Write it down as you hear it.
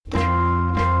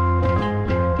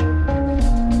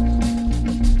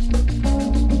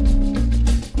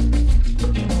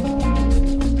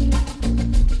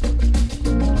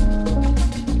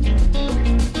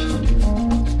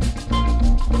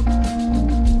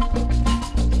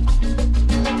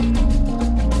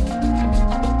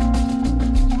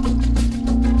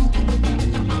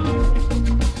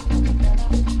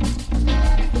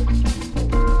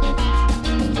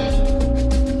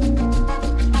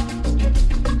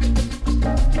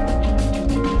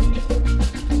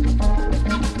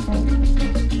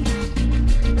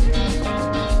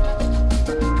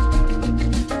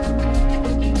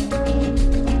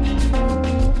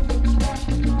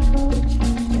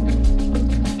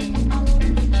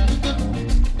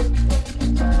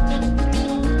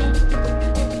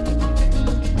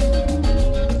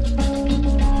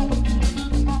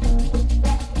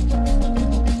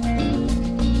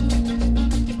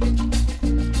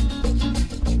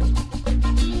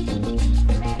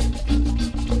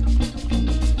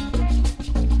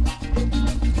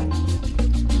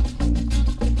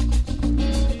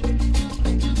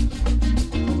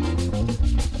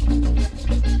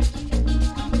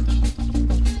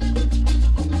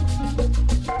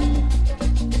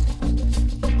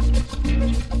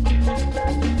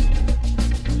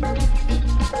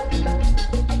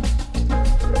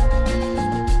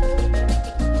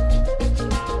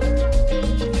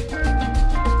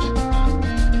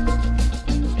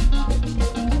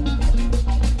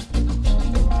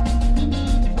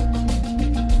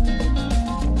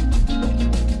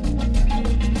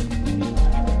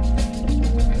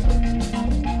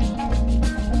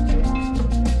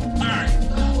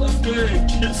thing.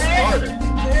 Get started.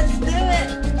 Let's do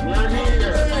it. We're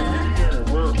here.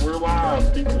 We're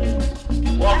live, people.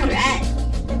 Welcome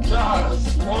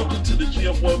to the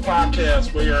GF1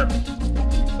 podcast where,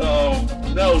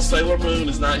 no, Sailor Moon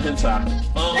is not hentai.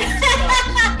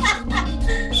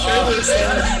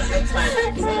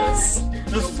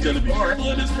 This is going to be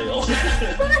blood as hell.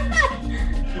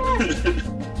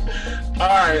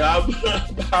 Alright,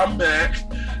 I'm Mac.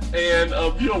 And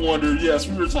if you don't wonder, yes,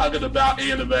 we were talking about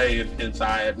anime and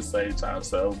hentai at the same time.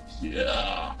 So,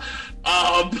 yeah.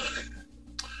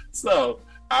 So,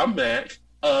 I'm Mac.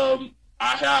 I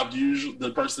have usually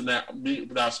the person that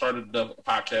I started the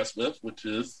podcast with, which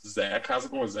is Zach. How's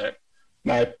it going, Zach?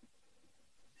 Nice.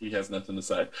 He has nothing to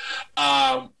say.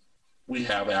 We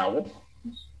have Owl.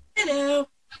 Hello.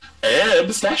 And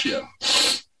Pistachio.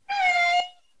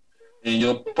 And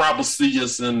you'll probably see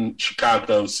us in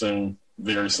Chicago soon,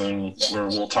 very soon, where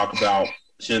we'll talk about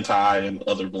hentai and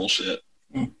other bullshit.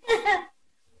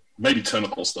 Maybe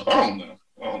tentacle stuff. I don't know.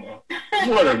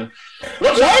 Whatever.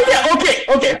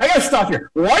 Okay, I gotta stop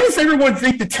here. Why does everyone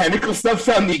think the tentacle stuff's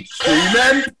on the extreme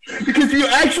end? Because you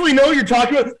actually know what you're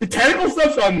talking about. The tentacle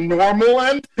stuff's on the normal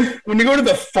end. When you go to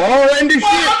the far end of shit,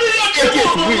 it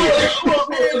gets weird.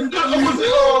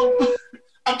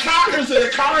 Akari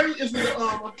is the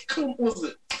was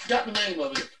it? I forgot the name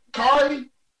of it.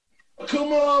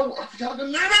 Akuma. I forgot the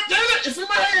name. Damn it! It's in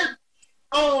my head.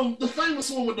 The famous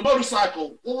one with the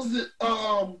motorcycle. What was it?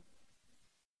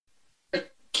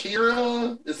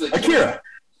 Akira? Is it Akira?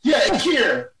 Yeah,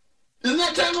 Akira. Isn't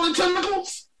that technically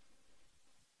tentacles?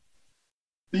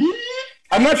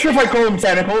 I'm not sure if I call them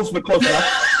tentacles, but close enough.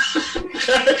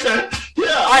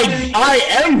 Yeah. I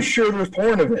am sure there's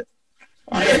porn of it.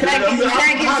 That is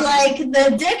like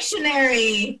the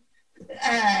dictionary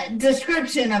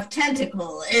description of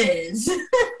tentacle is.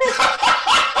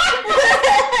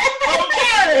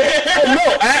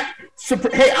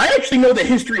 Hey, I actually know the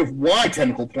history of why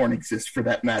tentacle porn exists, for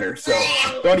that matter. So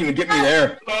don't even get me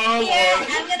there. Yeah,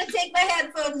 I'm gonna take my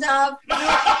headphones off.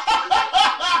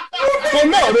 Well,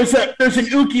 no, there's an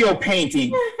ukiyo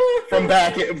painting from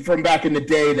back in the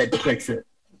day that depicts it.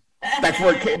 That's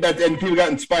where and people got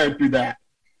inspired through that.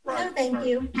 No, thank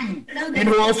you. You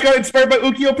know who else got inspired by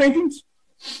ukiyo paintings?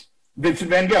 Vincent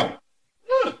Van Gogh.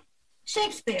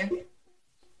 Shakespeare.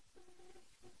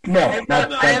 No,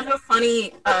 I have a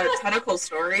funny tentacle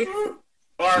story. All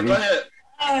right, go ahead.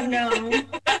 Oh no.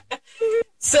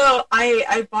 So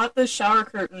I bought this shower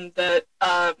curtain that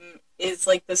is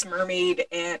like this mermaid,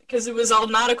 and because it was all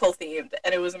nautical themed,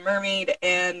 and it was a mermaid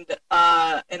and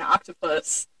an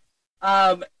octopus.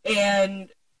 And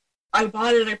I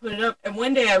bought it, I put it up, and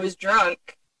one day I was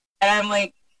drunk, and I'm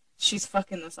like, she's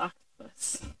fucking this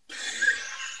octopus.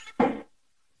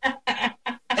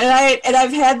 And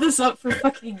I've had this up for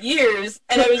fucking years,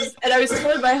 and I was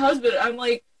telling my husband, I'm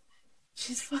like,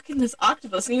 she's fucking this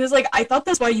octopus, and he was like, I thought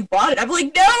that's why you bought it. I'm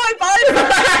like, no, I bought it.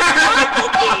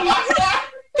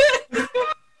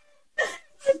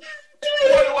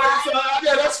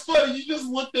 Yeah, that's funny. You just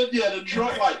looked at the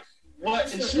drunk like,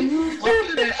 what is she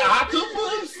looking at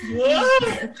octopus?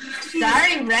 What?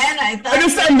 Sorry, Ren. I thought. I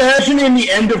just imagining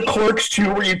the end of Clerks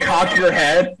 2 where you cock your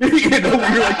head. You know,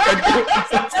 when you're like,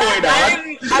 what's going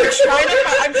on? I'm trying to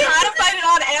find it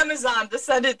on Amazon to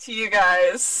send it to you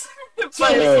guys. So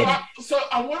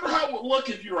I wonder how it would look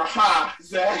if you were high,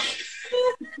 Zach.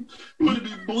 Would it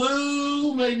be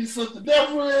blue? Maybe something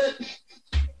different?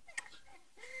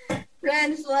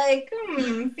 Ren's like,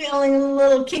 feeling a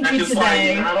little kinky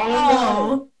today. Like, I don't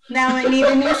know. Now I need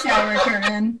a new shower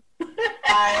curtain.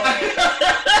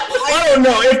 I don't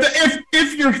know.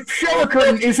 If your shower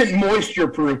curtain isn't moisture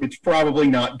proof, it's probably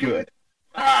not good.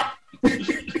 All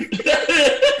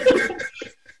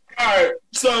right.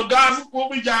 So, guys, what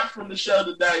we got from the show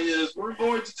today is we're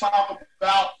going to talk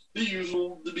about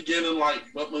the beginning, like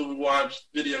what movie we watched,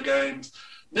 video games.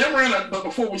 Then but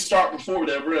before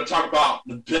that, we're gonna talk about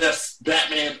the best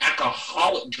Batman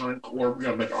alcoholic drink, or we're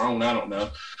gonna make our own. I don't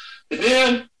know. And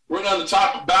then we're gonna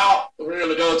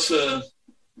go to,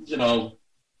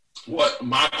 what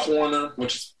my corner,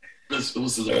 which this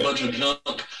was a bunch of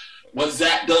junk. What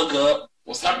Zach dug up.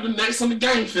 What's happening next on the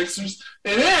Game Fixers?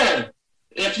 And then,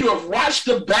 if you have watched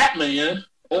the Batman,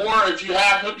 or if you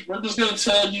haven't, we're just gonna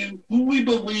tell you who we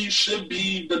believe should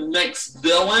be the next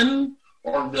villain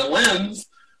or villains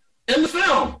in the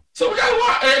film. So we got a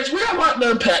lot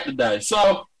to unpack today.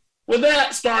 So with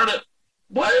that started,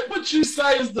 what would you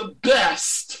say is the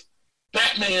best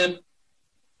Batman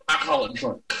alcoholic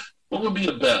drink? What would be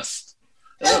the best?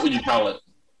 And what would you call it?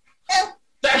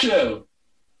 That show.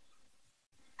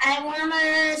 I want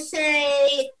to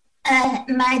say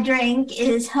My drink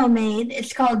is homemade.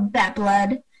 It's called Bat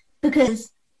Blood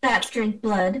because bats drink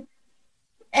blood.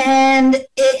 And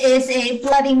it is a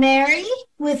Bloody Mary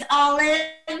with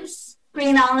olives,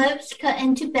 green olives cut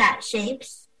into bat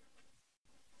shapes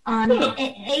on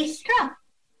a straw.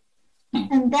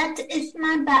 And that is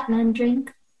my Batman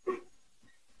drink.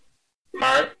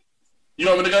 Alright. You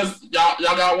want me to go?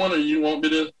 Y'all got one, or you want me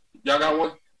to? Y'all got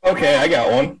one? Okay, I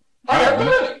got one. Alright, go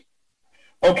ahead.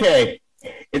 Okay.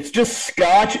 It's just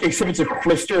scotch, except it's a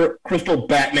crystal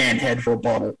Batman head for a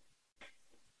bottle.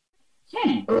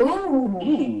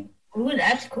 Ooh,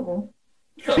 that's cool.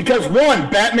 Because one,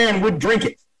 Batman would drink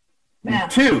it. Yeah.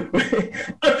 Two,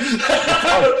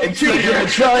 and two, you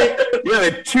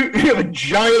have a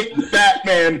giant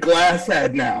Batman glass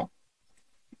head now.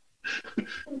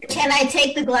 Can I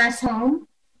take the glass home?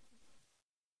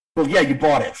 Well, yeah, you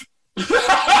bought it.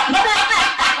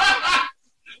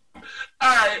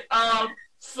 Alright,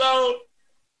 so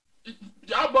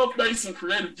y'all both made some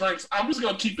creative drinks. I'm just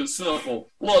gonna keep it simple.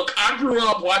 Look, I grew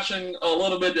up watching a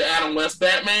little bit of the Adam West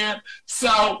Batman,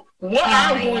 so what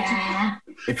I'm going to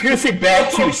do. If you're gonna say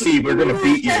Bat 2C, we're gonna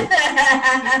beat you.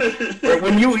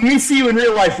 When you see you in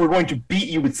real life, we're going to beat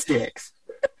you with sticks.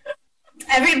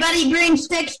 Everybody bring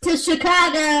sticks to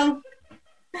Chicago.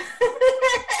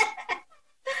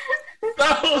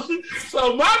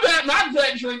 So my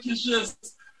bat drink is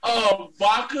just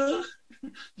vodka.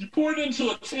 You pour it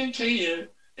into a tin can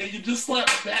and you just slap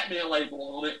the Batman label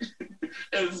on it.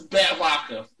 And it's Bat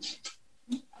vodka.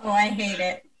 Oh, I hate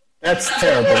it. That's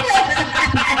terrible.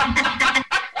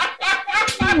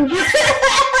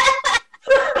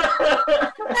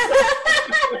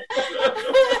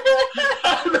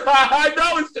 I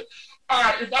know it's.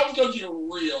 Alright, if I was going to get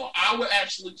real, I would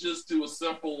actually just do a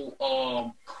simple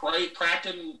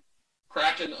cracking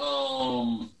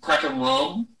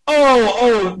rum.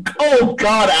 Oh,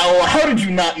 God, Owl, how did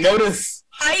you not notice?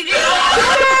 I did not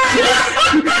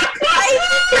notice!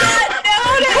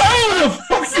 How the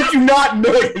fuck did you not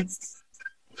notice?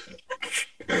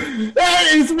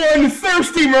 That is one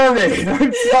thirsty mermaid.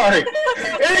 I'm sorry.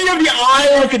 And you have the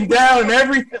eye looking down and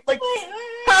everything. Like,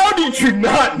 how did you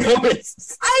not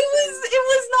notice? It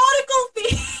was nautical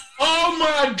themed. Oh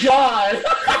my god!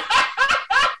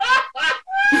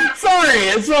 Sorry.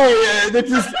 I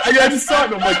just saw it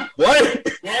and I'm like, what?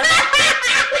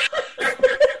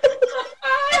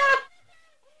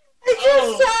 I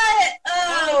just saw it.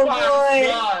 Oh boy.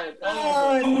 God.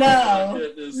 Oh no.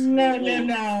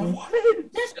 No. What?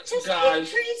 Just Guys.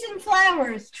 trees and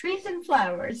flowers. Trees and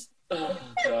flowers. Oh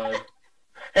god.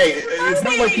 Hey, it's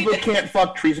not like people can't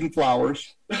fuck trees and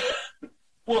flowers.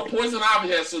 Well, Poison Ivy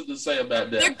has something to say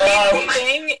about that. The crazy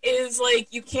thing is, like,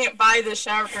 you can't buy the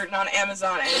shower curtain on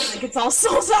Amazon, and it's like it's all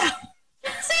sold out.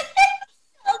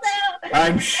 Sold out.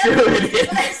 I'm sure it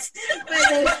is.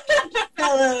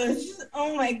 Fellows.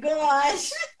 Oh my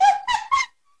gosh.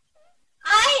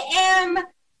 I am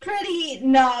pretty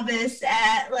novice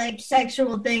at like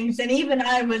sexual things, and even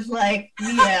I was like,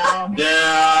 yeah.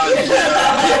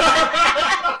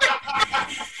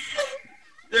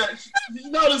 Yeah,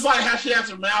 you notice like how she has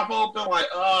her mouth open, like,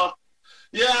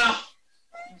 yeah,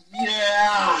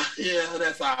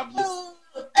 that's obvious.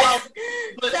 Well,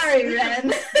 Sorry,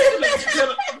 Ren.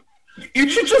 You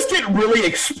should just get really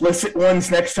explicit ones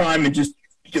next time and just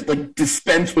like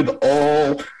dispense with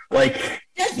all like.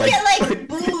 Just get like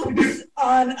boobs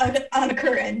on a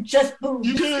curtain. Just boobs.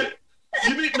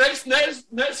 You mean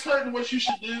next curtain? What you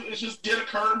should do is just get a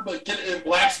curtain, but get it in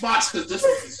black spots because this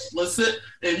is explicit,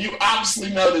 and you obviously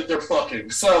know that they're fucking.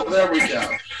 So there we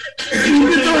go.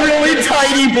 It's a really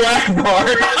tiny black bar.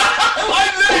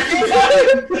 Like that.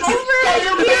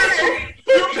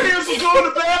 Your parents will go in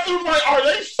the bathroom like, are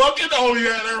they fucking? Oh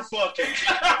yeah, they're fucking.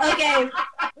 Okay,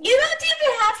 you don't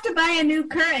even have to buy a new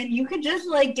curtain. You could just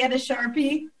like get a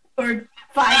Sharpie or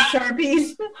 5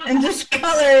 Sharpies and just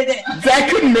color it in. That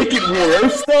could make it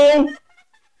worse, though.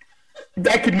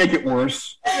 That could make it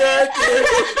worse.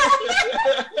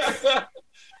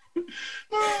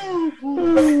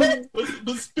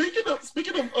 But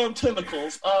speaking of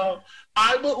tentacles,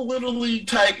 I would literally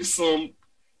take some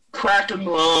Kraken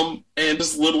rum and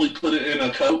just literally put it in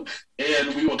a Coke,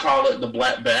 and we would call it the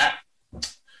Black Bat.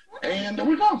 And there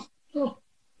we go. Oh.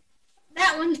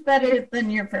 That one's better than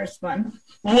your first one.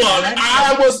 Look,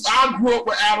 I grew up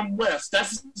with Adam West.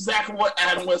 That's exactly what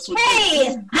Adam West would do.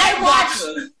 Hey, I watched.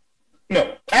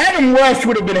 No, Adam West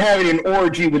would have been having an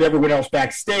orgy with everyone else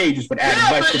backstage, is what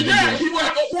Adam West would have been doing. He would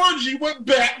have an orgy with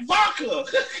Bat vodka.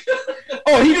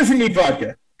 Oh, he doesn't need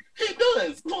vodka. He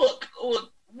does. Look,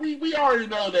 we already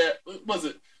know that. Who was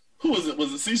it?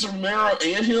 Was it Cesar Romero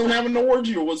and him having an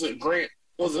orgy, or was it Grant?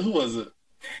 Who was it?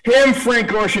 Him, Frank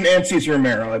Gorshin, and Cesar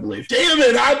Romero, I believe. Damn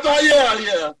it! I thought,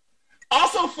 yeah.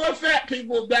 Also, fun fact,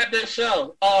 people, about that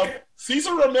show.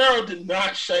 Cesar Romero did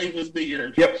not shave his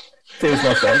beard. Yep. Save his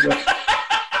mustache.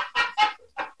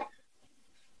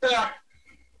 Yeah.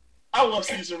 I love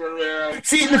Cesar Romero.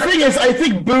 See, the thing is, I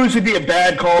think booze would be a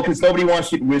bad call because nobody wants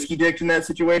to get whiskey dicked in that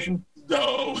situation.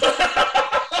 No.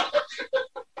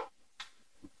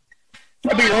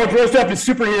 I mean, all dressed up as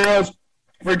superheroes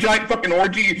for a giant fucking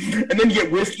orgy, and then you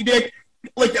get whiskey dick.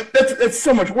 Like, that's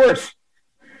so much worse.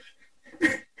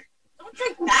 Don't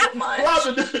drink that much.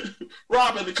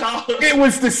 Robin, the call. It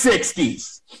was the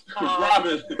 60s.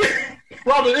 Robin,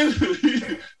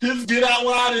 his get out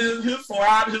line is his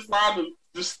line to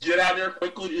just get out there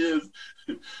quickly is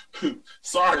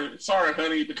sorry,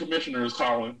 honey, the commissioner is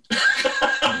calling.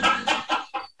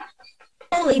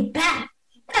 Holy bat!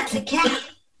 That's a cat.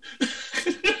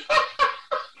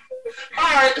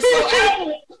 All right,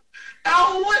 so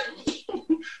Al,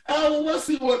 let's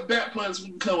see what bat puns we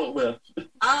can come up with.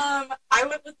 I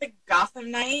went with the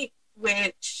Gotham Knight,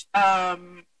 which I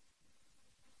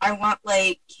want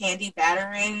like candy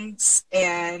batarangs,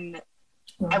 and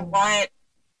I want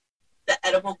the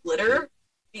edible glitter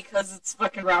because it's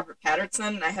fucking Robert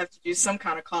Pattinson, and I have to do some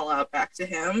kind of call out back to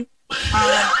him.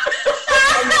 Can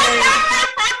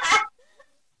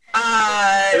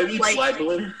it be like, black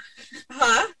glitter?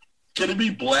 Huh? Can it be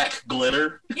black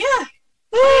glitter? Yeah.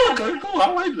 Oh, okay, cool.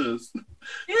 I like this.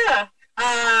 Yeah.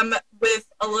 With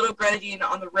a little grenadine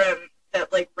on the rim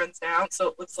that like runs down, so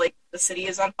it looks like the city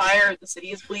is on fire, the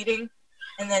city is bleeding,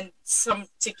 and then some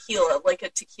tequila, like a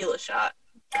tequila shot.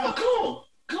 Oh, cool.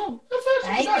 That's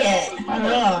I actually get.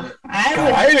 nice.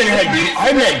 Oh, I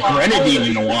haven't had grenadine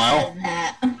in a while.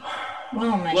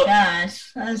 Oh my Look,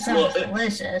 gosh, that sounds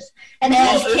delicious. And it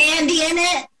has candy in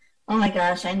it. Oh my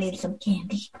gosh, I need some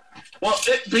candy. Well,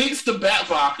 it beats the Bat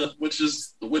Vodka, which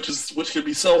can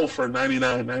be sold for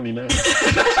 $99.99.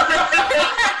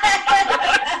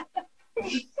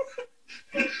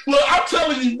 Look, I'm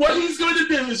telling you, what he's going to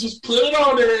do is just put it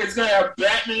on there. It's going to have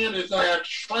Batman. It's going to have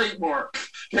trademark.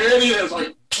 There it is,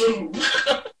 like boom.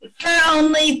 For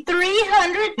only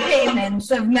 300 payments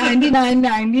of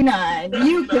 $99.99,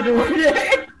 you could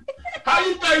order. How do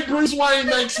you think Bruce Wayne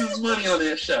makes his money on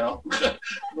that show?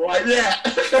 Like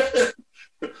that.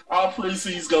 All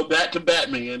proceeds go back to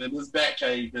Batman and his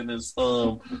Batcave and his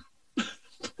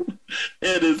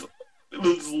his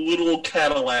little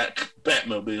Cadillac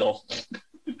Batmobile.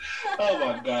 Oh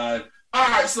my God! All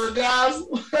right, so guys,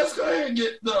 let's go ahead and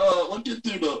let's get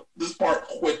through this part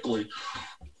quickly.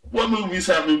 What movies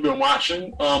have we been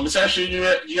watching? It's actually you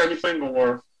got anything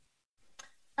or?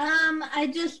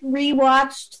 I just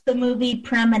rewatched the movie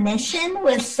Premonition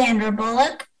with Sandra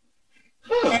Bullock,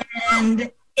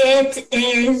 and it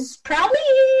is probably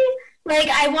like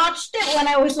I watched it when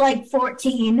I was like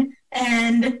 14,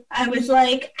 and I was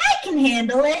like, I can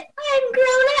handle it. I'm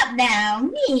grown up now,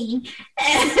 me,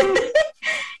 and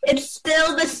it's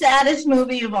still the saddest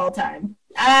movie of all time.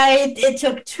 It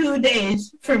took 2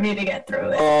 days for me to get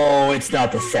through it. Oh, it's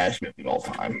not the saddest movie of all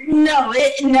time. No,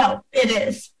 it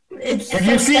is. Have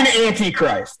you seen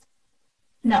Antichrist?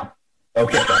 No.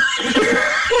 Okay, then.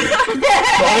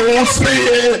 Oh, see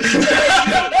it.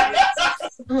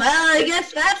 Well, I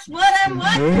guess that's what I'm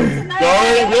watching tonight.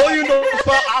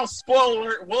 I'll spoil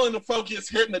alert. William Dafoe gets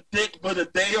hit in the dick with a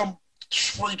damn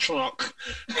tree trunk.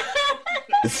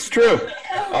 It's true.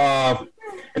 And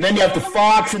then you have the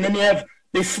fox, and then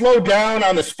they slow down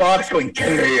on this fox going,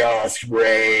 chaos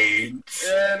reigns.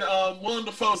 And Willem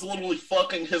Dafoe's literally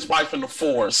fucking his wife in the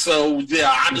forest. So,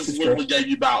 yeah, I just literally gave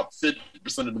you about 50%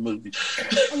 of the movie.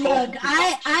 Look,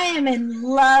 I am in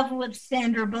love with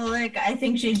Sandra Bullock. I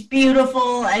think she's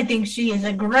beautiful. I think she is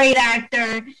a great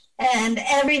actor. And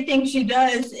everything she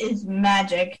does is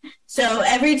magic. So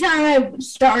every time I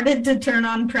started to turn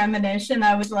on Premonition,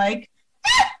 I was like,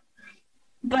 ah!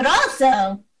 But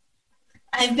also,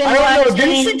 I've been watching...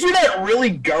 Didn't she do that really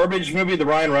garbage movie, the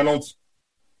Ryan Reynolds?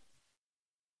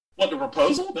 What, The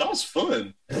Proposal? That was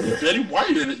fun. Betty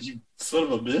White in it, you son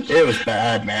of a bitch. It was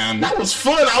bad, man. That was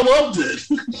fun. I loved it.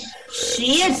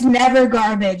 She is never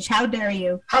garbage. How dare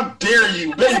you? How dare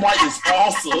you? Betty White is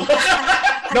awesome.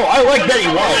 No, I like Betty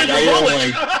White.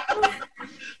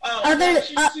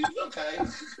 She's okay.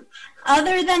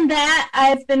 Other than that,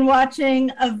 I've been watching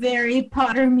a very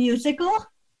Potter musical.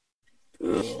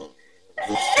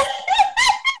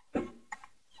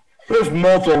 There's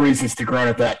multiple reasons to grunt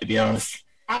at that, to be honest.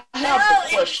 I have a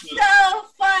question. It's so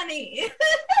funny.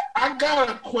 I got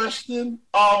a question.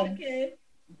 Okay.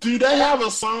 Do they have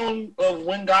a song of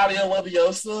Wingardium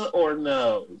Leviosa or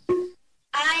no?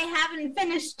 I haven't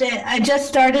finished it. I just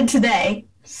started today.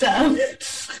 So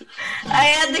I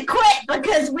had to quit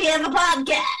because we have a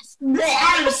podcast.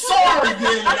 I'm sorry,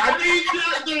 dude. I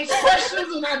need there's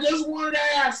questions and I just wanted to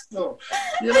ask them.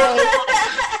 You know,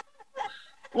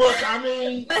 look.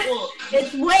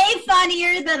 It's way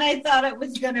funnier than I thought it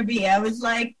was going to be. I was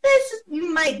like, this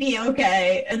might be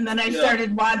okay. And then I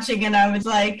started watching and I was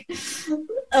like,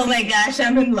 oh my gosh,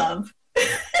 I'm in love.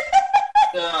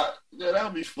 Yeah, that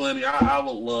would be funny. I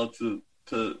would love to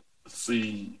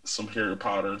see some Harry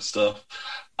Potter stuff.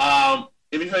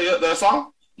 Anything else? That's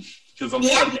all? Because I'm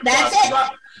trying to get that's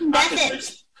quiet, it. That's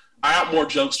it. I have more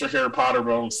jokes for Harry Potter,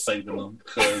 but I'm saving them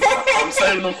because I'm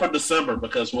saving them for December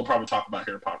because we'll probably talk about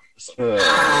Harry Potter.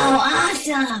 Oh,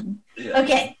 awesome! Yeah.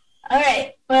 Okay, all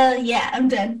right. Well, yeah, I'm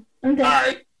done. All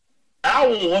right,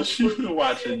 Alan, what you been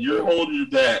watching? You're holding your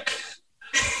back.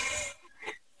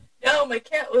 No, my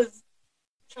cat was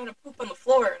trying to poop on the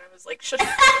floor, and I was like, "Shut up!"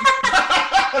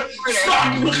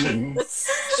 Stop looking. That's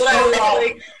what I was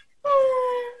like.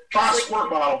 Try a squirt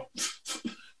bottle.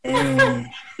 No.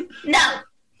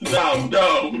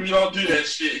 No, we don't do that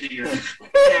shit here.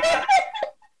 Yeah.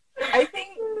 I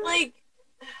think, like,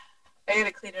 I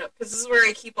gotta clean it up, because this is where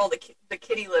I keep all the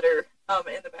kitty litter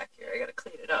in the back here. I gotta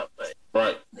clean it up, but,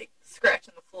 right. like,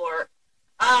 scratching the floor.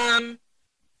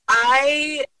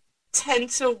 I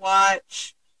tend to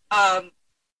watch,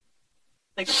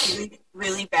 like, really,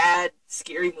 really bad,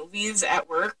 scary movies at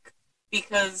work,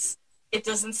 because it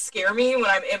doesn't scare me when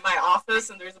I'm in my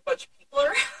office and there's a bunch of people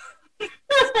around.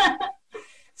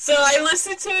 So I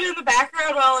listen to it in the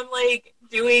background while I'm, like,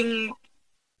 doing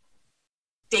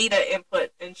data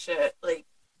input and shit. Like,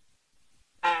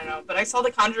 I don't know. But I saw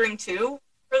The Conjuring 2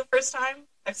 for the first time.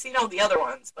 I've seen all the other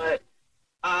ones, but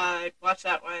I watched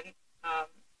that one.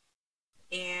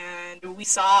 And we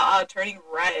saw Turning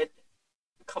Red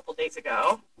a couple days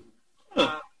ago.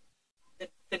 The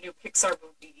new Pixar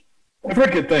movie. I've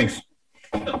heard good things.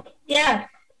 Yeah,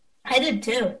 I did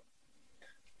too.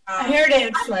 I heard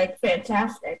it's like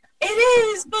fantastic. It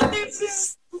is, but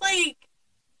there's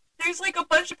like a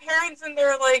bunch of parents and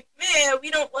they're like, man, we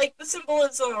don't like the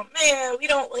symbolism. Man, we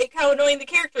don't like how annoying the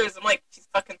character is. I'm like, she's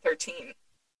fucking 13.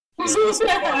 She's supposed to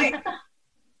be annoying.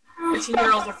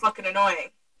 13-year-olds are fucking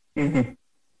annoying. Mm-hmm.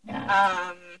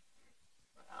 Yeah.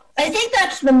 I think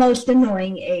that's the most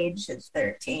annoying age is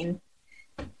 13.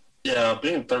 Yeah,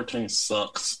 being 13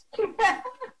 sucks.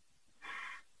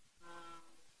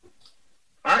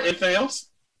 All right, anything else?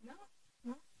 No.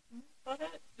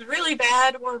 Really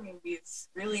bad horror movies.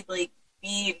 Really, like,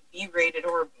 B-rated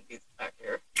horror movies back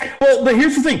here. Well, but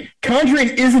here's the thing. Conjuring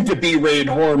isn't a B-rated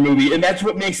horror movie, and that's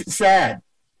what makes it sad.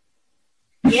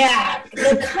 Yeah,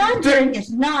 The Conjuring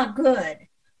is not good.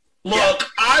 Look,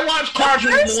 I watched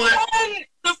Conjuring 1.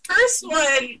 The first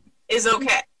one is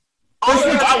okay. I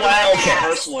like the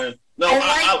first one. No,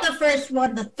 I liked the first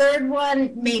one. The third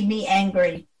one made me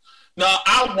angry. No,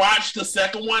 I watched the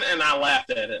second one and I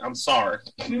laughed at it. I'm sorry.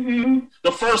 Mm-hmm.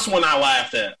 The first one I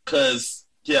laughed at because,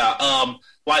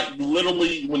 like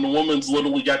literally when the woman's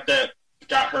literally got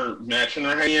her match in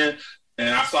her hand,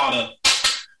 and I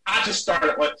I just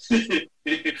started like.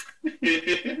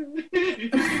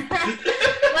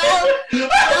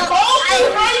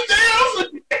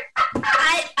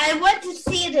 I went to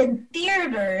see it in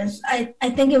theaters. I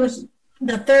think it was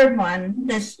the third one,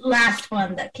 this last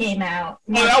one that came out.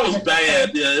 Oh, that was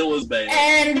bad. Yeah, it was bad.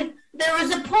 And there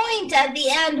was a point at the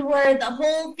end where the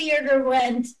whole theater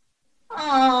went,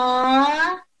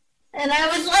 aww. And I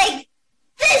was like,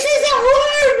 this is a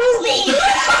horror movie!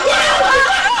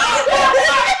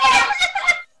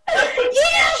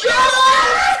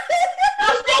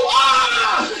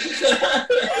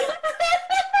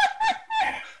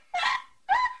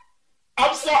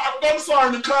 I'm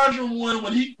sorry. The Conjuring one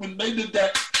when they did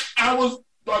that, I was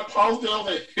like paused it. I was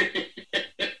like,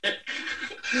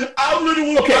 I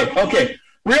literally was okay.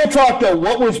 Real talk though,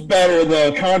 what was better,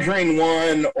 the Conjuring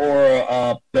one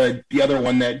or the other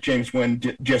one that James Wan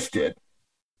just did?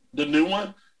 The new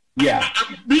one? Yeah.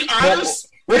 Be honest.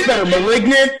 What's better,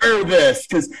 Malignant or this?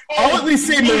 Because I'll at least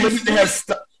say Malignant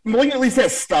at least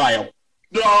has style.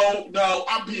 No,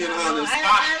 I'm being honest.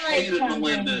 I hated like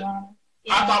Malignant.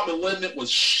 Yeah. I thought Malignant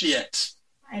was shit.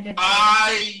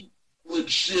 I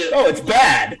legit. Oh, it's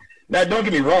bad. Now, don't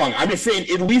get me wrong. I'm just saying,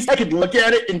 at least I could look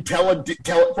at it and tell it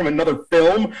from another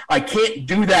film. I can't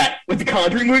do that with the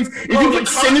Conjuring movies. If you put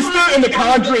Sinister and the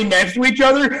Conjuring next to each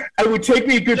other, it would take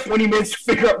me a good 20 minutes to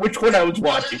figure out which one I was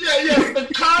watching. Yeah. The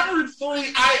Conjuring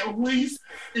 3, I at least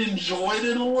enjoyed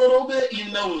it a little bit,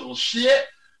 even though it was shit.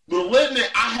 Malignant,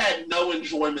 I had no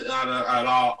enjoyment out of it at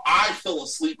all. I fell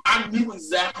asleep. I knew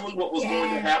exactly what was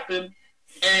going to happen,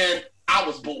 and I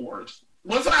was bored.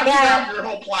 Once I figure out your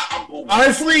whole plot, I'm bored.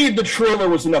 Honestly, the trailer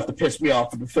was enough to piss me off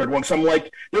for the third one. So I'm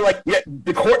like, they're like, yeah,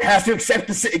 the court has to accept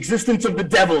the existence of the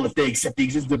devil if they accept the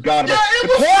existence of God. Yeah,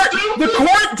 the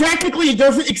court technically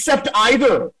doesn't accept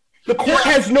either. The court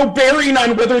has no bearing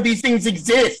on whether these things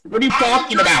exist. What are you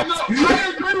talking about? No,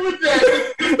 I agree with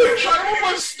that. The trailer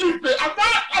was stupid. I'm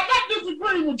not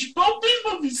disagreeing with you. Both these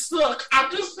movies suck. I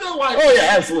just feel like. Oh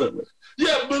yeah, absolutely.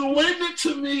 Yeah, Malignant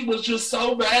to me was just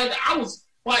so bad. I was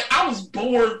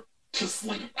bored to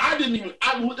sleep.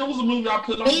 It was a movie I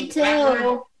put on Me in the too.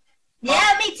 background.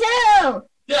 Yeah, me too.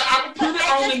 Yeah, I put it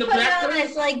on in the background.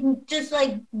 It's just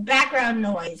like background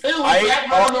noise. It was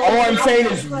background noise. All I'm saying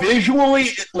is visually,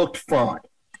 it looked fine.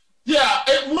 Yeah,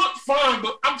 it looked fine,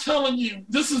 but I'm telling you,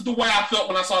 this is the way I felt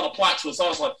when I saw the plot twist. I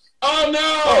was like, oh no,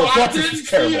 I didn't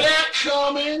see that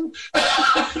coming.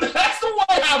 That's the way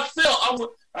I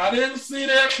felt. I didn't see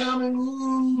that coming.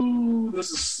 Ooh,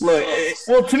 this is look.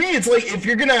 Well, to me, it's like if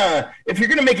you're gonna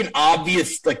make an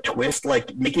obvious like twist,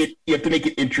 like you have to make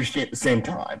it interesting at the same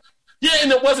time. Yeah,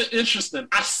 and it wasn't interesting.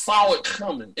 I saw it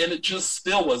coming, and it just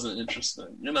still wasn't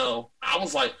interesting. You know, I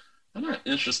was like, I'm not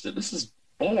interested. This is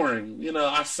boring. You know,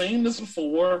 I've seen this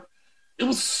before. It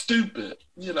was stupid.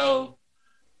 You know,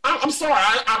 I'm sorry.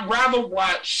 I'd rather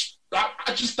watch.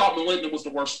 I just thought *Malignant* was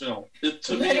the worst film.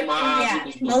 To me, in my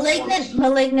eyes, it was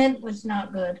 *Malignant* was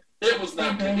not good. It was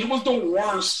not good. It was the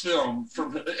worst film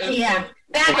from.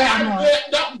 Background noise.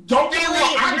 Don't get me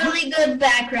wrong. Really good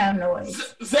background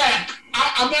noise. Zach,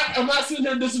 I'm not sitting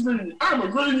here disagreeing. I'm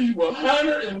agreeing with you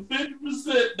 150%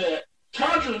 that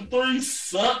Conjuring 3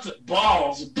 sucked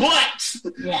balls, but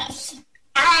yes.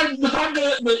 I'm not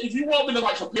gonna. But if you want me to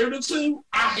like compare the two,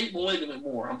 I hate *Malignant*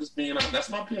 more. I'm just being honest. That's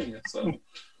my opinion. So.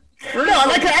 No,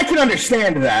 I can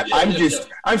understand that.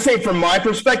 I'm saying from my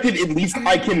perspective, at least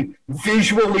I can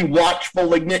visually watch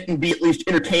 *Malignant* and be at least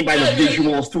entertained by the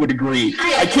visuals to a degree.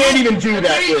 I can't even do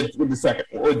that with the second,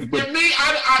 with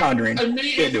Conjuring. For me,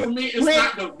 it's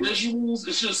not the visuals.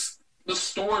 It's just the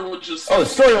story was just. Oh, the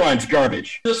storyline's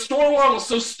garbage. The storyline was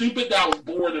so stupid that I was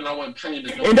bored and I wasn't paying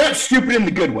attention. And not stupid in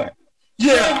the good way.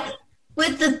 Yeah.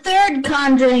 With the third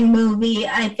Conjuring movie,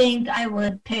 I think I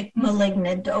would pick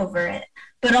 *Malignant* over it.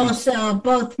 But also,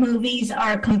 both movies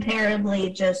are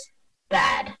comparably just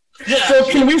bad. Yeah. So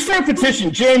can we start a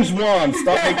petition? James Wan,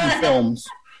 stop making films.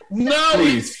 No,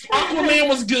 please. Aquaman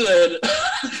was good.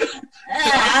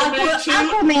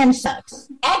 Aquaman sucks.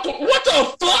 What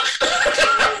the fuck?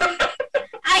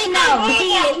 I know.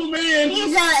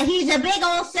 He's a big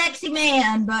old sexy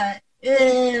man, but he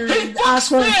fucks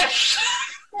fish.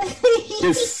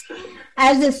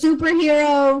 As a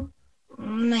superhero,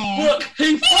 man. Look,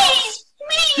 he fucks.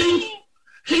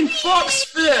 He fucks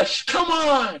fish. Come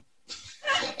on.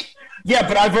 Yeah,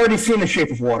 but I've already seen The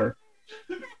Shape of Water.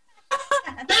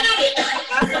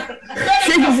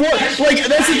 Shape of Water, like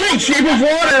that's the thing. Shape of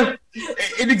Water,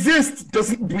 it exists.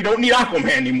 We don't need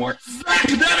Aquaman anymore. That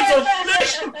is a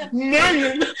fish,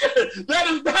 man. That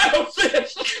is not a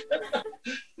fish.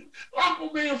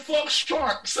 Aquaman fucks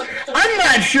sharks. I'm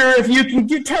not sure if you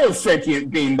can tell a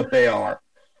sentient being what they are.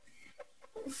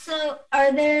 So,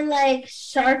 are there like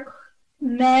shark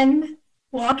men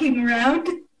walking around?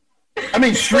 I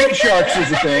mean, street sharks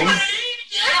is a thing.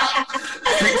 Yeah.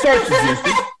 Street sharks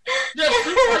existed. Yeah,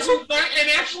 street sharks is a thing. And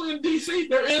actually in DC,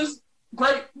 there is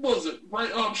great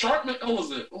Sharkman.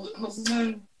 What's his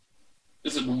name?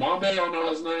 Is it Mwambe? I don't know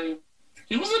his name.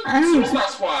 He was in Suicide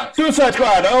Squad. Suicide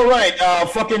Squad. Oh, right.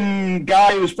 Fucking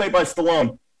guy who was played by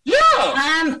Stallone. Yeah.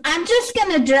 I'm just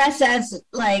gonna dress as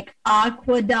like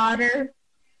Aqua Daughter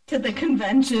to the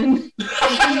convention.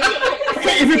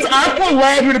 If it's Aqua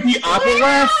Lad, would it be Aqua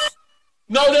Lass?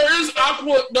 No, there is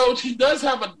Aqua. No, she does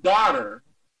have a daughter.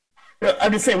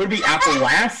 I'm just saying, would it be Aqua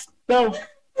Lass? No.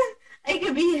 I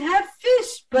could be half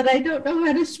fish, but I don't know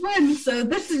how to swim, so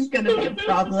this is gonna be a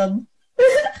problem.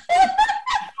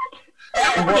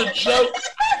 I remember the joke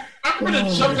when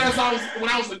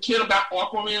I was a kid about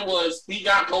Aquaman was he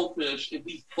got goldfish and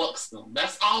he fucks them.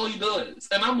 That's all he does.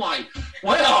 And I'm like,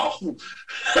 well.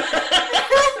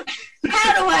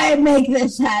 How do I make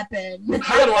this happen?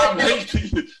 How do I make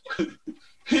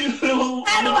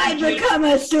How do I become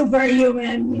a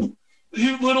superhuman?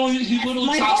 He literally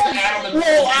talks to Adam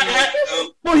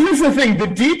and well, here's the thing. The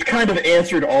Deep kind of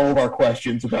answered all of our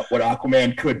questions about what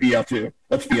Aquaman could be up to.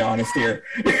 Let's be honest here.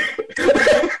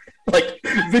 Like,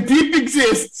 the Deep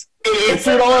exists. It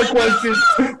answered all our questions.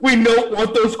 We don't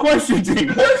want those questions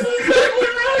anymore. That's exactly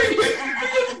right.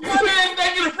 One man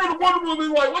naked in front of Wonder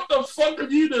Woman, like, what the fuck are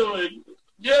you doing?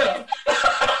 Yeah.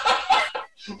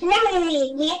 Wonder Woman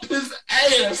will whoop his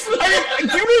ass. Do you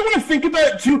really want to think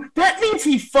about it, too? That means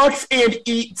he fucks and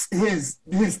eats his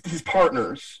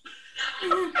partners.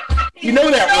 You know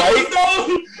that, right?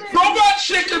 No, Robot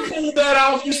Chicken pulled that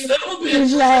out, you son of a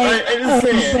bitch. Like, I'm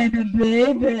just saying.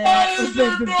 baby. Why is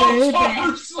there no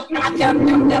stars? Yum,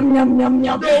 yum, yum, yum, yum,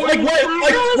 yum.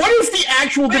 What is the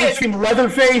actual difference between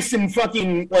Leatherface and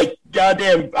fucking, like,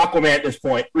 goddamn Aquaman at this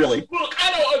point, really? Look,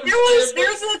 I don't understand.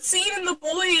 There's that scene in The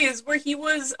Boys where he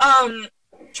was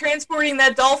transporting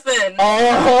that dolphin. Yes.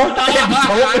 Oh,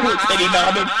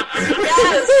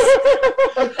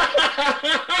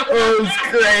 it was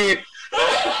great.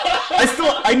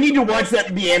 I need to watch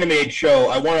that the animated show.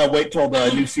 I want to wait till the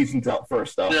new season's out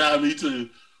first, though. Yeah, me too.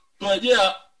 But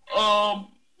yeah,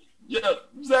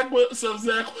 Zach, what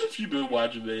have you been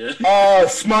watching, man?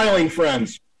 Smiling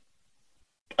Friends.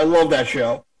 I love that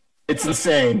show. It's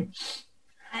insane.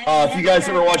 If you guys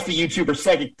ever watched the YouTuber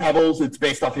Psychic Pebbles, it's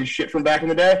based off his shit from back in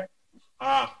the day.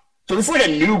 So this is like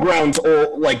a Newgrounds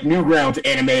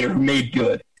animator who made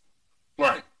good.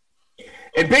 Right.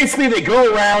 And basically they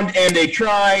go around and they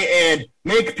try and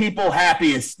make people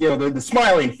happy. As, you know, they're the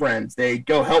Smiling Friends. They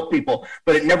go help people,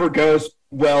 but it never goes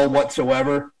well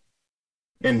whatsoever.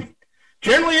 And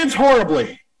generally it's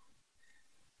horribly.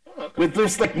 With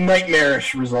just like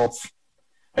nightmarish results.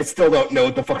 I still don't know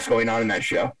what the fuck's going on in that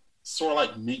show. Sort of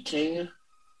like Meat Canyon?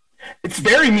 It's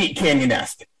very Meat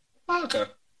Canyon-esque. Oh, okay.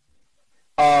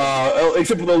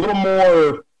 Except with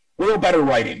a little better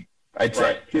writing, I'd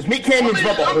say. Because Meat Canyon's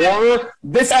about the horror.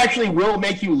 This actually will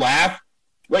make you laugh.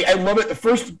 Like, I love it. The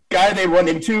first guy they run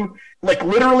into, like,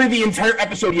 literally the entire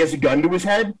episode, he has a gun to his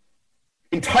head.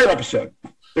 Entire episode.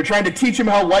 They're trying to teach him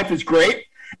how life is great.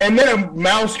 And then a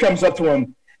mouse comes up to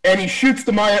him, and he shoots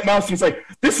the mouse, and he's like,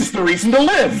 this is the reason to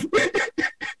live.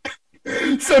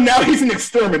 So now he's an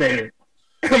exterminator.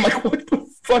 And I'm like, what the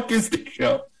fuck is this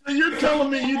show? So you're telling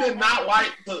me you did not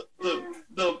like the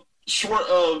short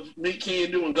of Meat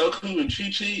Canyon doing Goku and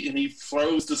Chi-Chi, and he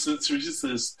throws the sensor, he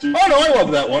says, oh, no, I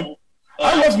love that one.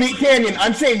 I love Meat Canyon.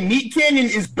 I'm saying Meat Canyon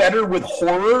is better with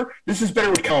horror. This is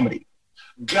better with comedy.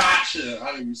 Gotcha. I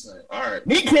know what you're saying. All right.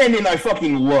 Meat Canyon I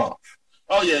fucking love.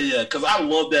 Oh, yeah, because I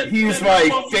love that. He's my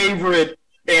favorite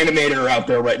animator out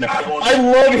there right now. I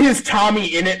love his Tommy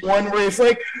Innit one where he's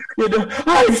like, you know,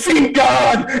 I've seen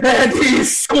God and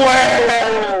he's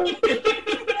square.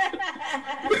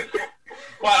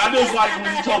 Well, I just like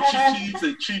when you told Chi-Chi, he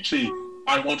said, Chi-Chi,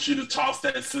 I want you to toss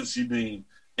that sissy bean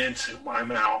into my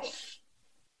mouth.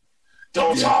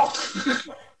 Don't talk.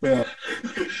 Yeah.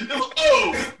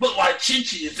 But like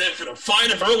Chi-Chi is in for the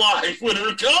fight of her life with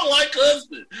her god-like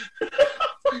husband.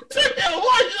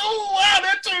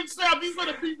 That turns out he's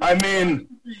gonna be. I mean,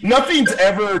 nothing's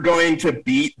ever going to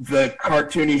beat the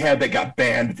cartoon he had that got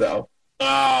banned, though.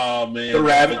 Oh man, the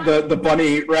rabbit, the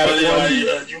bunny rabbit one.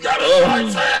 Yeah, you got a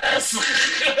nice ass.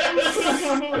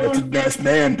 That's a nice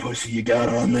man pussy you got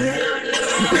on there.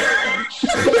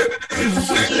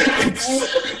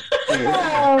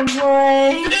 Oh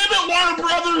boy! Damn it, Warner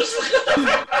Brothers!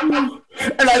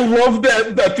 And I love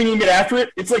that thing you get after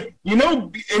it. It's like, you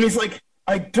know, and he's like,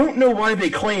 I don't know why they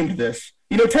claimed this.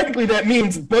 You know, technically that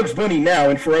means Bugs Bunny now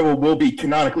and forever will be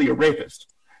canonically a rapist.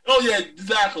 Oh yeah,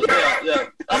 exactly. Yeah.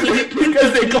 I mean,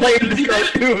 because they claimed the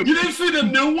cartoon. You didn't see the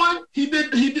new one? He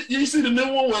did. You see the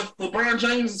new one with LeBron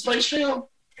James and Space Jam?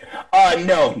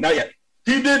 No, not yet.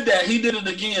 He did that. He did it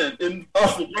again, and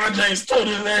LeBron James told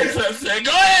his ass, I said,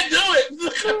 "Go ahead, do it."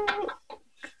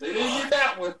 They didn't get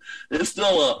that one. It's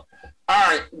still up. All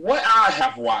right, what I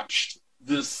have watched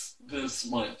this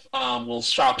month will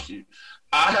shock you.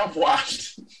 I have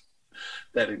watched.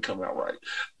 That didn't come out right.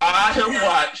 I have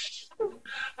watched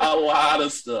a lot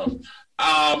of stuff.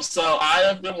 So I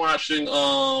have been watching.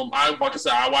 Like I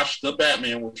said, I watched The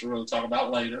Batman, which we're going to talk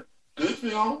about later. Good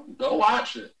film. Go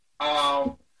watch it.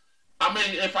 I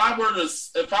mean, if I were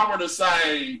to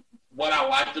say what I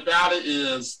liked about it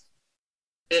is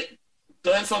it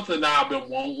does something that I've been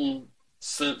wanting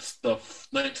since the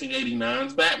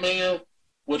 1989's Batman,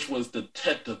 which was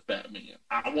Detective Batman.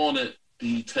 I wanted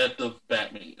Detective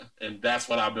Batman, and that's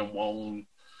what I've been wanting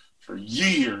for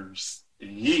years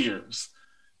and years.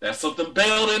 That's something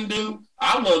Bale didn't do.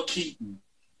 I love Keaton,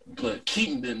 but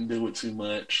Keaton didn't do it too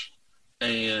much,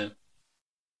 and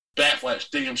Batflash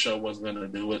damn sure wasn't going to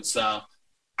do it. So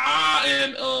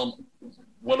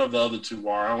what are the other two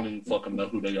are? I don't even fucking know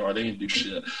who they are. They didn't do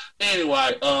shit.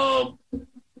 Anyway,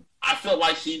 I felt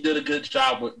like he did a good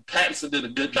job with Pattinson did a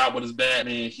good job with his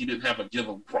Batman. He didn't have a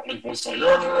given probably voice like he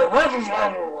had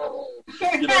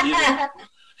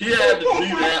to do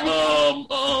that.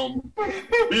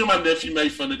 Me and my nephew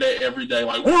made fun of that every day.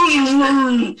 Like, you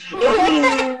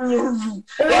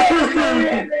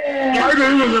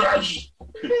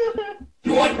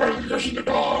like in the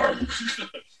dark.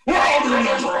 we're all doing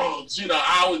the drugs. You know,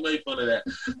 I always made fun of that.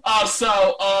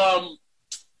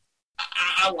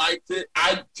 I liked it.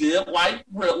 I did like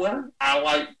Riddler. I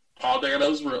like Paul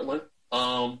Dano's Riddler.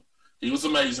 He was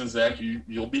amazing, Zach.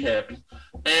 You'll be happy.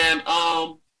 And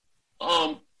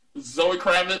Zoe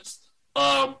Kravitz.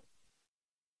 If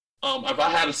I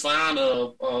had a sign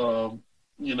of,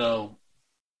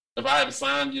 if I had a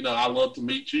sign, I'd love to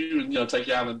meet you and take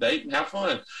you out on a date and have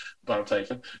fun. But I'm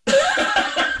taking.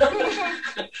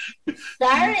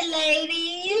 Sorry,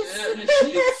 ladies.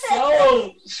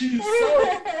 She's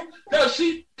so. No,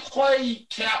 she played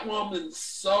Catwoman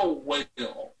so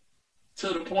well to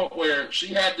the point where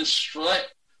she had to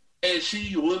strut, and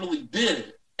she literally did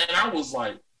it. And I was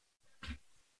like,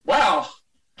 "Wow,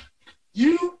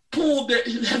 you pulled that."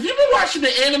 Have you been watching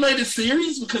the animated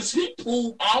series? Because he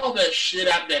pulled all of that shit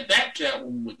out that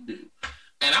Catwoman would do.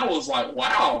 And I was like,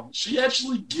 wow, she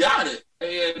actually got it.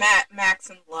 And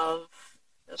Max in Love.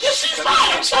 Yeah, she's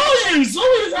hot. I'm telling you,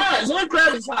 Zoe's hot. Zoe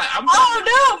Kravitz's hot. Oh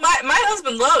no, my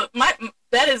husband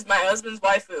that is my husband's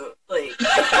waifu. Like,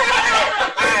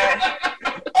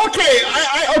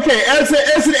 okay. As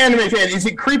an anime fan, is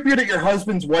it creepier that your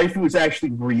husband's waifu is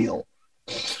actually real?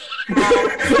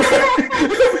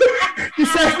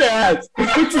 Just have to ask.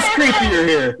 Which is creepier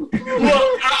here?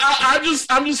 Well,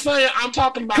 I'm just saying. I'm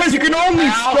talking about because you can only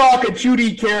stalk a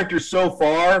 2D character so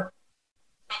far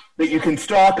that you can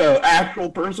stalk an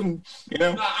actual person.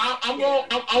 No, I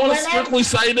want to strictly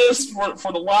say this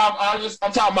for the live audience.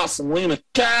 I'm talking about Selena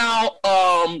Kyle.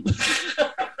 I'm just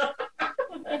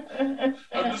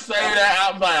saying that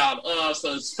out loud.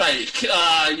 So it's fake.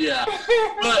 Yeah,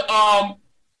 but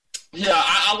yeah,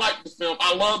 I like the film.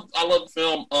 I love the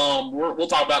film. We'll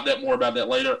talk about that more about that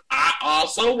later. I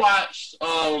also watched.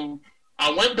 I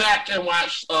went back and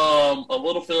watched a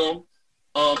little film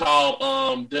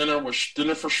called Dinner for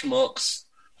Schmucks.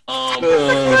 I like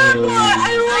that one.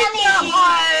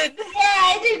 Yeah,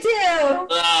 I do too.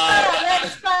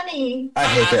 That's funny. I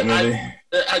hate that movie.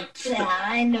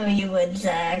 I know you would,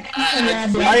 Zach. I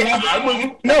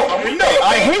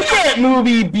hate that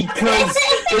movie because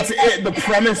the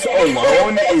premise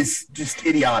alone is just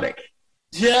idiotic.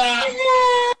 Yeah.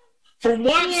 For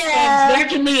once,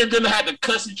 Zach and me are going to have to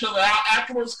cuss each other out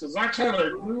afterwards because I kind of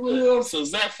agree with him. So,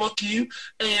 Zach, fuck you.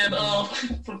 And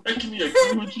for making me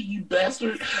agree with you, you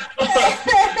bastard. But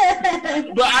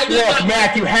I did Look,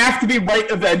 Mac, you have to be right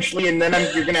eventually, and then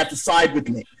you're going to have to side with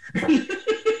me.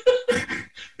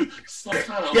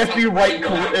 Sometimes you have to be right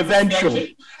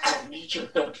eventually. I don't need your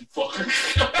help, you fucker.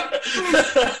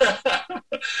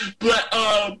 But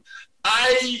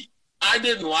I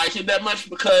didn't like it that much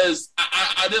because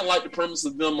I didn't like the premise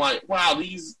of them like, wow,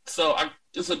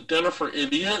 it's a dinner for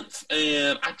idiots,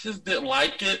 and I just didn't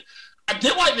like it. I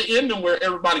did like the ending where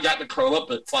everybody got to curl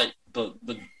up. It's like the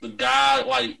guy,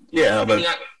 like, yeah, but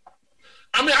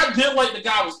I did like the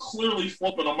guy was clearly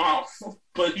flipping them off,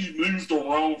 but he used the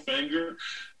wrong finger.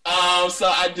 So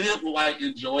I did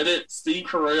enjoyed it. Steve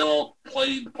Carell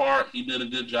played the part. He did a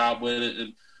good job with it,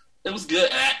 and it was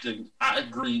good acting. I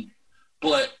agree,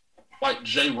 but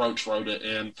Jay Roach wrote it,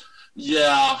 and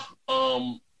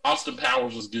Austin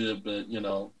Powers was good, but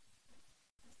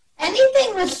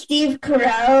anything with Steve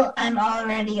Carell, I'm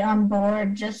already on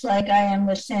board, just like I am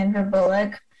with Sandra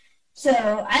Bullock. So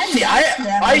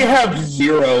I have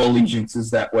zero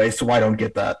allegiances that way, so I don't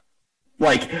get that.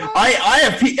 I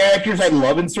have actors I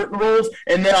love in certain roles,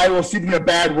 and then I will see them in a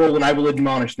bad role, and I will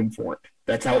admonish them for it.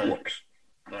 That's how it works.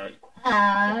 Right.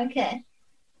 Okay.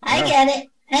 I get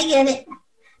it.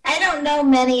 I don't know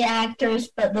many actors,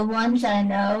 but the ones I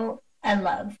know, I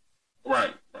love.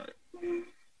 Right.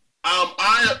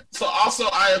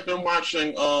 I have been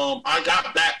watching. I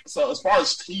got back. So as far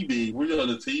as TV, we're going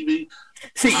to TV.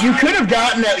 See, you could have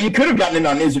gotten it. You could have gotten it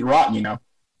on Is It Rotten?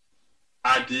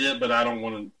 I did, but I don't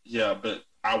want to. Yeah, but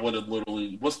I would have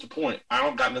literally. What's the point? I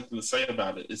don't got nothing to say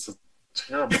about it. It's a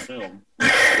terrible film.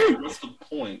 What's the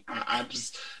point?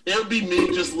 It would be me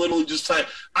just literally just saying,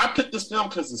 I picked this film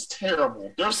because it's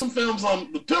terrible. There's some films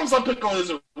the films I pick on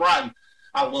Is It Rotten,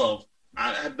 I love.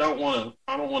 I don't want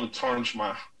to tarnish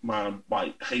my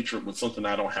hatred with something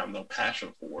I don't have no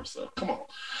passion for. So come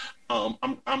on.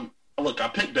 Look, I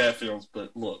pick bad films,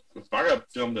 but look, if I got a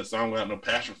film that I don't have no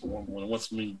passion for, what's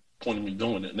the point of me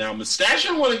doing it? Now, Miss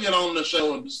Stashion want to get on the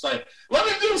show and just like,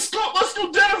 let's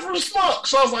do Dinner for Schmuck.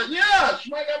 So I was like, yeah, she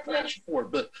might got passion for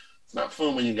it, but it's not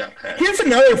fun when you got passion. Here's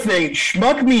another thing.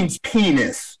 Schmuck means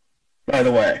penis, by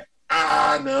the way.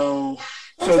 I know.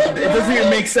 So it doesn't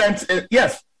even make sense.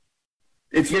 Yes.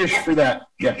 It's Yiddish for that.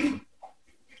 Yeah.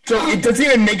 So it doesn't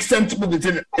even make sense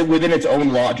within its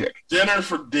own logic. Dinner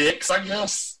for dicks, I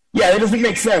guess. Yeah, it doesn't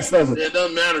make sense, does it? It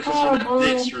doesn't matter because you're not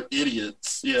dicks, you're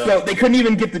idiots. Yeah. So they couldn't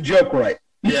even get the joke right.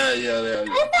 Yeah. I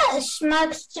thought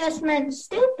schmucks just meant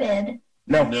stupid.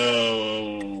 No.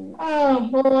 No. Oh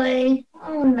boy.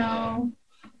 Oh no.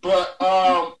 But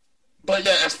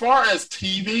yeah, as far as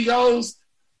TV goes,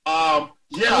 as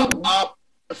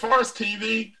far as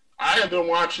TV, I have been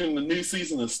watching the new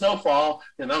season of Snowfall,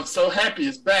 and I'm so happy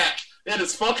it's back. It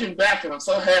is fucking back, and I'm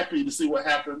so happy to see what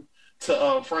happened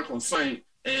to Franklin Saint.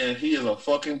 And he is a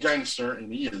fucking gangster,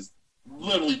 and he is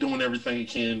literally doing everything he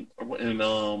can in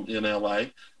LA.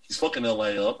 He's fucking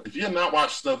LA up. If you have not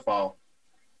watched Snowfall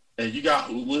and you got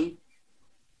Hulu,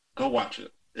 go watch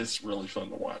it. It's really fun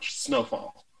to watch.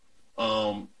 Snowfall.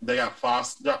 They got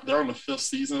they're on the 5th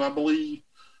season, I believe.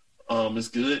 It's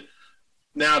good.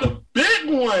 Now the big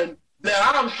one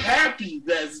that I'm happy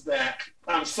that's back.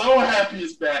 I'm so happy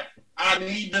it's back. I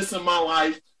need this in my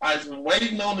life. I've been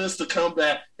waiting on this to come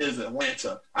back. Is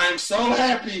Atlanta. I am so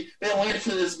happy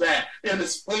Atlanta is back, and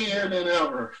it's funnier than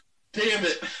ever. Damn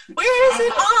it. Where is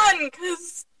it on?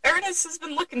 Because Ernest has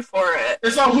been looking for it.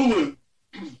 It's on Hulu.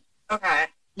 Okay.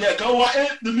 Yeah, go watch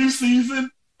it. The new season,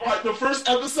 like the first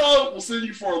episode, will send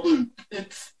you for a loop.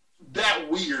 It's that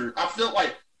weird. I felt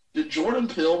like, did Jordan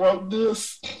Peele wrote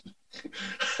this?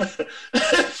 It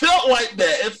felt like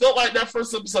that. It felt like that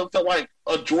first episode felt like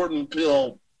a Jordan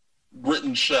Peele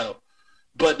written show.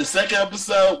 But the second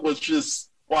episode was just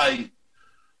like,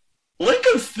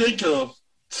 Lincoln Sinkoff,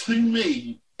 to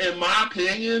me, in my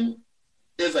opinion,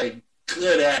 is a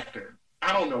good actor.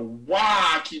 I don't know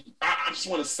why I just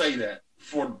want to say that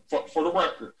for the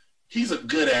record. He's a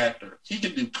good actor. He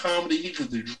can do comedy. He can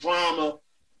do drama.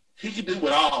 He can do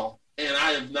it all. And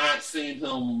I have not seen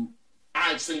him.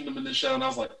 I've seen him in this show, and I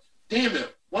was like, damn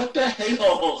it, what the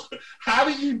hell? How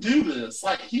do you do this?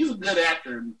 Like, he's a good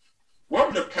actor.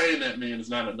 Whatever they're paying that man is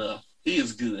not enough. He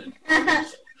is good.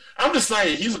 I'm just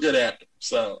saying, he's a good actor.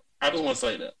 So I just want to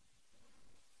say that.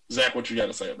 Zach, what you got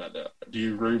to say about that? Do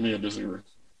you agree with me or disagree?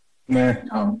 Nah.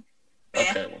 Oh.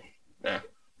 Okay, well, yeah.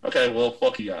 Okay, well,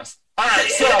 fuck you guys. All right,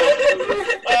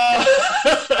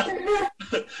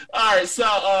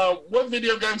 so, what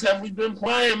video games have we been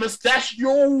playing,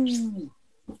 Mustachio?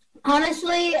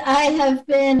 Honestly, I have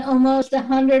been almost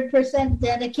 100%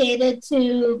 dedicated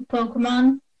to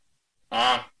Pokemon.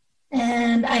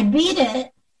 And I beat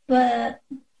it, but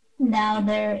now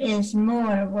there is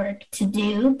more work to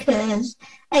do because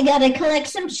I gotta collect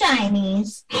some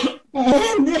shinies.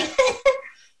 And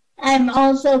I'm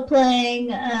also playing,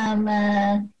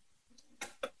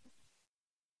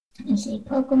 let's see,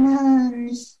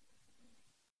 Pokemon's.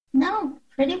 No,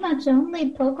 pretty much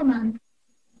only Pokemon.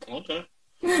 Okay.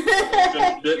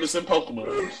 Fitness and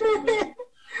Pokemon.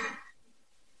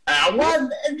 Well,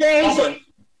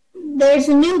 there's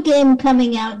a new game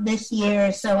coming out this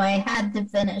year, so I had to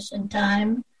finish in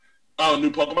time. Oh,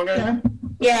 new Pokemon game?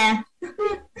 Yeah.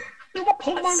 What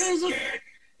Pokemon games are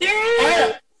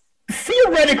there?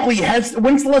 Theoretically,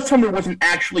 when's the last time there was an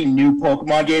actually new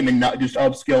Pokemon game and not just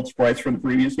upscaled sprites from the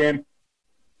previous game?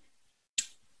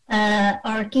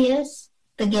 Arceus,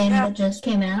 the game that just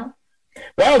came out.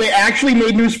 Wow, they actually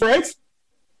made new sprites?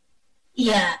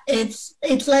 Yeah, it's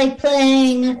like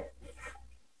playing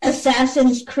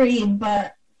Assassin's Creed,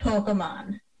 but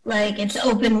Pokemon. Like, it's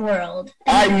open world.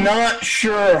 I'm not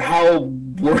sure how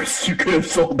worse you could have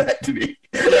sold that to me.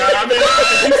 Yeah, I mean,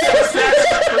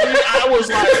 Assassin's Creed, I was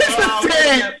like, oh,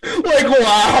 man. Like,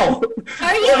 wow.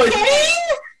 Are you kidding?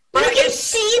 You can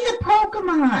see the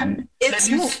Pokemon. It's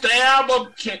Can you stab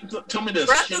them? Tell me this.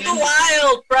 Breath of the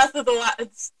Wild. Breath of the Wild.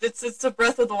 It's a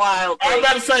Breath of the Wild. I was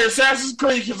about to say Assassin's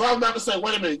Creed because I was about to say,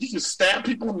 wait a minute, you can stab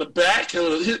people in the back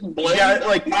and hitting blades. Yeah,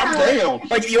 like, I'm down.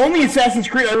 Like, the only Assassin's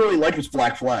Creed I really liked was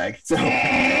Black Flag. So,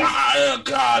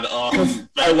 God,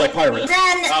 I like pirates.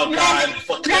 Ren, God,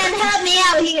 help me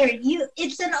out here.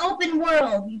 It's an open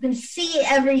world. You can see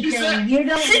everything. You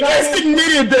don't. She just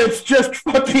admitted that it's just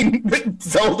fucking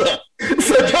Zelda.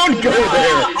 So don't go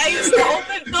there.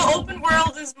 The open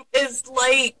world is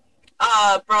like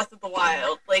Breath of the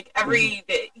Wild. Like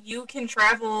you can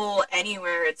travel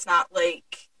anywhere. It's not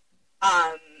like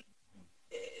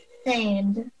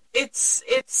Sand. It's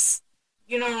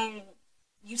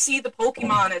you see the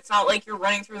Pokemon. It's not like you're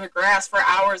running through the grass for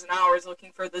hours and hours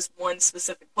looking for this one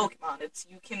specific Pokemon.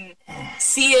 You can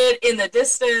see it in the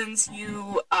distance.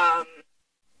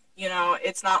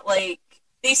 It's not like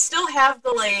they still have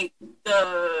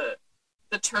the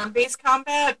turn-based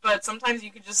combat, but sometimes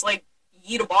you could just like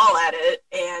yeet a ball at it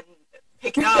and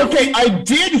pick it up. Okay, I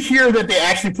did hear that they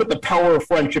actually put the power of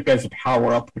friendship as a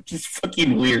power-up, which is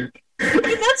fucking weird. I mean,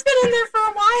 that's been in there for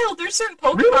a while. There's certain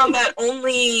Pokemon that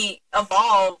only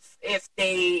evolve if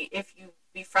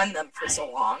you befriend them for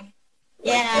so long.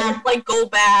 Yeah. Like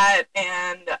Golbat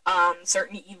and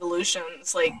certain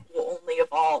evolutions like will only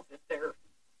evolve if they're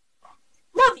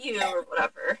love you or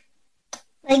whatever.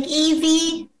 Like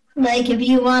Eevee, like if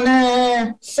you want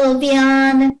a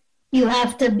Sylveon, you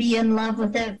have to be in love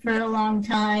with it for a long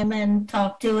time and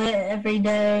talk to it every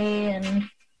day and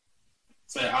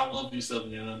say, I love you,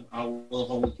 Sylveon. I love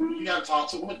holy. You gotta talk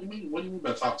to it. What do you mean? What do you mean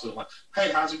by talk to it? Like,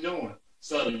 hey, how's it going?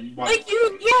 So you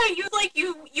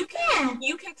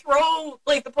can throw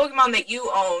like the Pokemon that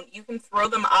you own, you can throw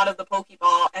them out of the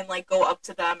Pokeball and like go up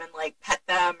to them and like pet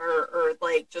them or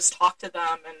like just talk to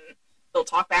them and they'll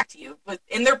talk back to you, but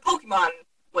in their Pokemon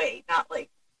way, not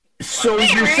like. So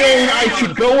you're saying I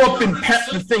should go up and pet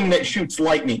the thing that shoots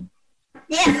lightning?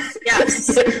 yes.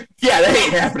 Yes. Yeah, that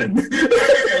ain't happening.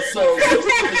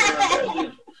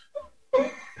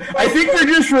 I think they're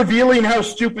just revealing how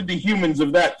stupid the humans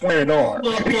of that planet are.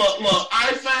 Look.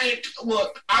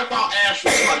 I thought Ash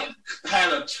was like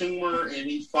had a tumor and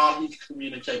he thought he could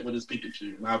communicate with his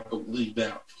Pikachu, and I believe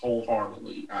that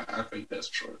wholeheartedly. I think that's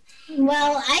true.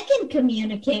 Well, I can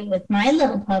communicate with my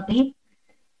little puppy,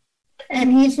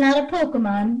 and he's not a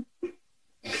Pokemon.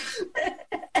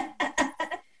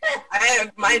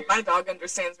 My dog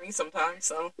understands me sometimes,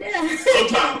 so.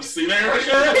 Sometimes, see there?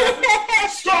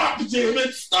 Stop, damn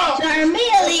it, stop!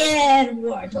 Charmeleon,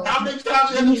 Wartle. How many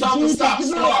times you have to tell me stop?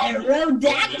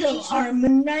 Aerodactyl,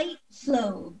 Armonite,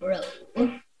 Slowbro.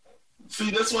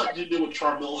 See, that's what you do with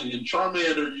Charmeleon.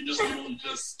 Charmander, you just literally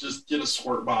just get a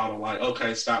squirt bottle, like,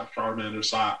 okay, stop, Charmander,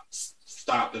 stop,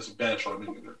 that's a bad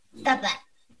Charmander. Stop that.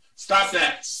 Stop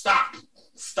that, stop.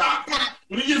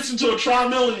 When he gets into a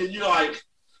Charmeleon, you're like,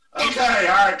 okay,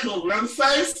 all right, cool. We're on the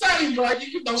same stage, right? You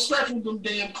can don't scratch with them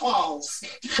damn claws.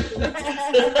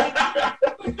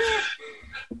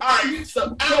 All right,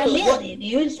 so Charmeleon,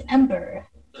 use Ember.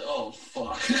 Oh,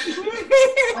 fuck.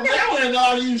 I'm now learning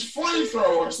how to use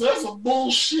flamethrowers, so that's some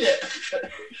bullshit.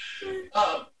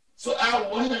 So, Al,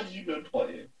 what have you been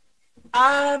playing?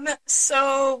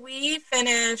 So we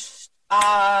finished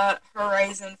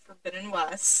Horizon Forbidden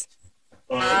West.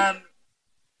 And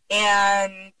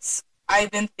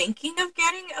I've been thinking of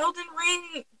getting Elden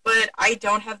Ring, but I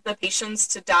don't have the patience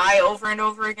to die over and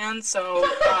over again, so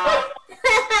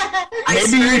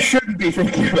Maybe you shouldn't be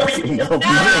thinking about getting Elden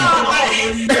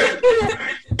Ring.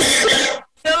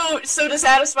 So to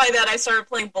satisfy that, I started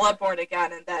playing Bloodborne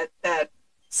again, and that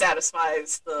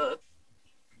satisfies the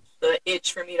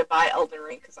itch for me to buy Elden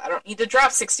Ring, because I don't need to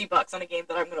drop $60 on a game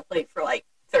that I'm going to play for like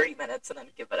 30 minutes and then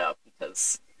give it up,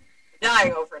 because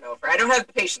dying over and over. I don't have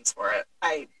the patience for it.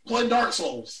 Play Dark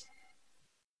Souls.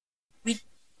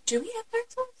 Do we have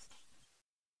Dark Souls?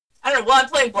 I don't know. Well, I'm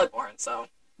playing Bloodborne, so.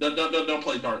 Don't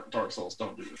play Dark Souls.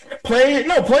 Don't do it. Play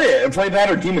it. Play that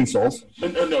or Demon Souls.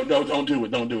 No, don't do it.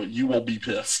 Don't do it. You will be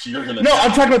pissed. You're gonna. No, die.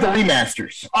 I'm talking about the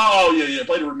remasters. Oh yeah.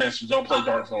 Play the remasters. Don't play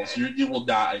Dark Souls. You will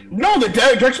die. No, the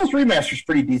Dark Souls remaster is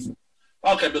pretty decent.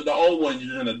 Okay, but the old one,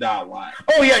 you're gonna die live.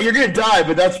 Oh yeah, you're gonna die,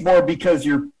 but that's more because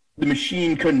the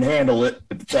machine couldn't handle it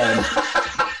at the time.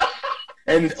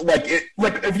 And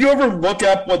if you ever look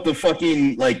up what the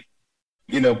fucking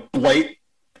Blight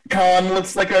Con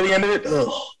looks like at the end of it,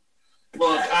 ugh.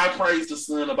 Look, I praised the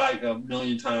Cinnabite a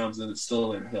million times and it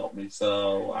still didn't help me,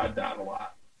 so I died a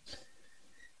lot.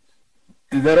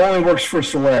 That only works for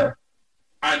Solaire.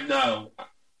 I know.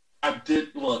 I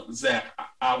did. Look, Zach,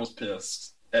 I was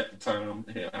pissed at the time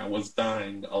and I was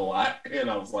dying a lot, and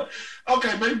I was like,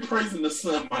 okay, maybe praising the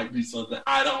sun might be something.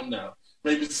 I don't know.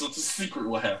 Maybe such a secret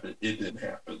will happen. It didn't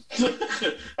happen. I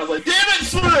was like, damn it,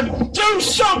 son! Do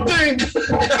something!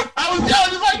 I was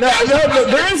yelling like, no,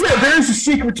 there is a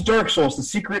secret to Dark Souls. The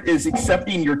secret is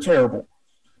accepting you're terrible.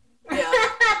 Yeah.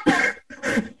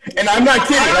 And I'm not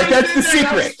kidding. That's the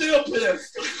secret. I'm still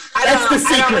pissed. That's the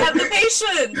secret. I don't have the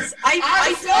patience.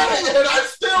 I said it, and I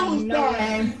still was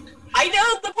dying. I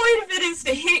know the point of it is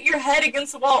to hit your head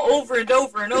against the wall over and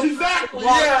over and over. Exactly.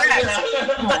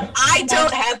 But I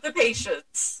don't have the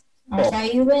patience. That's how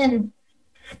you win.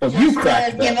 Well, you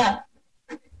cracked give that.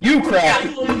 up. You cracked.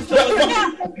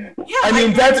 Yeah, I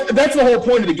mean, that's the whole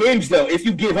point of the games, though. If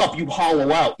you give up, you hollow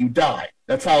out. You die.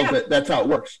 That's how it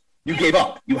works. You gave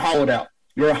up. You hollowed out.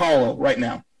 You're a hollow right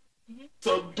now.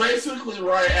 So basically,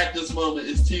 right at this moment,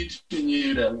 it's teaching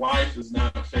you that life is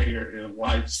not fair and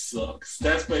life sucks.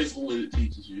 That's basically what it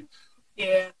teaches you.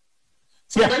 Yeah.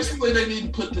 So basically, they need to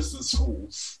put this in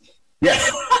schools.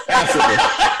 Yes, absolutely.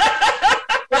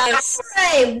 Yes.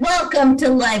 Hey, welcome to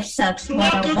Life Sucks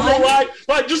 101. Welcome to life.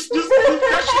 Like, just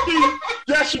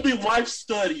that should be life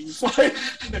studies. Like,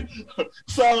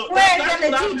 so We're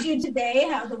going to teach you today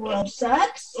how the world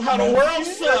sucks. How the world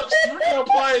sucks. We're gonna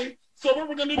play So what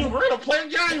we're gonna do? We're gonna play a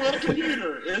game on a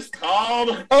computer. It's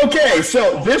called. Okay,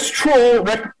 so this troll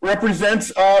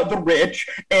represents the rich,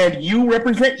 and you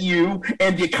represent you,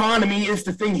 and the economy is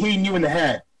the thing hitting you in the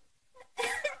head.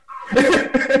 And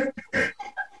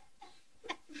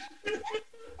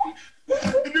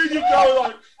then you go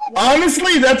like.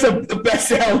 Honestly, that's the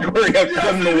best allegory I've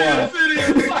done in a while.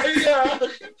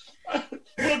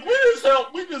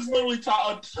 Look, we just literally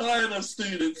taught a ton of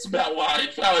students about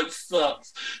life, how it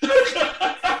sucks.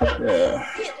 Yeah.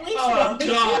 Oh,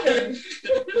 God. Let's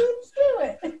do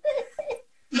it.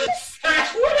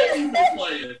 Zach, what have you been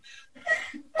playing?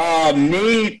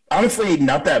 Me, honestly,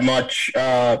 not that much.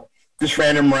 Just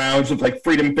random rounds of like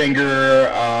Freedom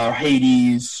Finger,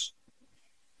 Hades,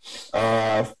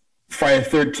 Friday the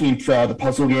 13th, the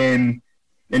puzzle game,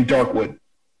 and Darkwood.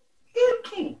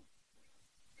 Cool.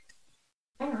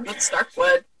 What's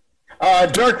Darkwood?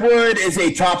 Darkwood is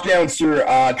a top-down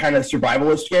kind of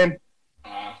survivalist game.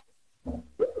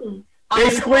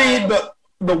 Basically, the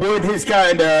wood has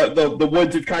kind of the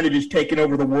woods have kind of just taken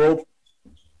over the world.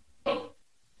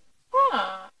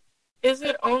 Huh. Is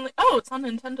it only? Oh, it's on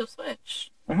Nintendo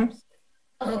Switch. Oh,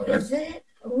 is it?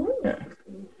 Ooh. Yeah.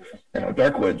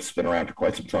 Darkwood's been around for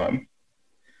quite some time.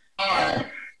 But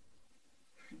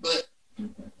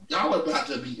y'all are about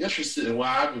to be interested in what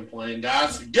I've been playing,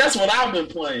 guys. Guess what I've been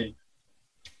playing?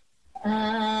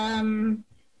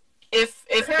 If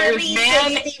Kirby there's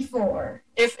man, 64.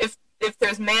 if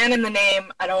there's man in the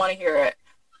name, I don't want to hear it.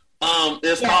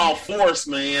 It's called Force,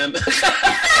 man.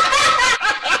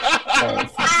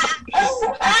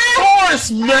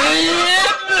 Force, man.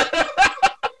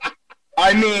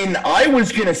 I mean, I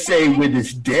was gonna say with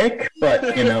his dick, but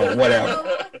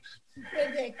whatever.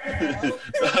 Ridiculous.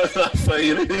 I'm not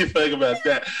saying anything about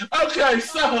that. Okay,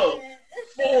 so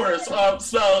Force.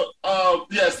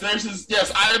 Yes, there's this.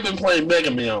 Yes, I have been playing Mega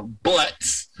Man, but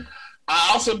I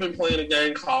also been playing a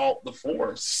game called The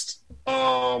Forest.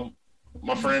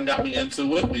 My friend got me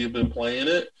into it. We've been playing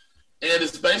it, and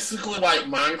it's basically like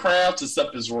Minecraft,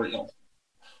 except it's real.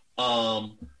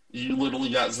 You literally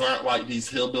got like these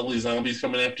hillbilly zombies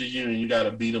coming after you, and you got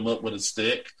to beat them up with a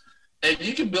stick. And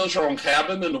you can build your own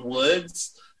cabin in the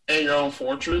woods and your own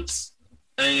fortress.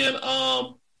 And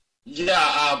I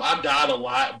died a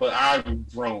lot, but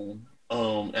I've grown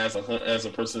as a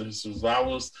person who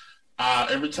survives.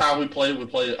 Every time we play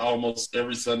it almost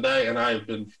every Sunday, and I have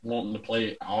been wanting to play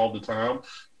it all the time.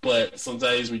 But some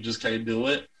days we just can't do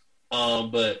it. I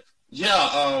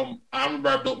remember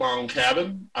I built my own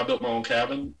cabin. And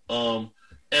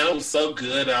it was so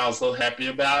good. I was so happy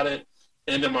about it.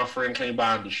 And then my friend came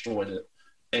by and destroyed it.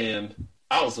 And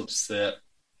I was upset.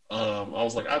 I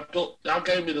was like, y'all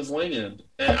gave me this land.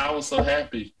 And I was so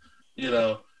happy.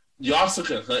 You also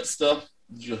can hunt stuff.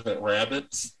 You can hunt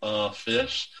rabbits,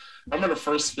 fish. I remember the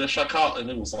first fish I caught, and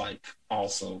it was like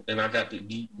awesome. And I got to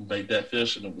eat and bake that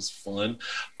fish, and it was fun.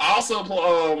 I also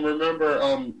remember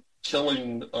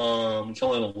killing a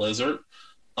lizard.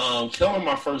 Killing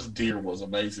my first deer was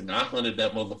amazing. I hunted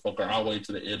that motherfucker all the way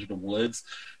to the edge of the woods,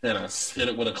 and I hit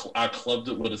it I clubbed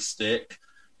it with a stick,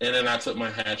 and then I took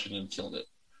my hatchet and killed it,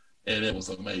 and it was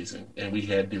amazing. And we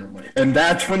had deer meat. And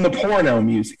that's when the porno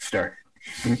music started.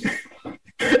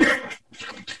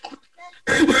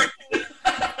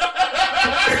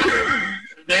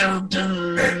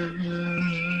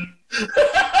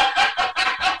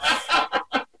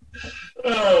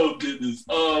 Oh goodness.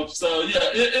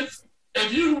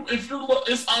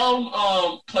 It's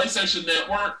on PlayStation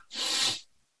Network. If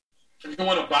you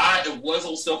want to buy it was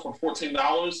on sale for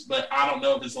 $14, but I don't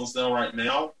know if it's on sale right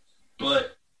now.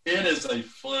 But it is a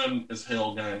fun as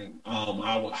hell game.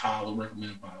 I would highly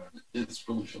recommend buying it. It's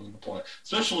really fun to play,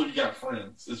 especially if you got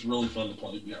friends. It's really fun to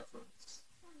play if you got friends.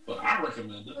 But I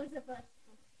recommend it.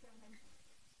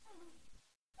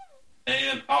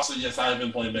 And also, yes, I have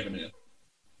been playing Mega Man.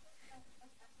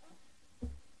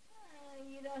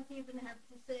 You don't even have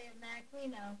to say it, Mac. We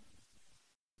know.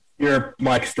 Your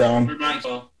mic's down. Your mic's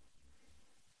on.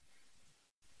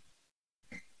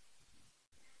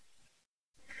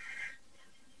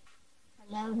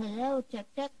 Hello, check.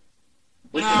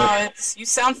 No, you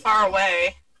sound far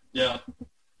away. Yeah.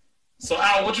 So,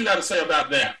 Al, what you got to say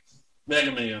about that?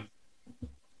 Mega Man.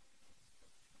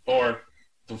 Or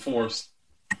The Force.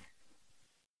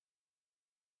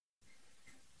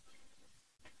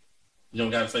 You don't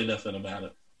got to say nothing about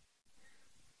it.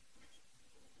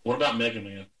 What about Mega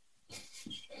Man?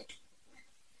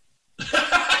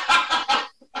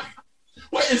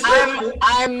 What is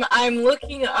that? I'm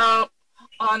looking up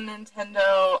on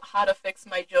Nintendo how to fix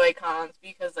my Joy-Cons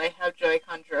because I have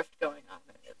Joy-Con drift going on.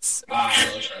 It's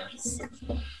okay.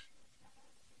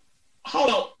 hold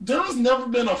on. There has never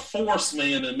been a Force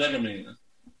Man in Mega Man.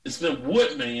 It's been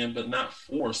Woodman, but not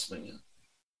Force Man.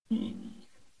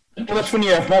 Well, that's when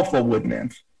you have multiple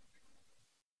Woodmans.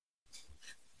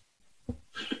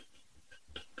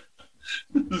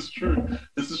 This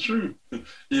is true.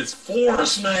 It's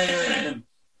Force Man.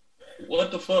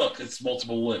 What the fuck? It's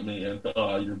multiple Woodman. You're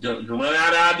running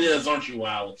out of ideas, aren't you,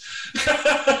 Wily?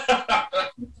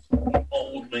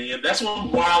 Old man. That's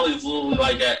when Wily is literally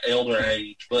like at elder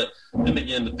age. But then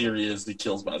again, the theory is he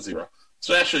kills by 0.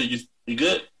 So actually, you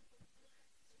good?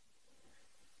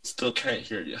 Still can't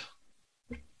hear you.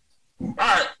 All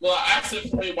right. Well, that's it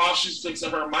for me while she's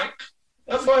fixing her mic.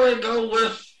 Let's go ahead and go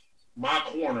with my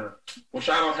corner, which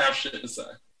I don't have shit to say.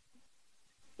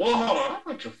 Well, hold on. I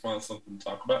might can find something to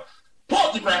talk about. Pull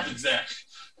up the graphics, Zach.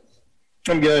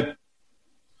 I'm good.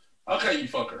 Okay, you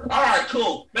fucker. All right,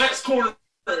 cool. Next corner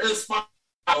is my...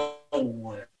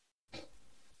 You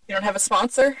don't have a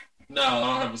sponsor? No, I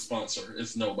don't have a sponsor.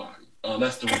 It's nobody.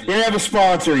 That's the one. We have a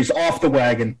sponsor. He's off the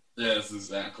wagon. That's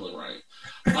exactly right.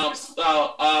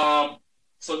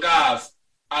 So guys,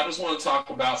 I just want to talk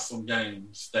about some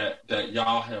games that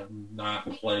y'all have not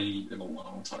played in a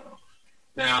long time.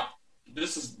 Now,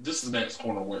 this is next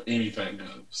corner where anything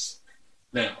goes.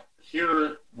 Now,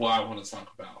 here what I want to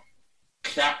talk about: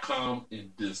 Capcom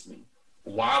and Disney.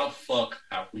 Why the fuck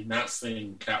have we not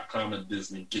seen Capcom and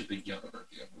Disney get together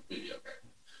again with video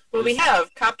games? Well, we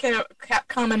have.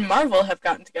 Capcom and Marvel have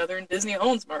gotten together, and Disney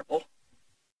owns Marvel.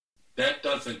 That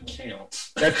doesn't count.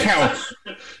 That counts.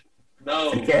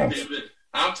 No, damn it.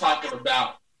 I'm talking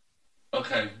about.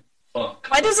 Okay, fuck.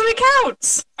 Why doesn't it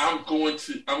count? I'm going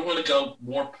to go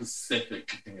more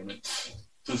Pacific. Damn it.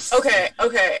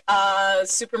 Okay.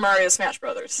 Super Mario Smash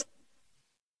Brothers.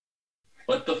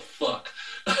 What the fuck?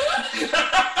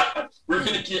 We're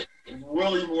gonna get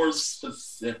really more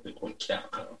specific with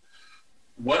Capcom.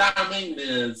 What I mean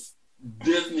is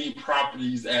Disney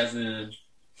properties, as in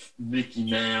Mickey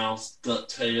Mouse,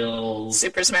 DuckTales,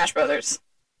 Super Smash Brothers.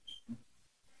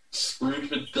 Scrooge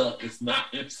McDuck is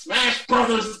not in Smash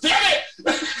Brothers. Damn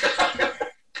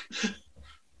it!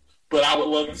 But I would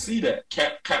love to see that.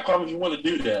 Capcom, if you want to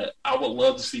do that, I would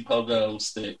love to see Pogo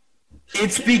stick.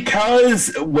 It's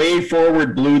because Way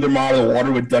Forward blew them out of the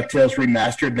water with DuckTales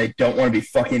Remastered, and they don't want to be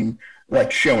fucking,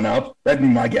 like, shown up. That'd be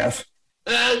my guess.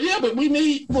 Yeah, but we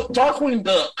need... Look, Darkwing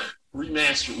Duck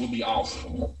Remastered would be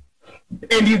awesome.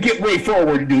 And you get Way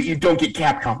Forward to do it. You don't get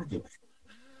Capcom to do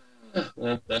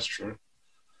it. That's true.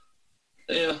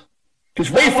 Yeah. Because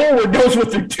Way Forward knows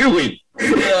what they're doing.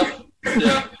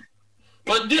 Yeah.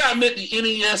 But yeah, I admit the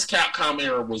NES Capcom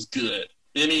era was good.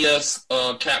 NES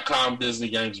Capcom Disney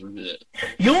games were good.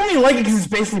 You only like it because it's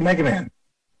basically Mega Man.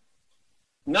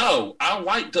 No, I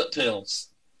like DuckTales.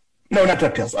 No, not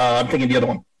DuckTales. I'm thinking the other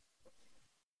one.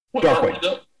 What, Darkwing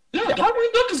Duck? Yeah,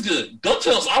 Darkwing Duck is good.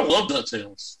 DuckTales, I love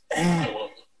DuckTales. I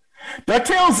love it.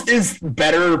 DuckTales is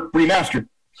better remastered.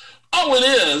 Oh, it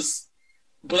is.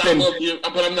 But I love you.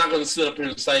 But I'm not going to sit up here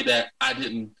and say that I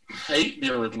didn't hate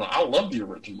the original. I love the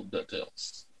original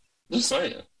DuckTales. Just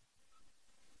saying.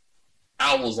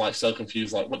 I was like so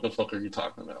confused. Like, what the fuck are you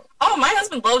talking about? Oh, my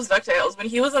husband loves DuckTales. When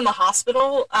he was in the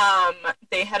hospital,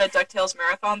 they had a DuckTales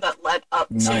marathon that led up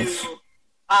to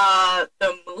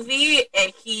the movie,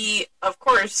 and he, of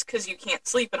course, because you can't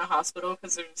sleep in a hospital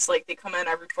because there's like they come in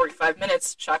every 45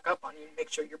 minutes to check up on you and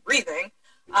make sure you're breathing.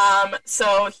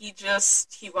 So he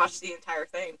watched the entire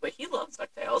thing, but he loves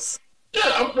DuckTales.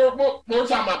 Yeah, we're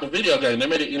talking about the video game. They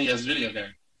made an NES video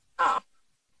game. Oh.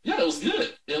 Yeah, it was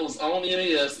good. It was on the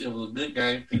NES. It was a good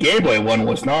game. The Game Boy one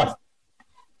was not.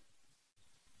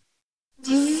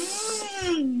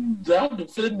 I'm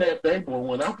defending that Game Boy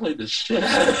one. I played the shit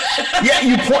out of it. Yeah,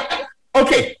 you play.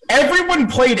 Okay, everyone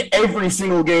played every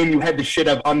single game you had the shit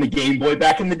of on the Game Boy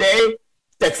back in the day.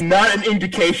 That's not an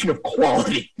indication of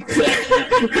quality.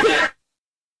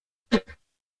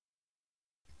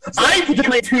 I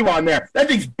played 2 on there. That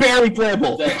thing's barely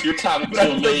playable. Zach, you're talking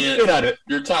to a man.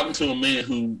 You're talking to a man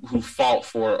who fought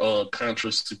for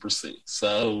Contra Super C.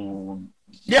 So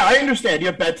yeah, I understand. You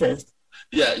have bad taste.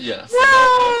 Yeah.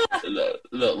 So,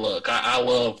 look, I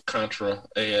love Contra,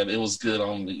 and it was good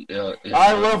on the.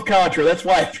 I love Contra. That's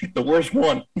why I picked the worst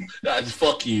one.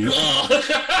 Fuck you.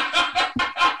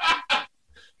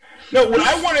 No, what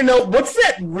I want to know, what's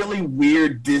that really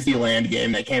weird Disneyland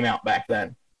game that came out back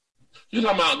then? You're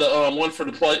talking about the one for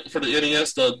the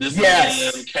NES, the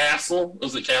Disneyland Castle?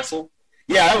 Was it Castle?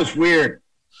 Yeah, that was weird.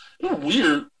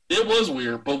 It was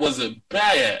weird, but was it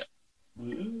bad?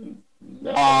 No.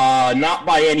 Not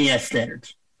by NES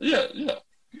standards. Yeah.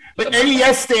 But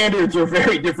NES standards are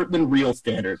very different than real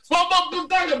standards. But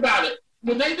think about it.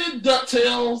 when they did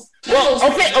DuckTales. Well,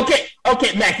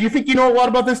 okay, Mac, you think you know a lot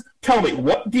about this? Tell me,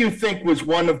 what do you think was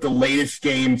one of the latest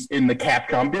games in the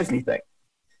Capcom Disney thing?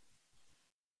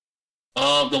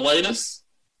 The latest?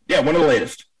 Yeah, one of the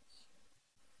latest.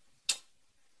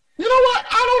 You know what?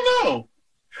 I don't know.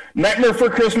 Nightmare Before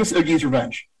Christmas, Oogie's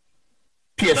Revenge.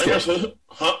 PS2.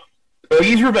 Huh?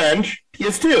 Oogie's Revenge,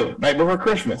 PS2. Nightmare Before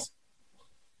Christmas.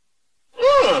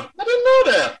 I didn't know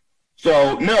that.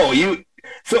 So, no,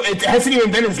 so it hasn't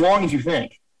even been as long as you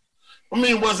think. I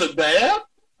mean, was it bad?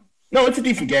 No, it's a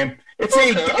decent game. It's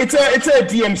a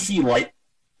DMC light.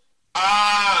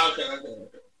 Okay.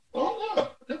 Oh,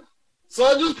 yeah.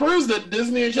 So it just proves that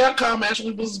Disney and Capcom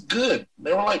actually was good.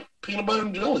 They were like peanut butter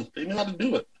and jelly. They knew how to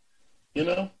do it. You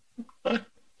know?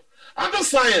 I'm just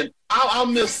saying, I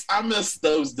miss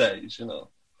those days, you know.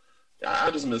 I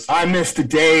just miss them. I miss the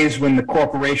days when the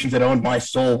corporations that owned my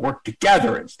soul worked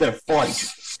together instead of fighting.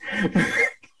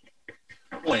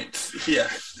 Wait, yeah.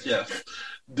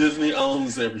 Disney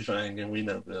owns everything, and we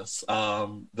know this.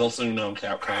 They'll soon own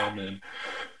Capcom, and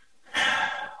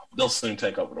they'll soon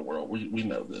take over the world. We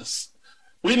know this.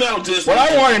 We know Disney. What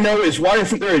I want to know is why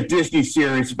isn't there a Disney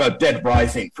series about Dead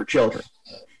Rising for children?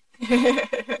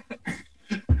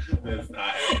 That's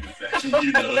not exactly.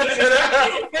 You know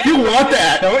that. You want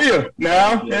that, don't you?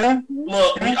 No? Yeah?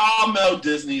 Look, we all know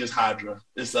Disney is Hydra.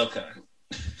 It's okay.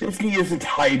 Disney isn't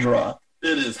Hydra.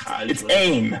 It is Hydra. It's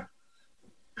AIM.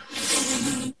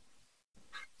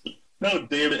 No,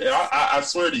 damn it. I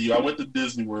swear to you, I went to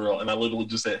Disney World and I literally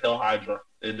just said, Hell Hydra.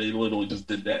 And they literally just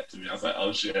did that to me. I was like,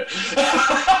 oh shit. I'm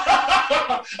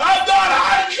not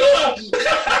Hydra!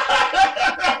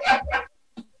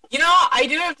 You know, I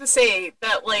do have to say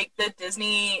that, like, the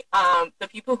Disney, the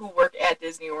people who work at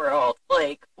Disney World,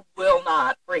 like, will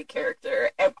not break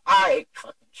character. And I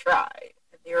fucking tried.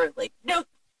 And they were like, nope.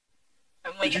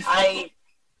 I'm like, I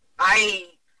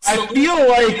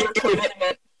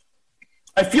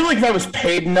feel like if I was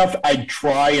paid enough, I'd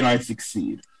try and I'd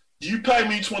succeed. You pay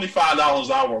me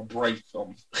 $25, I will break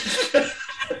them.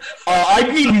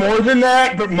 I'd need more than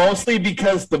that, but mostly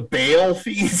because the bail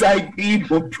fees I need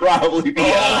will probably be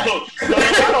high. No.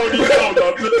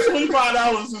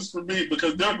 $25 is for me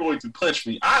because they're going to punch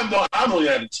me. I don't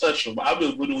even have to touch them. I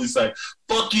will literally say,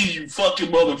 fuck you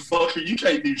fucking motherfucker. You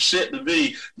can't do shit to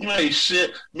me. You ain't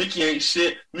shit. Mickey ain't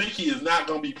shit. Mickey is not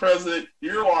going to be president.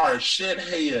 You are a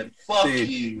shithead. Fuck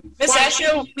you. Miss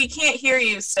Asho, we can't hear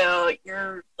you, so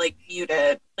you're, like,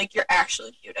 muted. Like, you're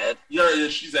actually muted. Yeah,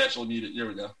 she's actually muted. Here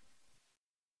we go.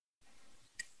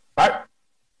 All right.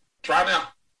 Try now.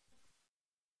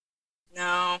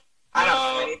 No, I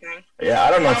don't do anything. Yeah,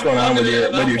 I don't know what's going on with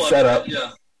your setup.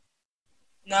 Yeah.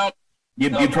 No. You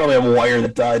probably have a wire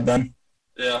that died then.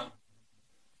 Yeah.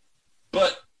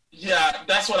 But, yeah,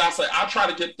 that's what I say. I try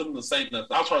to get them to say nothing.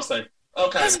 I'll try to say,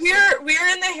 okay. Because we're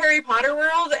in the Harry Potter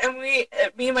world, and me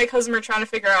and my cousin were trying to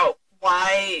figure out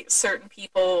why certain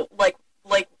people, like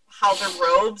how their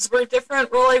robes were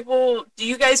different. We're like, well, do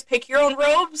you guys pick your own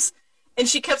robes? And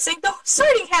she kept saying, the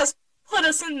sorting has put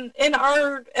us in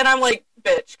our... And I'm like,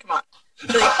 bitch, come on.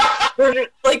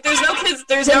 Like, there's no kids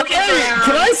around.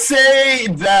 Can I say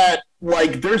that,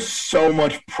 like, there's so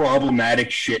much problematic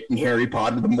shit in Harry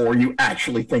Potter the more you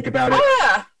actually think about it? Oh,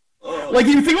 yeah. Like,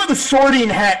 if you think about the sorting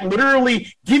hat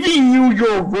literally giving you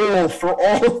your role for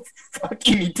all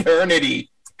fucking eternity.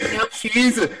 Yep.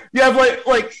 Jesus. You have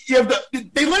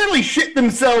they literally shit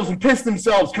themselves and piss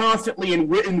themselves constantly and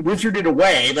wizard it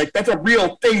away. Like, that's a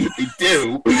real thing that they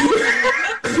do.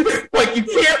 Like, you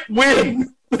can't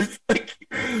win. Like,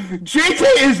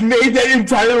 JK has made that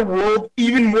entire world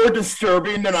even more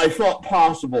disturbing than I thought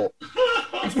possible.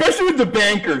 Especially with the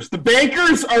bankers. The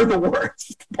bankers are the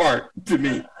worst part to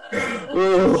me.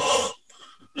 Ugh.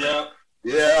 Yeah.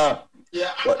 Yeah.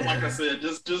 Yeah, like I said,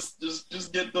 just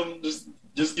get them.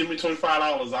 Just give me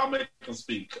 $25. I'll make them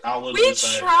speak. We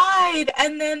tried,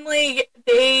 and then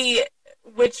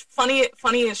which funny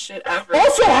as shit ever.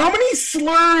 Also, how many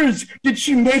slurs did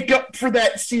she make up for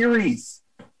that series?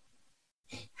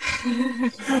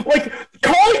 Like,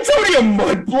 calling somebody a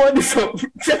mudblood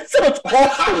that sounds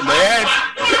awful, man.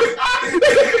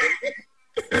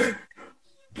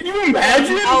 Can you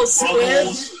imagine? Oh, Squid.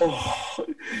 Oh.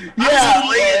 Yeah,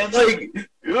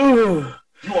 ugh.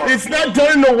 It's not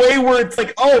done in a way where it's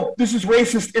like, oh, this is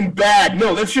racist and bad.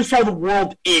 No, that's just how the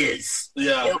world is.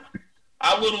 Yeah. Yep.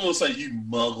 I literally will say, you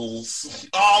muggles.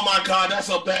 Oh my god, that's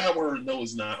a bad word. No,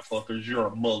 it's not, fuckers. You're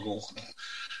a muggle.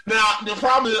 Now, the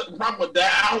problem with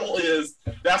that owl is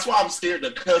that's why I'm scared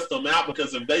to cuss them out,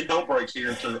 because if they don't break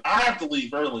character, I have to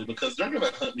leave early because they're going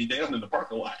to hunt me down in the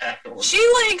parking lot afterwards. She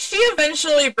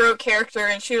eventually broke character,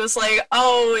 and she was like,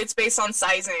 oh, it's based on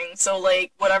sizing, so,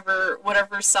 like, whatever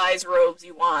size robes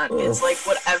you want, it's, like,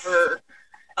 whatever.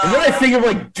 And then I think of,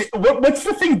 like, what's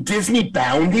the thing, Disney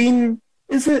bounding,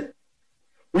 is it?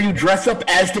 Where you dress up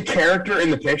as the character in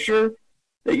the picture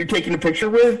that you're taking a picture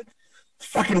with? It's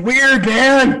fucking weird,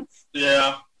 man.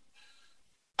 Yeah.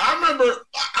 I remember,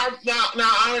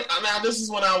 now this is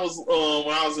when I was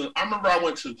I remember I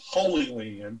went to Holy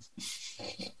Land.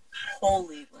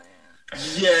 Holy Land.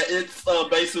 Yeah, it's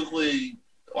basically,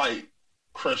 like,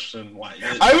 Christian, like.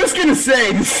 I was gonna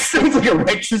say, this sounds like a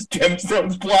Righteous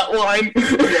Gemstones plotline.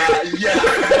 Yeah.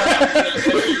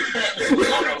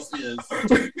 It almost is.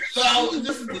 So,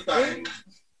 this is the thing.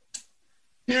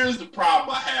 Here's the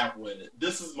problem I have with it.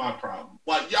 This is my problem.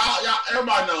 Like, y'all,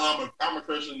 everybody know I'm a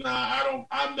Christian now. I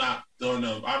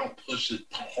don't push it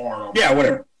hard on. Yeah,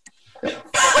 whatever. Yeah.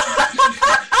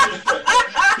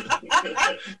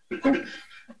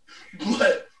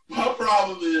 But my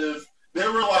problem is, they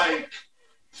were like,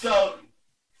 so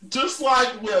just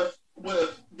like with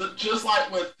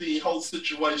the whole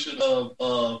situation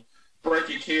of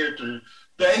breaking character,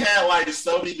 they had like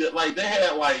so many, like they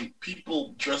had like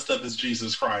people dressed up as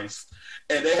Jesus Christ,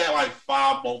 and they had like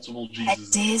 5 multiple Jesus.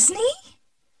 At Disney?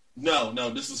 No,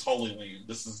 this is Holy Land.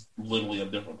 This is literally a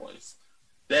different place.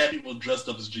 They had people dressed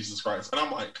up as Jesus Christ, and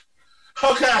I'm like,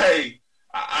 okay.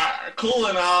 Cool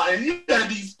and all, and you had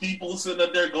these people sitting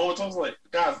up there going. So I was like,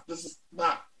 guys, this is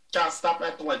not. Guys, stop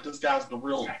acting like this guy's the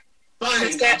real thing. I'm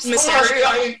sorry.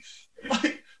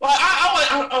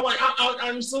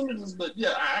 I'm assuming this, but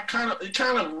yeah, it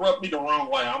kind of rubbed me the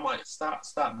wrong way. I'm like, stop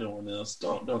doing this.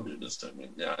 Don't do this to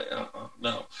me. Yeah,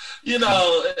 no. You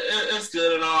know, it's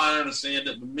good and all. I understand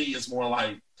it, but me, it's more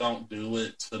like, don't do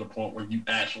it to the point where you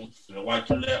actually feel like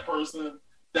you're that person.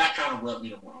 That kind of rubbed me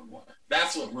the wrong way.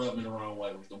 That's what rubbed me the wrong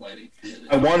way, was the way they did it.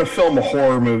 I want to film a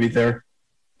horror movie there.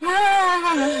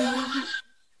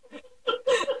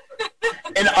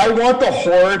 And I want the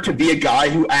horror to be a guy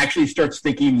who actually starts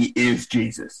thinking he is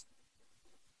Jesus.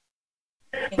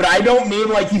 But I don't mean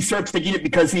like he starts thinking it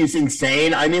because he's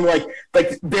insane. I mean like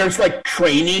there's like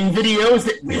training videos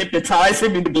that hypnotize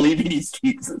him into believing he's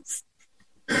Jesus.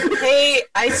 Hey,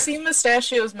 I see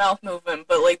Mustachio's mouth moving,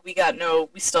 but like we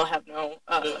still have no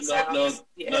sounds.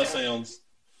 No sounds.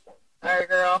 Alright,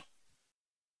 girl.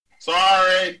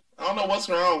 Sorry. I don't know what's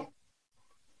wrong.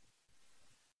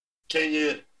 Can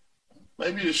you,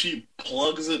 maybe if she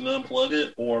plugs it and unplug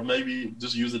it, or maybe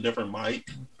just use a different mic.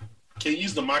 Can you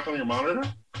use the mic on your monitor?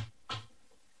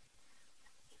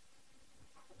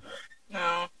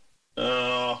 No.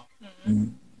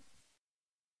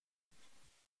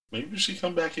 Maybe she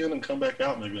come back in and come back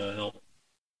out. Maybe that'll help.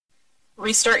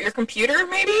 Restart your computer,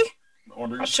 maybe? Or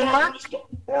restart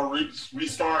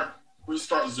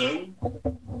Zoom.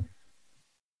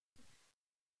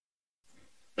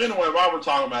 Anyway, while we're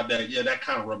talking about that, yeah, that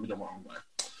kind of rubbed me the wrong way.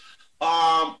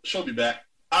 She'll be back.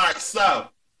 All right, so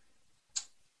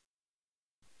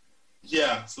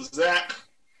yeah, so Zach,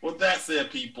 with that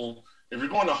said, people, if you're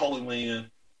going to Holy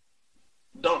Land,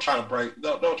 don't try to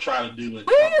don't try to do it.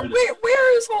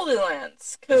 Where is Holy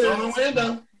Lands? It's in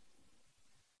Orlando.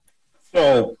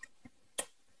 So,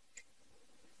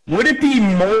 would it be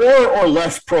more or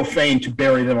less profane to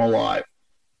bury them alive?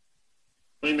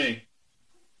 What do you mean?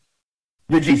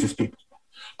 The Jesus people.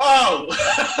 Oh!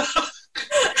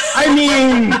 I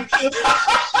mean...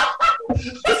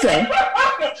 okay.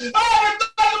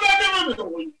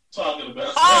 Talking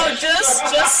about. Oh,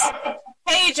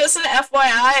 just an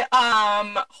FYI,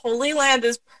 Holy Land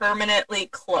is permanently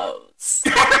closed.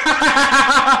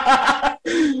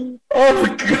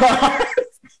 Oh, God.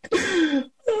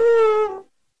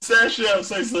 Sasha,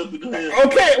 say something. Go ahead.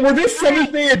 Okay, were this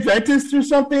Seventh-day Adventists or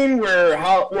something where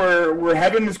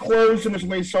heaven is closed and there's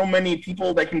only so many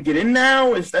people that can get in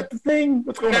now? Is that the thing?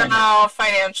 What's going on? No,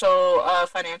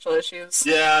 financial issues.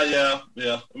 Yeah.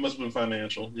 It must have been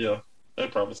financial. Yeah. No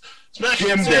problem.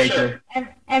 Jim Baker.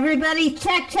 Everybody,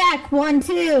 check. 1,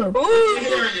 2. Ooh,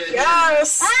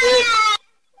 yes.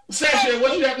 Sasha,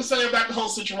 what do you have to say about the whole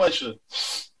situation?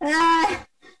 I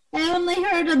only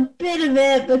heard a bit of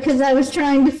it because I was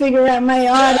trying to figure out my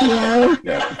audio.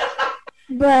 Yeah.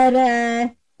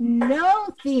 But no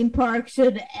theme park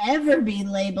should ever be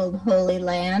labeled Holy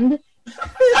Land.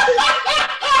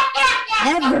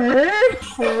 Ever.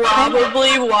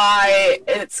 Probably why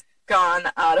it's gone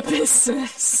out of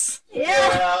business.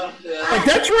 Yeah. Like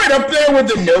that's right up there with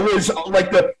the Noah's,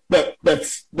 like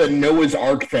the Noah's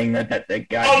Ark thing that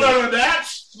guy. Oh did. no,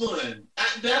 that's fun.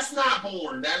 That's not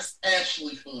boring. That's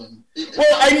actually fun.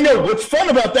 Well, I know what's fun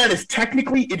about that is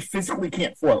technically it physically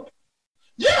can't float.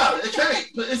 Yeah, it can't,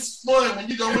 but it's fun when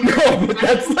you go in. No, but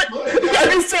that's like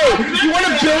I'm just saying. You want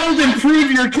to build and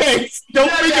prove your case.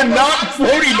 Don't make a not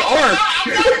floating ark.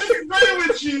 I'm not disagreeing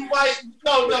with you. Like,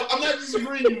 no, I'm not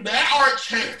disagreeing with you. That ark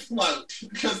can't float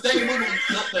because they literally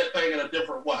built that thing in a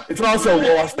different way. It's also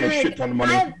lost a shit ton of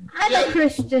money. I'm a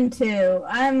Christian too.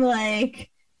 I'm like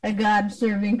a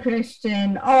God-serving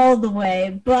Christian all the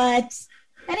way. But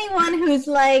anyone who's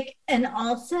like, and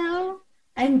also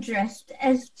I'm dressed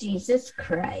as Jesus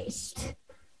Christ.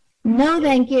 No,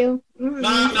 thank you.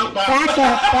 No, back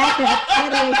up.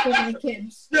 Get away from my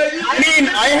kids. I mean,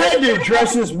 I had to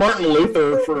dress as Martin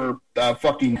Luther for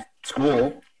fucking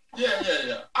school.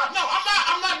 Yeah. I'm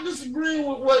not disagreeing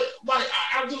with what. Like,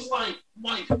 I just like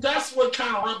that's what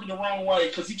kind of rubbed me the wrong way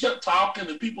because he kept talking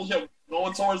and people kept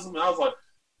going towards him, and I was like,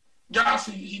 gosh,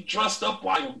 he dressed up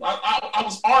like him. I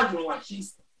was arguing like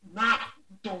he's not.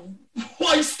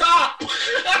 Like, stop!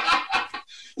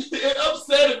 It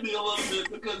upset me a little bit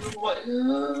because it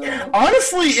was like.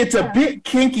 Honestly, it's a bit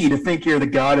kinky to think you're the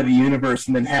god of the universe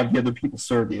and then have the other people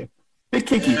serve you. Bit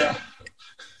kinky.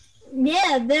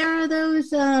 Yeah, there are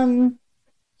those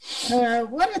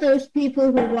what are those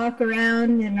people who walk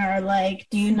around and are like,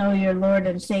 do you know your Lord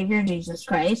and Savior Jesus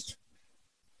Christ?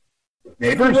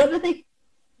 Neighbors? What are they?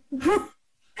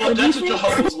 Oh, that's a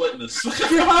Jehovah's Witness.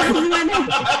 Jehovah's Witness.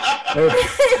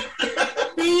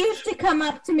 They used to come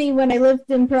up to me when I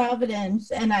lived in Providence,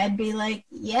 and I'd be like,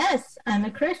 yes, I'm a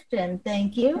Christian.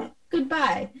 Thank you.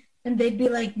 Goodbye. And they'd be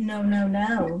like, no,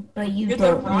 but you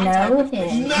don't know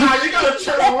him. Nah, you gotta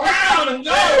turn around and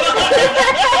go.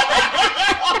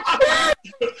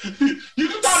 You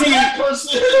can talk to that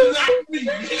person, not me.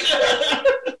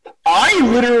 I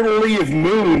literally have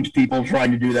mooned people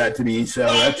trying to do that to me, so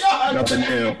that's nothing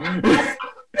new.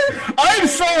 I'm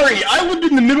sorry, I lived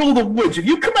in the middle of the woods. If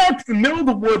you come out to the middle of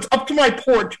the woods, up to my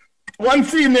porch, while I'm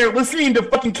sitting there listening to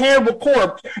fucking Cannibal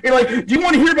Corpse, you're like, do you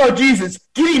want to hear about Jesus?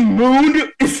 Getting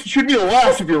mooned should be the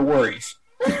last of your worries.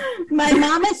 My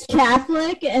mom is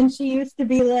Catholic, and she used to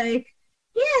be like,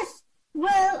 yes,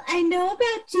 well, I know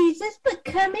about Jesus, but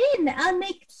come in. I'll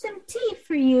make some tea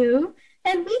for you,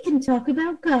 and we can talk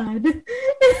about God.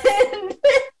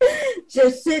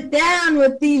 Just sit down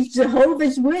with these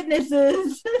Jehovah's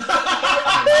Witnesses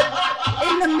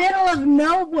in the middle of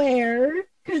nowhere,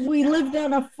 because we lived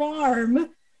on a farm.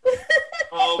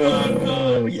 Oh, my God.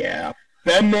 Oh, yeah.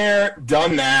 Been there,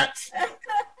 done that.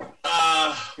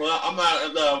 Well, I'm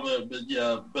not,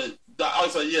 but I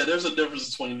was like, yeah, there's a difference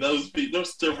between those people.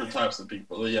 There's different types of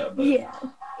people, yeah.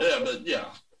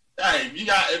 Hey,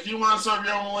 if you want to serve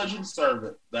your own religion, serve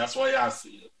it. That's the way I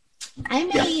see it. I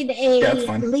made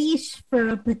a leash for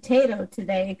a potato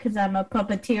today because I'm a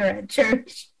puppeteer at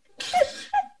church.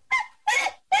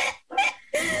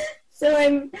 So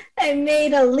I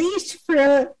made a leash for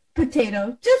a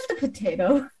potato, just a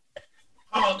potato.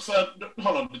 Hold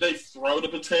on. Did they throw the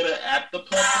potato at the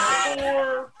puppet,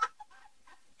 or?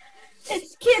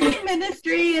 It's kids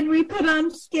ministry, and we put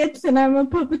on skits, and I'm a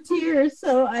puppeteer,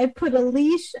 so I put a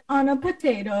leash on a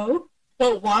potato.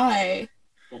 But why?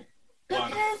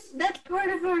 Because that's part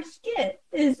of our skit.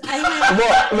 Is I have.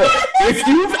 Look, if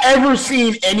you've ever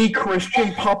seen any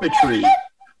Christian puppetry,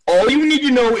 all you need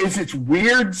to know is it's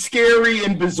weird, scary,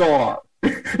 and bizarre.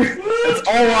 That's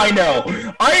all I know.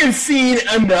 I have seen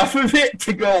enough of it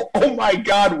to go, oh my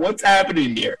God, what's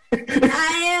happening here?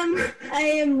 I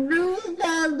am Rue,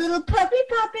 the little puppy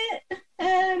puppet,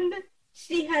 and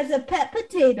she has a pet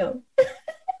potato.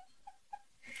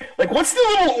 Like, what's the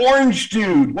little orange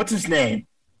dude? What's his name?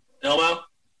 Elmo?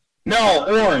 No,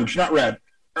 orange, not red.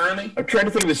 Ernie? I'm trying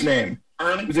to think of his name.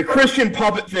 Ernie? It was a Christian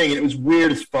puppet thing, and it was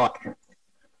weird as fuck.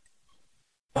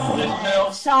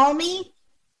 Salmi?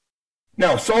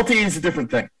 No, Salty is a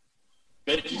different thing.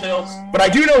 VeggieTales? But I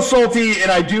do know Salty, and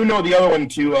I do know the other one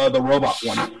too, the robot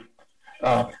one.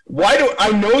 Why do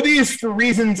I know these for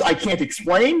reasons I can't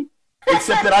explain?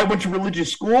 Except that I went to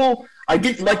religious school. I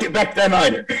didn't like it back then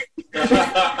either.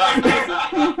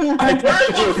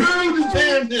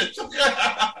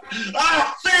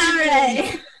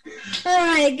 All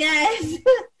right, guys.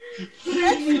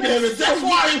 That's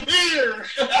why I'm here.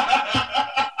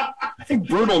 I think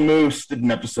Brutal Moose did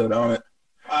an episode on it.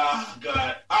 Oh,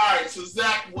 God. All right, so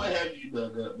Zach, what have you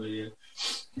dug up, man?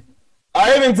 I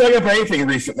haven't dug up anything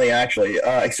recently, actually,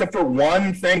 except for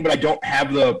one thing, but I don't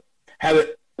have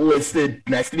it listed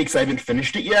next to me because I haven't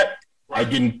finished it yet. I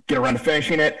didn't get around to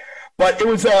finishing it. But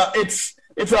it's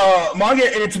a manga,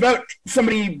 and it's about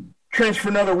somebody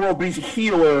transferred to another world, but he's a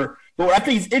healer. But what I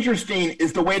think is interesting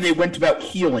is the way they went about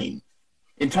healing,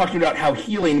 and talking about how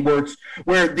healing works,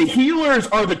 where the healers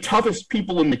are the toughest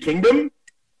people in the kingdom,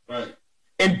 Right.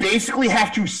 and basically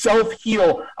have to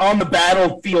self-heal on the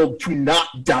battlefield to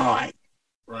not die.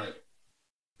 Right.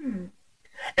 And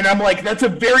I'm like, that's a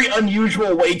very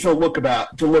unusual way to look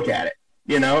at it,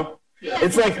 you know? Yeah.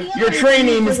 It's like your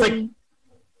training is like,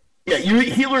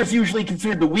 healers usually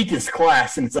considered the weakest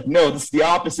class, and it's like, no, this is the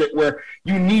opposite, where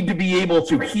you need to be able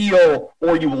to heal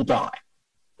or you will die.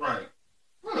 Right.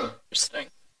 Huh. Interesting.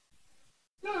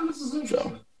 Yeah, this is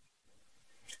interesting.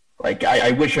 Like,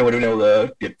 I wish I would have known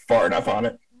to get far enough on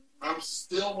it. I'm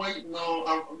still waiting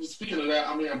on. I'm speaking of that.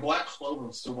 I mean, Black Clover.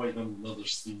 I'm still waiting on another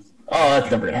season. Oh,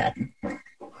 that's never gonna happen. All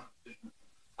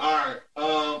right.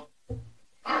 All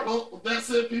right. Well, that's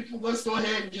it, people. Let's go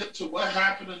ahead and get to what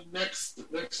happened in next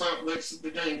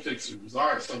the Game Fixers.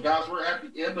 All right. So, guys, we're at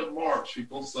the end of March,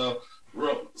 people. So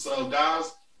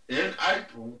guys, in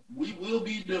April, we will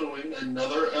be doing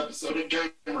another episode of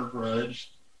Gamer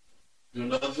Grudge. Do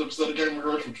another episode of Gamer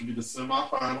Grudge, which will be the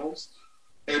semifinals.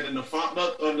 And then the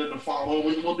following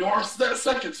week, we'll do that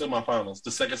second semifinals.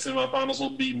 The second semifinals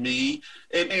will be me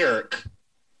and Eric.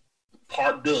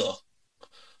 Part 2.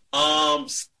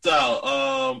 Part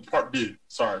 2.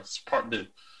 Sorry, it's part 2.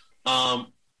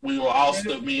 We will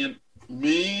also, me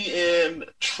and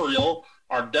Trill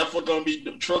are definitely going to be,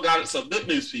 Trill got it. So good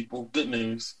news, people. Good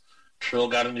news. Trill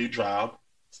got a new job,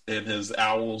 and his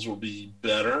hours will be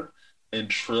better. And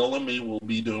Trill and me will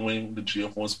be doing the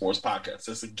GF1 Sports Podcast.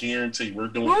 That's a guarantee. We're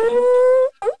doing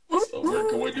it. So we're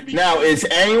going to be. Now, is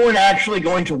anyone actually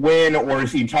going to win, or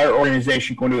is the entire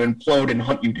organization going to implode and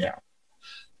hunt you down?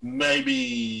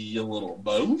 Maybe a little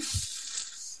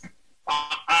both.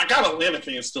 I got Atlanta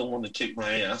fans still want to kick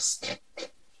my ass.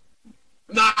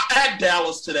 Nah, add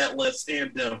Dallas to that list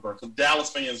and Denver, because Dallas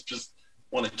fans just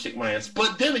want to kick my ass.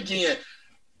 But then again,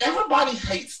 everybody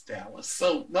hates Dallas,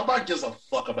 so nobody gives a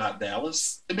fuck about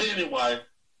Dallas. But anyway,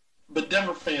 but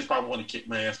Denver fans probably want to kick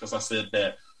my ass because I said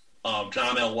that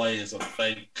John Elway is a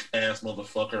fake-ass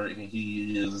motherfucker, and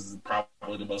he is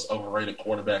probably the most overrated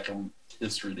quarterback in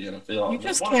history of the NFL. You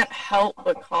just can't help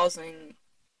but causing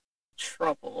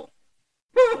trouble.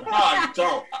 I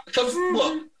don't. Because,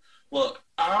 look,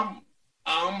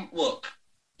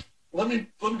 let me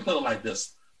put it like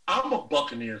this. I'm a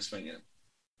Buccaneers fan.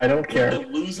 I don't care.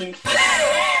 Been losing for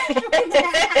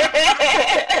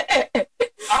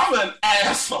I'm an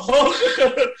asshole.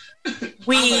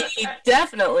 We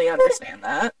definitely understand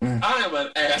that. I am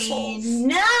an asshole. We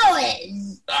know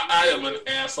it. I am an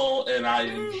asshole, and I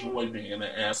enjoy being an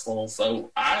asshole.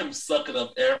 So I am sucking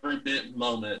up every bit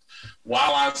moment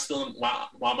while my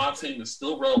team is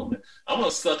still relevant. I'm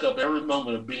gonna suck up every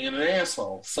moment of being an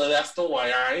asshole. So that's the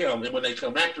way I am. And when they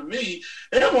come after me,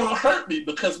 they want to hurt me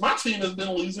because my team has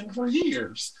been losing for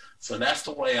years. So that's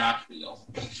the way I feel.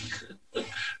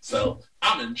 So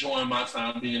I'm enjoying my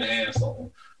time being an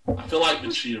asshole. I feel like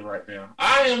Vegeta right now.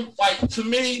 I am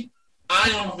Vegeta.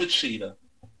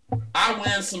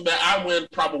 I win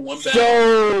probably one battle.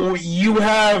 So you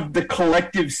have the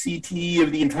collective CTE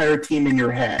of the entire team in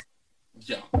your head.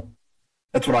 Yeah.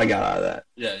 That's what I got out of that.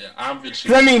 Yeah. I'm Vegeta.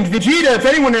 'Cause I mean, Vegeta, if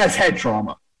anyone has head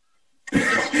trauma,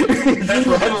 it's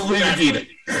probably Vegeta.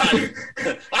 I am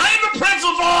the prince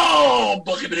of all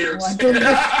Buccaneers. What did the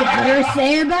scatter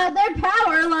say about their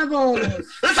power levels?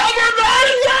 It's over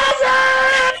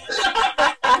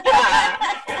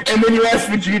 9,000! And then you ask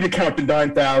Vegeta to count to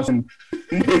 9,000.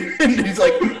 And he's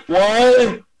like,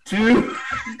 1, 2.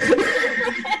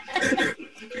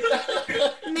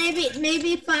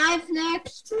 Maybe 5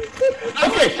 next.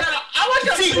 Okay.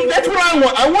 See, that's what I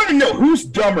want. I want to know who's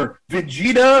dumber,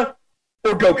 Vegeta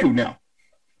or Goku now.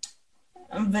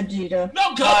 I'm Vegeta.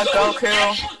 No, Goku.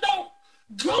 Goku.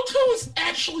 Goku is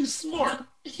actually smart.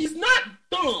 He's not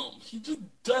dumb. He just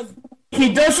doesn't.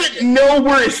 He doesn't know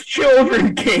where his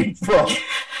children came from.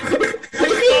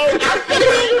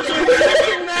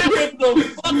 The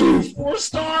fucking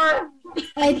 4-star.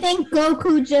 I think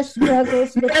Goku just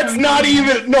struggles with That's not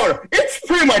even no. It's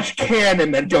pretty much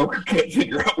canon that Goku can't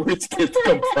figure out where his kids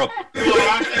come from.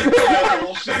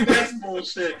 That's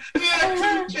bullshit.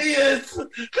 Yeah, she is.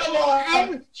 Come on.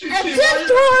 I'm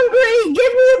just hungry.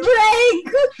 Give me a break.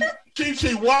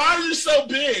 Chi-Chi, why are you so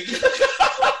big?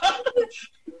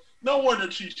 No wonder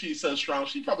Chi-Chi's so strong.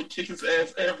 She probably kicks his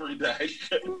ass every day.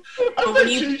 But when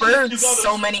you birth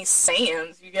so many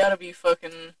Saiyans, you gotta be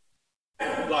fucking...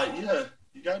 Like, yeah,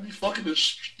 You gotta be fucking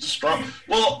strong.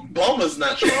 Well, Bulma's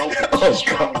not strong. She's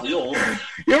strong-willed.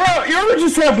 You ever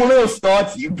just have one of those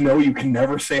thoughts you know you can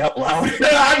never say out loud? Yeah,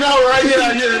 I know, right?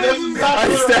 Yeah. This is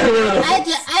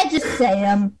I just say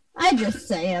them. I just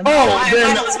say them. Oh, My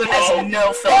husband has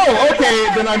no filter. Oh,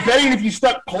 okay. Then I'm betting if you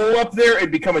stuck coal up there,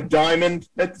 it'd become a diamond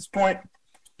at this point.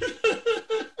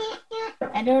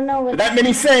 I don't know what That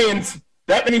many sayings.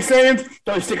 So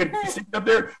you stick it up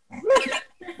there.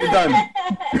 You're done.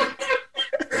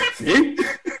 See?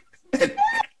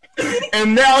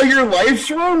 And now your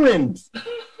life's ruined.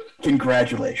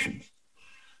 Congratulations.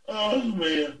 Oh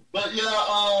man, but yeah,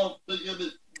 I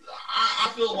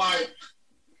feel like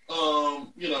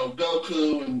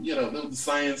Goku and the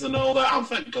science and all that. I don't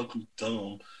think Goku's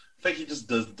dumb. I think he just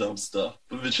does dumb stuff.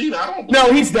 But Vegeta, I don't.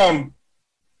 No, he's dumb.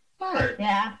 All right.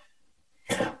 Yeah.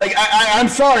 Like I'm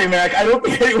sorry, Mac. I don't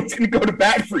think anyone's gonna go to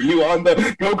bat for you on the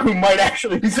Goku might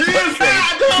actually be. He is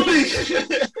not dummy.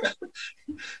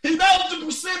 He knows the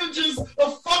percentages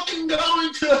of fucking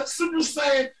going to Super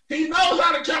Saiyan. He knows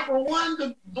how to count from one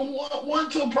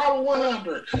to probably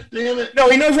 100. Damn it. No,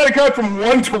 he knows how to count from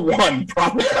 1 to 1,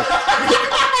 probably. He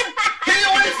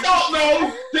always don't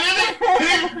know. Damn it.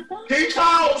 He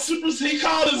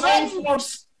called his own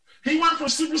force. He went for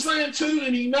Super Saiyan 2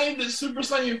 and he named it Super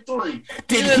Saiyan 3.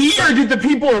 Did he or did the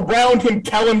people around him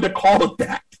tell him to call it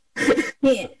that?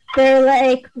 Yeah. They're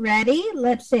like, ready?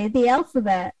 Let's say the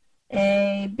alphabet.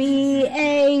 A, B,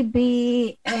 A,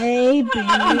 B, A, B, A, B,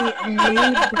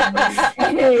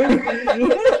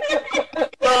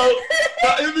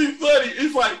 it'd be funny.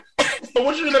 It's like, so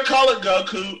what you gonna call it,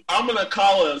 Goku? I'm gonna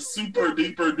call it a Super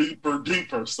Duper Duper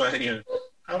Duper Saiyan.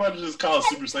 How about you just call it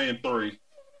Super Saiyan 3?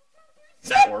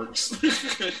 That works.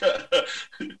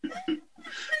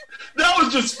 That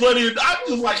was just funny. I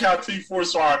just like how T4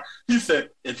 Star, he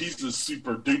said, if he's a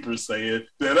Super Duper Saiyan,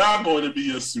 then I'm going to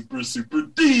be a Super Super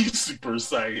D Super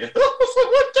Saiyan. I was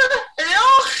like, what the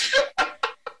hell?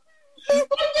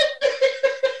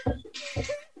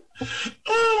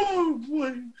 Oh,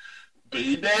 boy.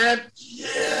 Be Dad?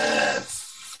 Yes.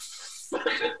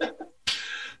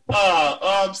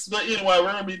 But anyway,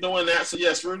 we're gonna be doing that. So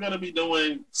yes, we're gonna be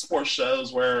doing sports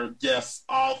shows where yes,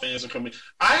 all fans are coming.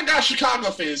 I ain't got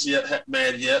Chicago fans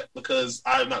mad yet because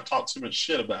I have not talked too much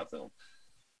shit about them.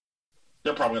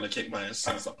 They're probably gonna kick my ass.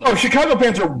 Oh, Chicago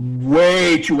fans are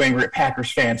way too angry at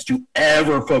Packers fans to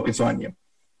ever focus on you.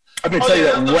 I'm gonna tell you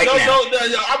that right now.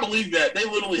 I believe that. They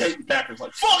literally hate the Packers.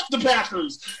 Like, fuck the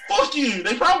Packers. Fuck you.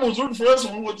 They probably was rooting for us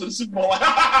when we went to the Super Bowl. Like,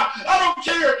 I don't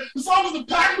care. As long as the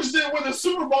Packers didn't win the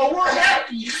Super Bowl, we're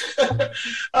happy.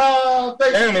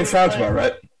 And it sounds about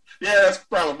right. Yeah, that's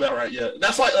probably about right, yeah.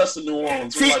 That's like us in New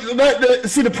Orleans. See,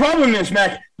 the problem is,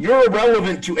 Mac, you're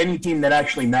irrelevant to any team that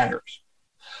actually matters.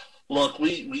 Look,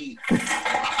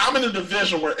 I'm in a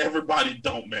division where everybody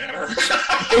don't matter.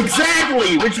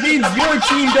 Exactly, which means your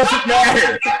team doesn't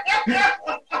matter.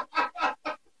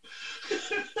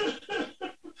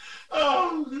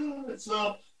 Oh, God.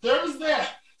 So there's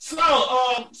that. So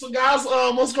guys,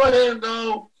 let's go ahead and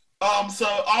go. So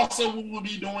also we will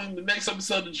be doing the next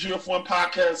episode of the GF1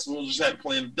 podcast. We'll just have to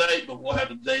plan the date, but we'll have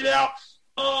the date out.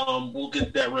 We'll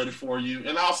get that ready for you.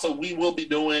 And also we will be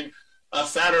doing a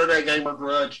Saturday Gamer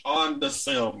Grudge on The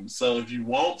Sims. So if you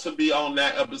want to be on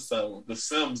that episode, the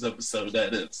Sims episode,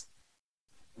 that is.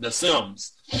 The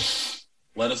Sims.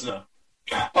 Let us know.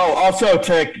 Oh, also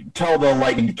to tell the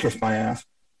lightning to kiss my ass.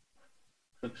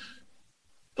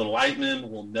 The lightning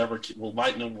will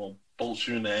bolt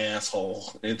you in the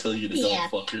asshole and tell you to go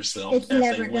fuck yourself. It's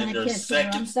never going to kiss you.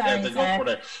 I'm sorry, Zach. Go for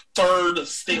their third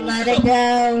Stanley Let Cup. it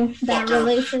go. That Fucker.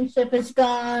 relationship is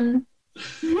gone.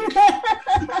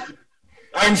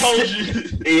 I told you.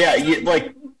 Yeah,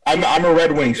 I'm a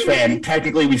Red Wings fan.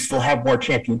 Technically, we still have more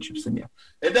championships than you.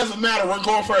 It doesn't matter. We're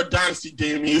going for a dynasty,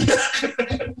 damn you.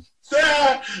 That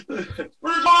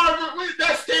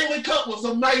Stanley Cup was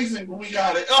amazing when we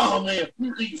got it. Oh, man.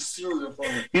 We were eating cereal from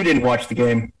it. You didn't watch the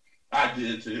game. I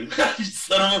did, too. You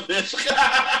son of a bitch.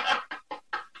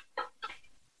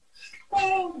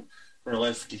 Oh.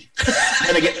 Berleski.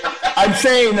 And again, I'm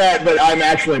saying that, but I'm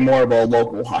actually more of a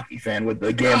local hockey fan with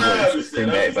the Gamblers Green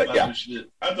Bay. But yeah,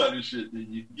 I thought this shit. Did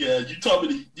you? Yeah, you told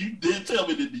me. You did tell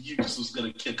me that the Utes was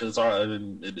gonna kick us.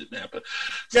 And it didn't happen.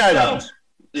 Yeah, I know.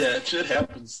 Yeah, shit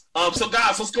happens. So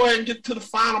guys, let's go ahead and get to the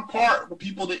final part for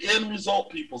people, the end result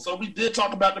people. So we did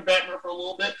talk about the Batman for a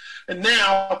little bit, and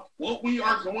now what we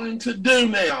are going to do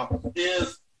now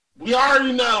is we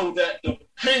already know that the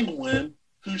Penguin,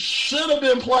 who should have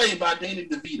been played by Danny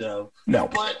DeVito. No.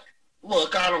 But,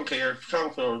 look, I don't care.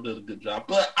 Colin Farrell did a good job.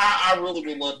 But I really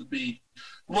would love to be.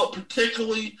 Look,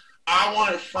 particularly, I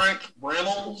wanted Frank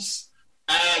Reynolds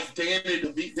as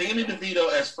Danny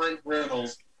DeVito as Frank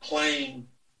Reynolds playing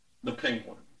the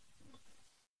Penguin.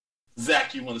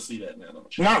 Zach, you want to see that now,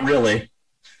 don't you? Not really.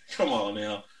 Come on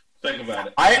now. Think about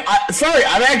it. Sorry,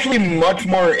 I'm actually much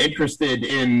more interested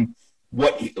in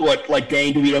what like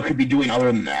Danny DeVito could be doing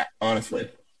other than that, honestly.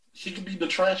 He could be the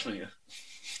trash man.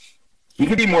 He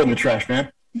could be more than the trash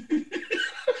man. You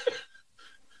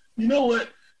know what?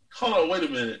 Hold on, wait a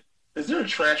minute. Is there a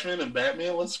trash man in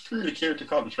Batman? Let's create a character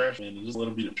called the trash man and just let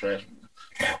him be the trash man.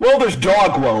 Well, there's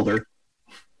Dog Welder.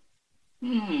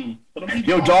 You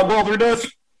know what Dog Welder does?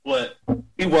 What?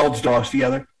 He welds dogs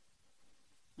together.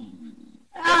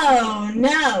 Oh,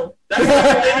 no.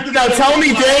 Now tell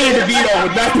me Danny DeVito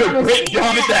would not do a great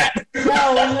job at that. No.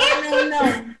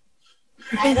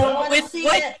 I don't want to see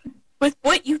it. With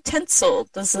what utensil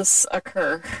does this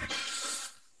occur?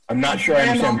 I'm not sure I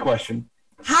understand the question.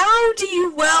 How do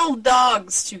you weld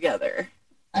dogs together?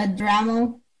 A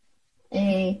Dremel.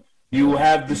 You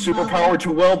have the superpower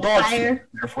to weld dogs Fire. together,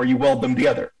 therefore you weld them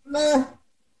together.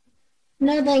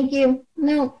 No, thank you.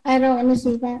 No, I don't want to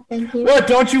see that. Thank you. What,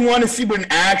 don't you want to see what an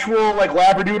actual, like,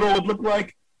 Labradoodle would look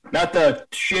like? Not the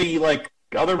shitty, like,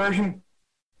 other version?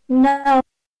 No.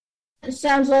 It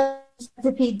sounds like a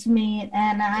centipede to me,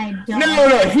 and I don't...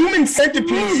 No. Human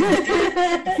centipede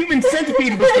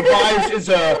was devised as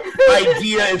a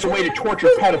way to torture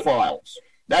pedophiles.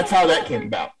 That's how that came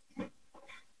about.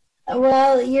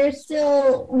 Well, you're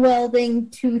still welding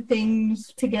two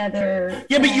things together.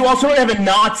 Yeah, but you also don't have a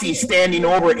Nazi standing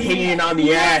over it, hitting it on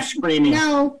the ass, screaming.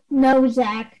 No,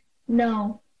 Zach.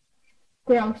 No.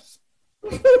 Gross.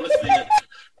 Let's see it.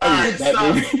 Alright,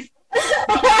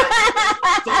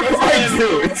 I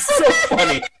do. It's so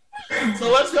funny. So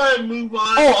let's go ahead and move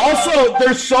on. Oh, also,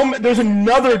 there's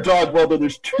another dog welder.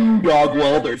 There's two dog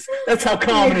welders. That's how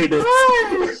common it is.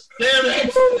 Damn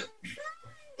it.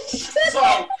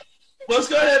 So let's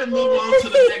go ahead and move on to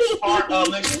the next part.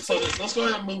 Let's go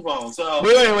ahead and move on. So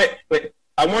Wait.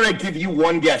 I want to give you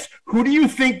one guess. Who do you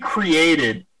think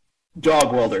created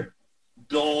Dog Welder?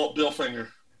 Bill Finger.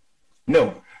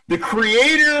 No. The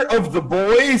creator of The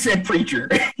Boys and Preacher.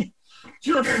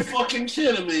 You're fucking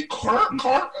kidding me.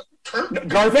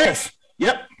 Garth Ennis.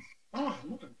 Yep. Oh,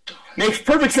 my God. Makes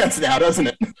perfect sense now, doesn't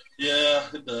it? Yeah,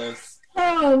 it does.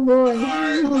 Oh, boy.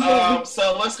 All right.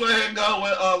 So let's go ahead and go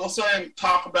with. Let's go ahead and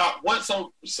talk about what.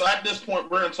 So at this point,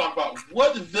 we're going to talk about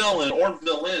what villain or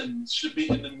villains should be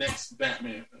in the next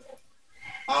Batman film.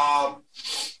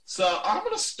 So I'm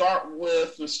going to start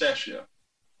with Mustachio.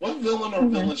 What villain or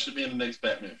villain should be in the next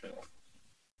Batman film?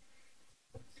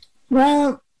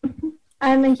 Well,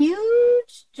 I'm a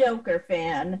huge Joker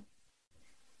fan,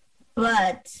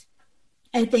 but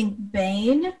I think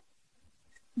Bane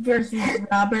versus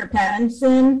Robert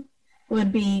Pattinson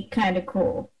would be kind of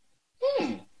cool.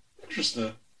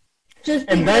 Interesting.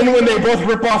 And then when they both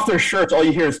rip off their shirts, all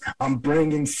you hear is, "I'm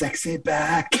bringing sexy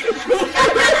back."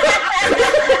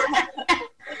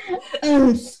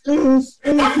 Let's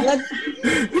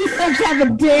have a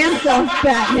dance off,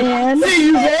 Batman. See,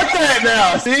 you want that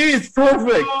now. See, it's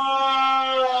perfect.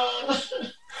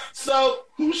 So,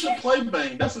 who should play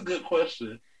Bane? That's a good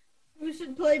question. Who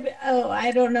should play? Oh,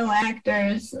 I don't know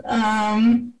actors. No,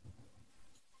 I'm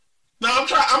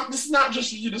trying. This is not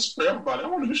just you. This is for everybody. I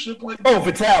wonder who should play Bane. Oh,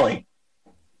 Vitali.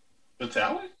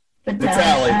 Vitali?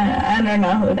 Vitali. I don't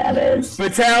know who that is.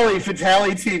 Vitali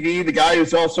TV, the guy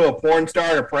who's also a porn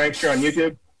star and a prankster on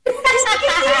YouTube.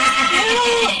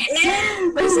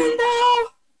 Is he though?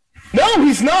 No,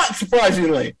 he's not,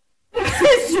 surprisingly.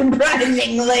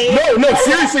 Surprisingly. No,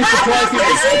 seriously, surprisingly.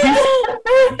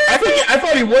 I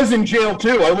thought he was in jail,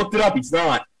 too. I looked it up. He's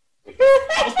not.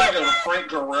 I was thinking of Frank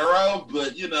Guerrero,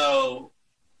 but, you know,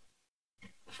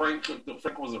 Frank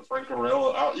was it Frank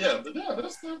Guerrero?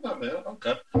 That's not bad.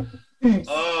 Okay.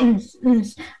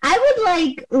 I would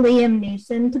like Liam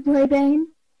Neeson to play Bane.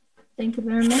 Thank you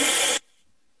very much.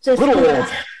 Just little old.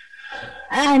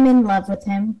 I'm in love with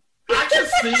him. I can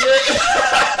see it.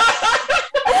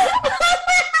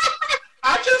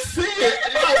 I can see it.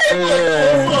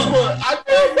 Look, I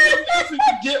think if he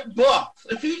can get buff,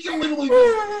 if he can literally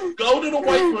just go to the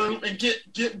weight room and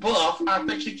get buff, I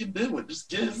think he can do it. Just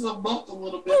get himself buffed a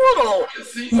little bit.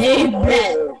 Hey,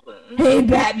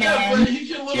 Batman. Yeah, but he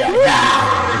can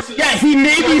literally he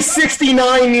may be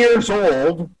 69 years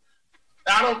old.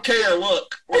 I don't care.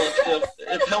 Look.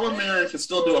 If Helen Mirren can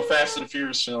still do a Fast and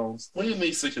Furious films, Liam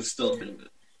Neeson can still do it.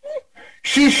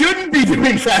 She shouldn't be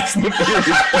doing Fast and Furious.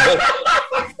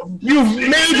 You've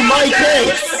made my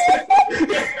case.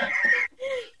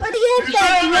 But he has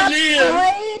that rough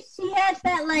voice. He has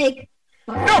that, like,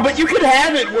 No, but you could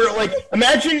have it where, like,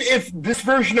 imagine if this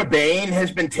version of Bane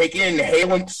has been taken and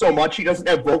inhalant so much he doesn't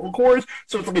have vocal cords,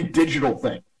 so it's like a digital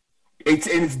thing. It's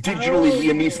digitally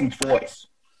Liam Neeson's voice.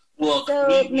 Look,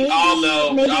 So we all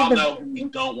know the- we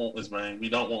don't want his Bane. We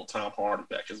don't want Tom Hardy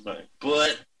back as Bane.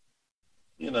 But,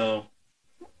 you know,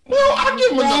 well, I'll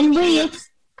give him another chance.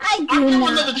 I I'll do give him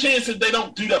not. another chance if they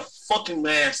don't do that fucking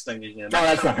mask thing again. No,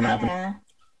 that's not going to happen.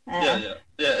 Yeah.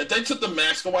 If they took the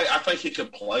mask away, I think he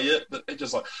could play it. But it's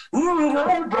just like,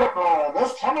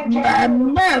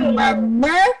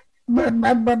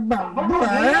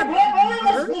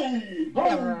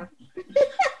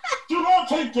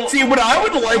 See, what I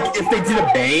would like if they did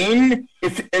a Bane,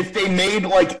 if they made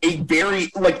like a very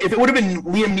like if it would have been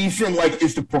Liam Neeson like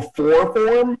is the before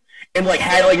form and like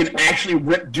had like an actually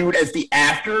ripped dude as the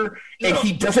after, and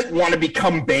he doesn't want to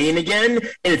become Bane again, and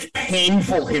it's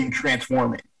painful him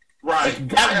transforming. right. Like,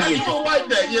 that would be I don't like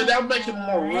that. Yeah, that would make him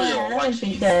more real. that Like, would be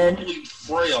he's good. really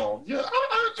frail. Yeah,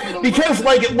 I actually don't Because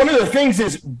like one of the things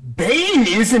is Bane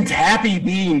isn't happy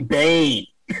being Bane.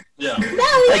 Yeah.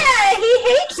 No, yeah, he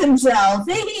hates himself.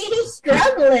 He's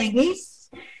struggling. He's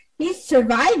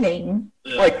surviving.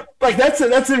 Yeah. Like that's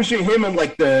interesting. Him and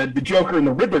like the Joker and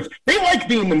the Riddlers, they like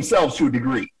being themselves to a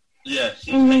degree. Yeah,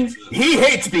 he hates it. He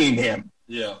hates being him.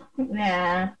 Yeah.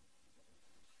 Yeah.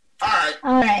 All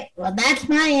right. Well, that's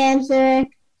my answer.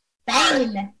 Bane All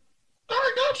right,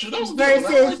 got you. That was a good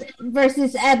one. I like that.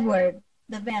 versus Edward,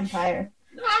 the vampire.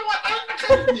 I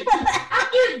kind of dig that.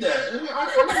 I dig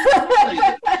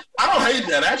that. I don't hate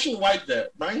that. I actually like that.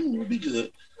 Bane would be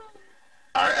good.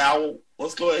 All right, Owl,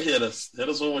 let's go ahead. Hit us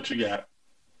with what you got.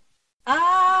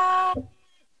 I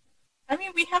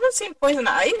mean, we haven't seen Poison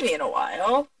Ivy in a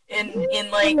while in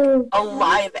like a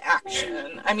live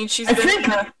action. I mean, she's I been think-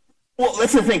 in a, Well,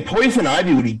 that's the thing. Poison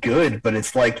Ivy would be good, but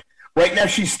it's like right now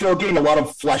she's still getting a lot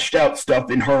of fleshed out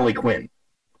stuff in Harley Quinn.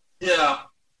 Yeah.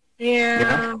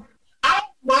 yeah.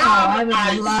 I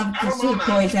would love to see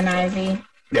Poison Ivy.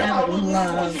 Yeah. I would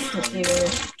love to see her.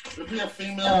 To be a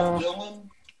female Oh. villain.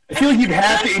 I feel like you'd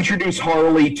have to introduce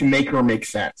Harley to make her make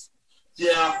sense. Yeah.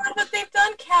 Yeah, but they've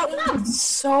done Catwoman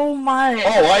so much.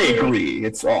 Oh, I agree.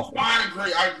 It's awful.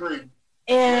 I agree.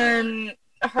 And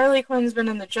Harley Quinn's been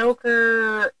in the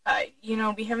Joker.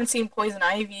 We haven't seen Poison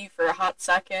Ivy for a hot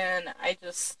second. I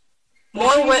just Well,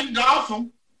 she was what in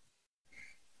Gotham.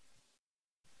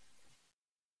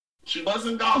 She was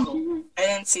in Gotham. I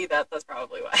didn't see that. That's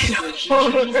probably why. Yeah, she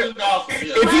was in Gotham.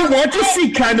 Yeah. If you want to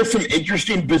see kind of some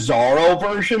interesting Bizarro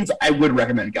versions, I would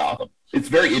recommend Gotham. It's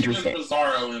very interesting.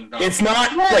 Bizarro in Gotham. It's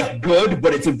not like good,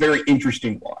 but it's a very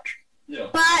interesting watch. Yeah.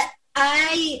 But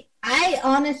I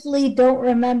honestly don't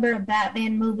remember a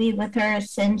Batman movie with her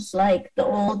since like the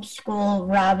old school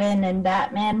Robin and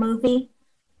Batman movie.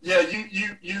 Yeah,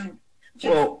 you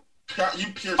Well,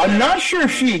 pierced I'm that. not sure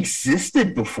if she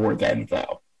existed before then,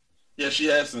 though. Yeah, she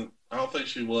hasn't. I don't think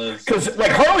she was. Because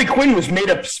like Harley Quinn was made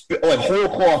up like whole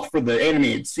cloth for the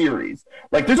animated series.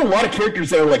 Like there's a lot of characters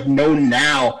that are like known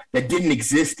now that didn't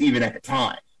exist even at the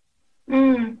time.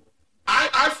 Mm.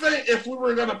 I think if we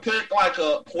were gonna pick like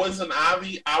a Poison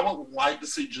Ivy, I would like to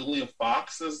see Julia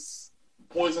Fox as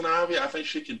Poison Ivy. I think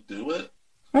she could do it.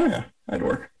 Oh yeah, that'd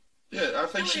work. Yeah, I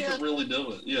think she could really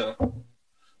do it. Yeah.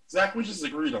 Zach, we just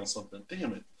agreed on something.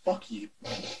 Damn it. Fuck you.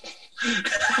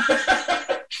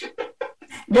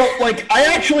 Well, like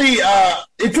I actually,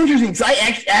 it's interesting because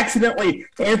I accidentally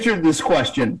answered this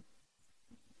question,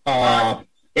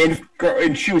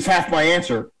 and she was half my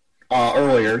answer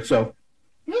earlier. So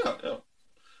Yeah.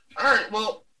 All right.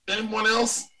 Well, anyone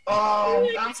else?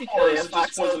 I can see Julia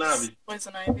Fox Poison as Ivy.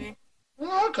 Poison Ivy.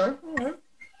 Oh, okay. All right.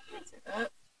 I can see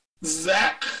that.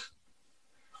 Zach.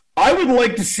 I would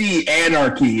like to see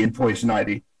Anarchy in Poison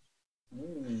Ivy.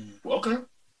 Okay.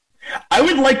 I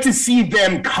would like to see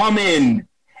them come in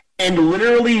and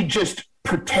literally just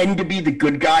pretend to be the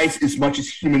good guys as much as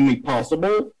humanly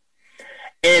possible,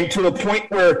 and to the point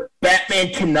where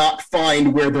Batman cannot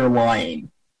find where they're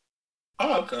lying.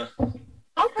 Oh, okay.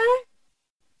 Okay.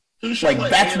 Who should Like play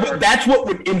that's Anarchy? that's what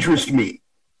would interest me.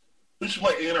 Who should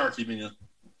play Anarchy, man?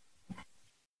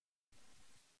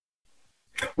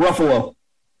 Ruffalo.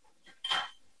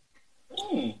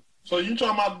 So you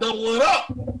talking about double it up?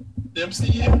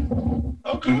 MCU?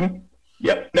 Okay. Mm-hmm.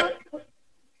 Yep.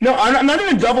 No, I'm not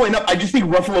even doubling up. I just think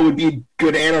Ruffalo would be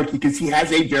good Anarchy because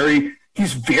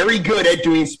he's very good at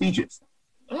doing speeches.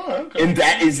 Oh, okay. And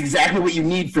that is exactly what you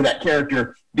need for that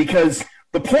character, because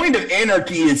the point of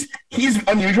Anarchy is he's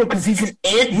unusual because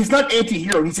he's not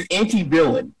anti-hero, he's an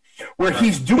anti-villain, where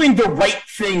he's doing the right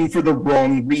thing for the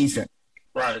wrong reason.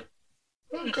 Right.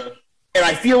 Okay. And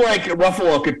I feel like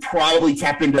Ruffalo could probably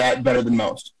tap into that better than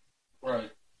most. Right.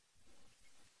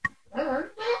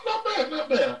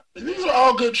 bad. These are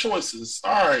all good choices.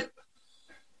 All right.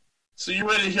 So you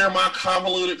ready to hear my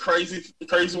convoluted, crazy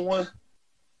one?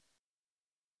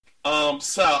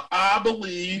 So I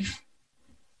believe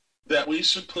that we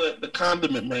should put the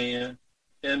Condiment Man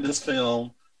in this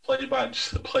film, played by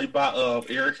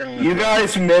Eric Andre. You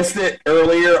guys missed it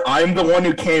earlier. I'm the one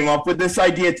who came up with this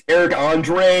idea. It's Eric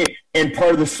Andre, and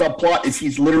part of the subplot is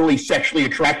he's literally sexually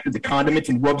attracted to the condiments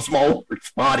and rubs them all over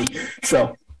his body.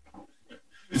 So,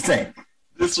 just saying.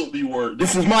 This will be word.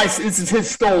 This is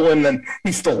his stolen, and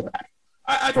he stole that.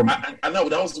 I know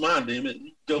that was mine. Damn it!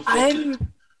 Go for it.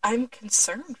 I'm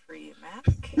concerned for you, Mac.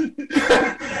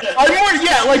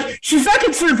 She's not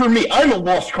concerned for me. I'm a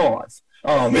lost cause.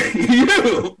 You on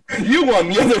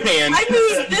the other hand. I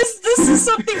mean, this is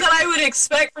something that I would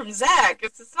expect from Zach.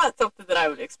 It's not something that I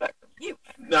would expect from you.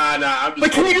 Nah. I'm just.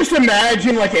 But can you just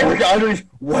imagine, Eric Andre's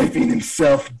wiping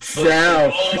himself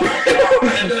down? Oh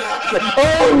my God!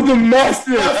 Oh, the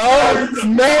mustard! Oh, it's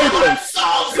madness!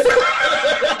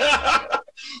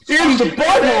 In the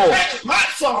butthole! Hot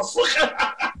sauce!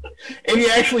 And he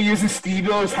actually uses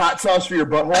Steve-O's hot sauce for your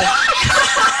butthole?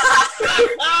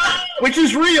 Which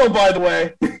is real, by the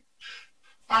way.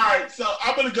 Alright, so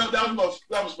I'm going to go, that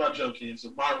was my joke answer.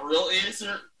 My real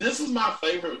answer, this is my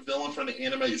favorite villain from the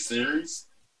animated series,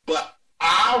 but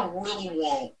I really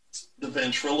want the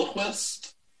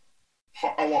ventriloquist.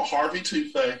 I want Harvey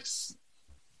Two-Face.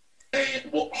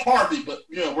 And, Harvey, but,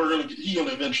 he's going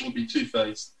to eventually be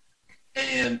Two-Face.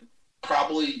 And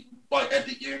probably at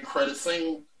the end credit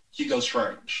scene, Hugo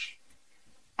Strange.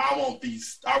 I want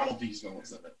these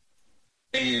villains in it.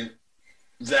 And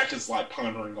Zach is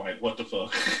pondering what the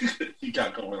fuck he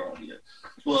got going on here.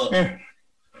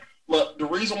 Look, the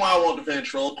reason why I want the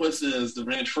ventriloquist is the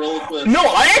ventriloquist. No,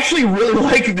 I actually really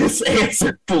like this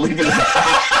answer, believe it or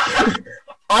not.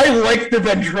 I like the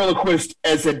ventriloquist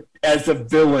as a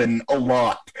villain a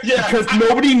lot. Yeah, because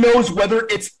nobody knows whether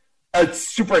it's a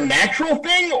supernatural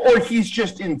thing or he's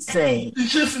just insane.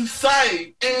 He's just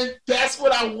insane, and that's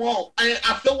what I want. And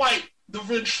I feel like the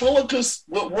ventriloquist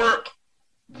would work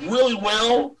really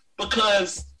well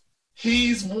because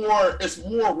it's more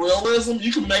realism.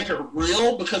 You can make it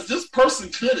real because this person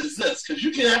could exist because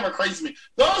you can have a crazy man.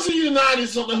 Those of you in the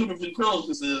 90s don't know who the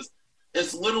ventriloquist is.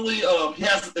 It's literally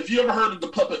if you ever heard of the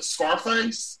puppet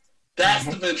Scarface, that's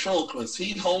the ventriloquist.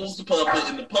 He holds the puppet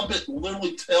and the puppet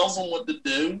literally tells him what to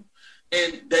do.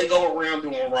 And they go around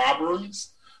doing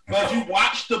robberies. But if you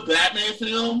watch the Batman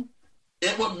film,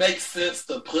 it would make sense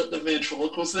to put the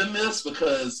ventriloquist in this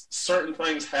because certain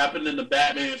things happen in the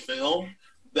Batman film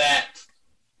that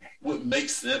would make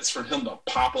sense for him to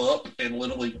pop up and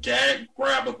literally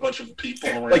grab a bunch of people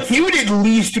around. He would at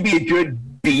least be a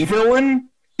good B villain.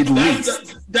 At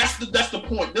least. That's the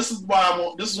point. This is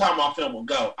how my film will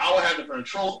go. I will have the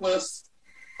ventriloquist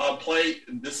play.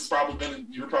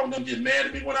 You're probably gonna get mad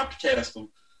at me when I cast him.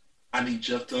 I need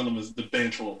Jeff Dunham as the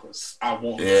ventriloquist. I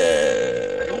want him.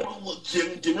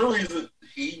 Give me a reason.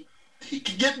 He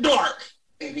can get dark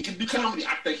and he can do comedy.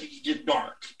 I think he can get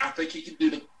dark. I think he can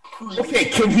do the creepy. Okay,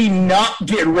 can he not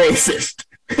get racist?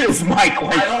 Is my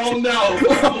question. I don't know.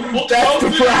 That's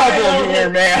the problem here,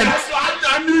 man.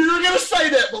 I knew you were gonna say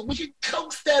that, but we can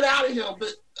coax that out of him.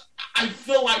 But I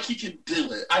feel like he can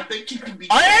do it. I think he can be.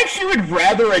 I actually would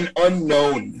rather an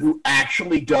unknown who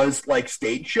actually does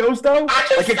stage shows, though.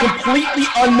 A completely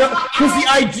unknown. Because the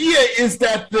idea is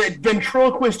that the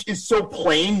ventriloquist is so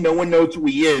plain, no one knows who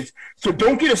he is. So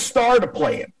don't get a star to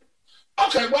play him.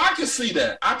 Okay, well I can see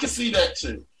that. I can see that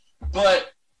too.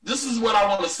 But this is what I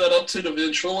want to set up to the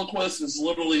ventriloquist is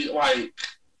literally like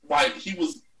he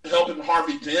was helping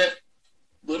Harvey Dent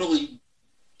literally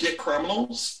get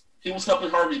criminals. He was helping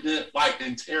Harvey Dent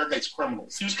interrogate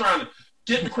criminals. He was trying to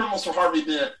get the criminals for Harvey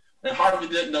Dent, and Harvey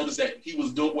Dent noticed that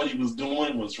what he was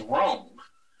doing was wrong,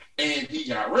 and he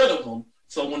got rid of him.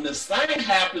 So when this thing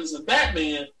happens in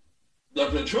Batman, the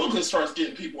ventriloquist starts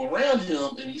getting people around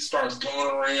him, and he starts going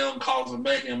around causing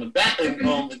mayhem in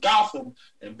Gotham,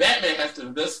 and Batman has to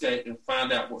investigate and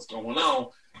find out what's going on,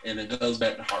 and it goes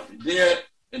back to Harvey Dent,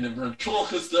 and the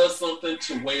ventriloquist does something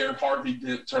to where Harvey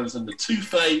Dent turns into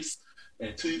Two-Face,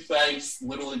 and Two-Face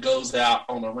literally goes out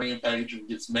on a rampage and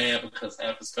gets mad because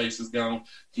half his face is gone.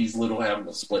 He's literally having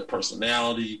a split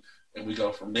personality, and we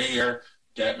go from there.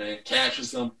 Batman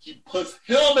catches him. He puts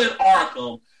him in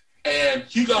Arkham, and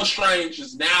Hugo Strange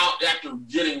is now, after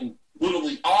getting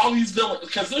literally all these villains,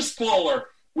 because this spoiler,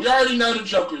 we already know the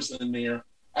Joker's in there.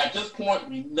 At this point,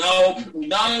 we know.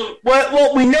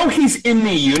 Well, we know he's in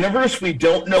the universe. We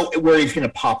don't know where he's going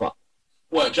to pop up.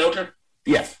 What, Joker?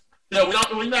 Yes. Yeah,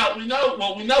 we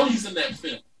know he's in that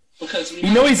film. because we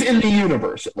You know he's in the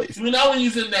universe, at least. We know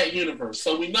he's in that universe,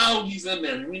 so we know he's in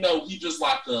there. We know he just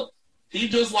locked up. He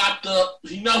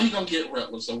know he's gonna get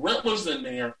Riddler. So Riddler's in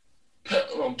there,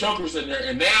 Joker's in there,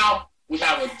 and now we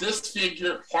have a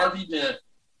disfigured Harvey Dent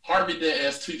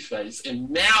as Two-Face, and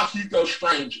now Hugo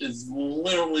Strange is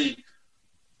literally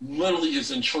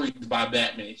is intrigued by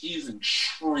Batman. He's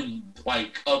intrigued.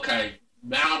 Like, okay,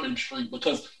 now I'm intrigued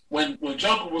because when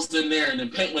Joker was in there and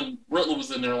then when Riddler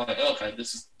was in there, like, okay,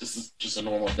 this is just a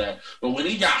normal day. But when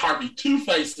he got Harvey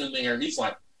Two-Face in there, he's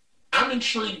like, I'm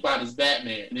intrigued by this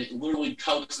Batman, and it literally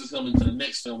coaxes him into the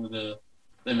next film.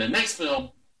 Then the next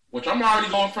film, which I'm already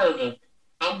going further,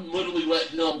 I'm literally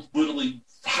letting him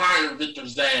hire Victor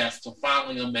Zsasz to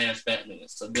finally unmask Batman.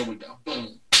 So there we go.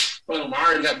 Boom. Boom. I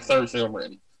already got the third film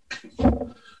ready.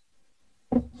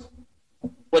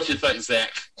 What you think,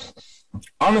 Zach?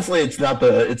 Honestly, it's not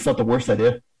the worst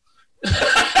idea.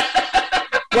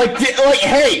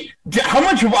 Hey, how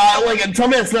much? Tell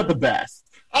me that's not the best.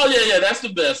 Oh yeah, that's the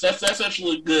best. That's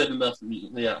actually good enough for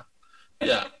me. Yeah.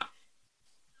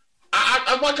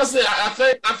 I like I said, I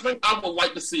think I would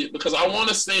like to see it because I want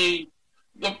to see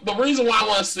the reason why I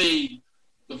want to see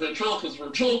the ventriloquist.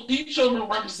 Each of them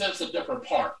represents a different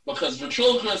part because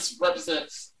ventriloquist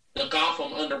represents the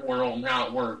Gotham underworld and how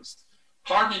it works.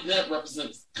 Harvey Dent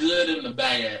represents good and the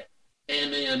bad,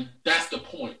 and then that's the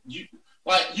point. You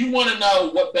want to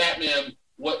know what Batman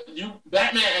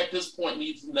at this point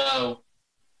needs to know.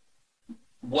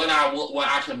 I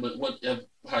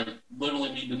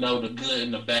literally need to know the good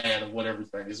and the bad of what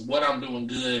everything is. What I'm doing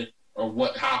good or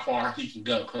how far he can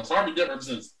go. Because Harvey Dent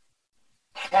represents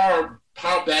how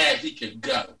bad he can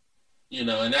go.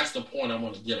 And that's the point I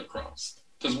want to get across.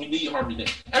 Because we need Harvey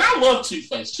Dent. And I love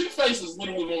Two-Face. Two-Face is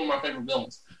literally one of my favorite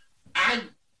villains. I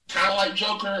kind of like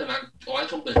Joker, and I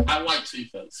like him, but I like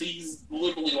Two-Face. He's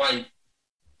literally like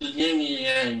the yin and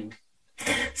yang.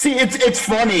 See, it's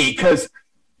funny because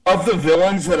of the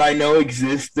villains that I know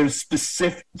exist, there's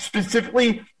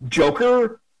specifically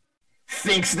Joker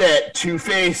thinks that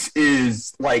Two-Face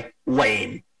is like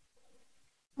lame.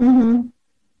 Mm-hmm.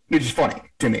 Which is funny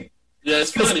to me. Yeah,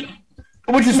 it's funny.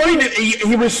 Which is funny.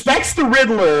 He respects the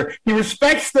Riddler. He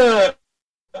respects the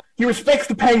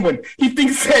Penguin. He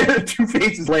thinks that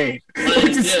Two-Face is lame,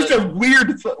 which is just a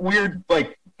weird thing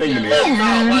to me.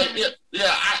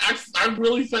 I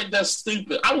really think that's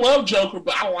stupid. I love Joker,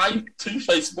 but I like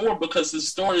Two-Face more because his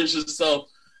story is just so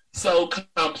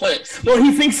complex. Well,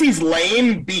 he thinks he's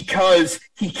lame because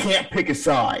he can't pick a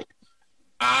side.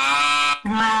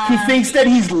 He thinks that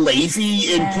he's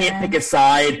lazy and can't pick a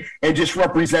side and just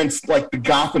represents like the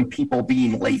Gotham people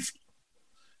being lazy.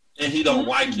 And he don't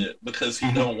like it because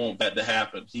he don't want that to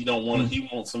happen. He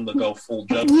wants him to go full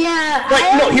Joker.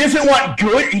 Yeah. No, he doesn't want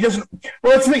good. He doesn't.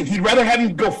 Well, that's the thing. He'd rather have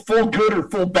him go full good or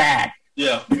full bad.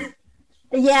 Yeah.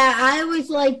 Yeah, I always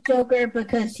like Joker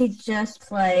because he's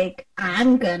just like,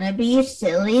 I'm gonna be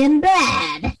silly and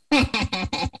bad.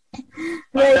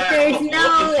 There's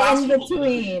no in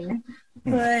between.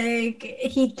 Like,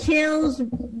 he kills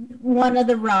one of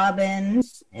the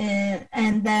Robins,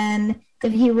 and then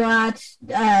if you watch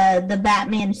the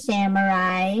Batman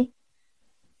Samurai.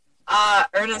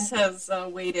 Ernest has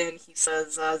weighed in. He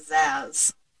says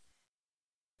Zsasz.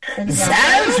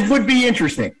 Zsasz would be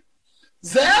interesting.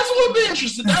 Zsasz would be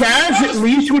interesting. Zsasz at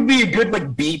least would be a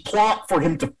good B plot for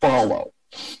him to follow.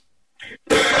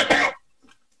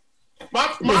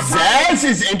 Zsasz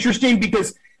is interesting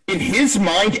because in his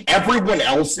mind, everyone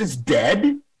else is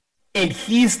dead, and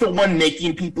he's the one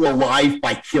making people alive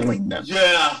by killing them.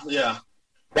 Yeah.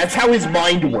 That's how his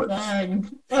mind works.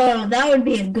 Oh, that would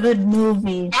be a good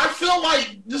movie. I feel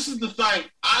like this is the thing.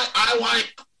 I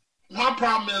like. My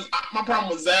problem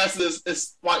with Zsasz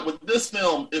is like with this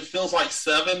film, it feels like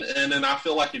 7, and then I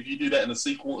feel like if you do that in a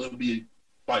sequel, it would be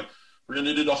like we're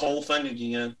gonna do the whole thing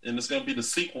again, and it's gonna be the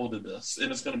sequel to this, and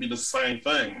it's gonna be the same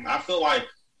thing. I feel like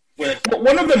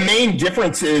one of the main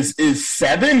differences is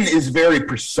 7 is very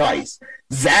precise.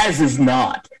 Zsasz is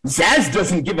not. Zsasz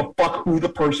doesn't give a fuck who the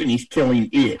person he's killing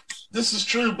is. This is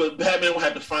true, but Batman will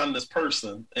have to find this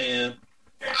person, and.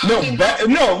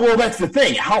 Well, that's the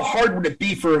thing. How hard would it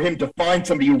be for him to find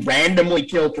somebody who randomly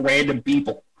kills random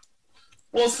people?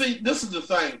 Well, see, this is the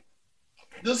thing.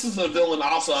 This is a villain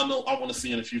also I want to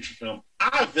see in a future film.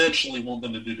 I eventually want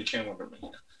them to do the Calendar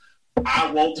Man. I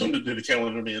want them to do the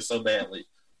Calendar Man so badly.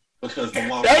 Because that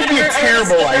would be a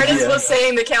terrible idea. Ernest was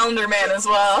saying the Calendar Man as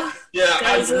well. Yeah,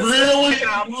 I really,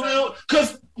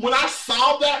 because when I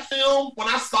saw that film, when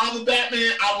I saw the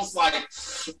Batman, I was like,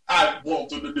 I want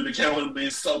them to do the Calendar Man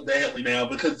so badly now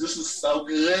because this is so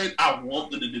good. I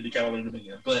want them to do the Calendar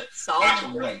Man, but I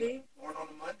can wait.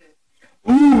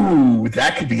 Ooh,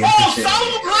 that could be Oh, interesting.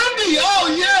 Solomon Grundy!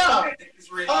 Oh,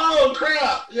 yeah! Oh,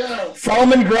 crap! Yeah.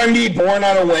 Solomon Grundy, born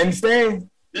on a Wednesday?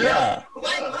 Yeah.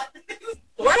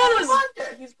 He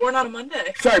was born on a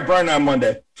Monday. Sorry, born on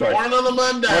Monday. Sorry. Born on a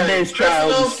Monday. Monday's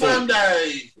child Christmas is full.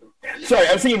 Sunday. Sorry,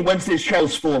 I was thinking Wednesday's child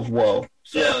is full of woe.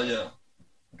 Yeah.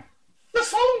 But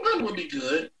Solomon Grundy would be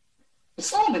good. But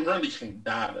Solomon Grundy can't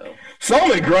die, though.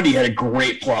 Solomon Grundy had a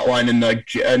great plot line in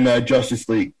the Justice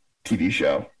League TV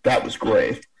show. That was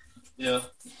great. Yeah.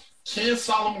 Can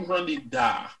Solomon Grundy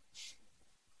die?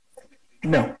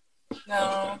 No.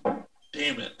 No.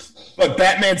 Damn it. But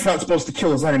Batman's not supposed to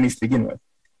kill his enemies to begin with.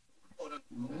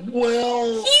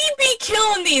 Well, He be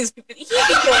killing these people. He be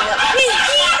killing them.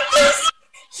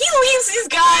 He leaves these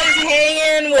guys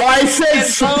hanging with. I said and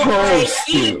supposed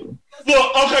he- to.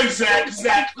 well, okay,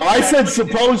 Zach. I said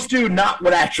supposed to, not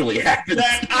what actually happened.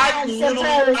 Zach, I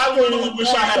literally wish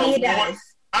I had a lawyer.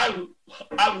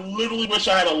 I literally wish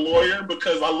I had a lawyer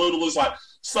because I literally was like,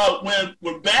 so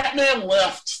when Batman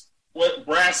left with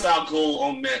Ra's al Ghul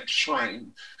on that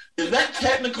train, is that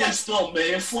technically still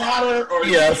manslaughter? Or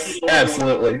Yes,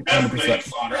 absolutely. That's 100%.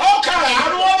 manslaughter. Okay,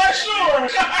 I want to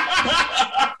make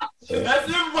sure. That's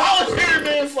involuntary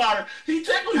manslaughter. He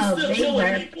technically Oh, still big killing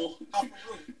burp. people.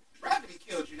 Gravity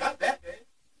killed you, not Batman.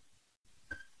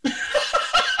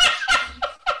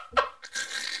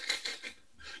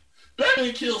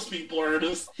 Batman kills people,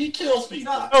 Ernest. He kills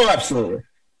people. Oh, absolutely.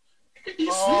 He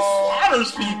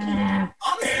slaughters people. I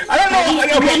don't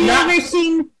know. Okay,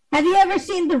 Have you ever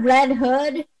seen the Red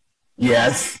Hood?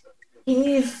 Yes.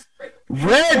 He's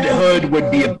Red Hood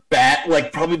would be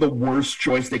probably the worst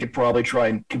choice they could probably try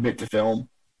and commit to film.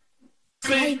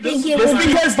 See, think it Just would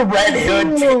because the Red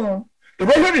Hood cool. The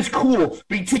Red Hood is cool,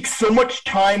 but it takes so much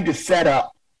time to set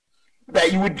up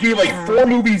that you would be like 4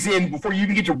 movies in before you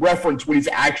even get to reference what he's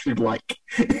actually like.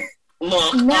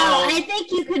 look. No, I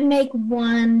think you could make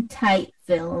one tight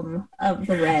film of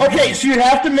the Red Okay, Hood. so you'd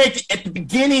have to make, at the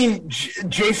beginning,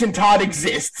 Jason Todd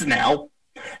exists now,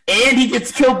 and he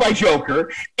gets killed by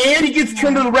Joker, and he gets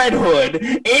turned to the Red Hood,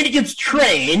 and he gets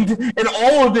trained, and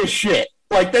all of this shit.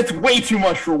 Like, that's way too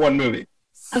much for one movie.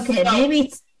 Okay, maybe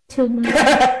it's too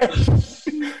much.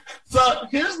 So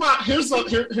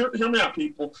hear me out,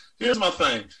 people. Here's my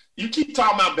thing. You keep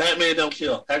talking about Batman don't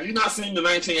kill. Have you not seen the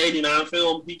 1989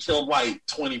 film? He killed like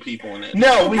 20 people in it.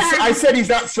 No, I said he's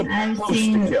not supposed I've to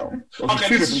seen- kill. Those are Okay,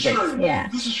 two this is different things. true. Yeah.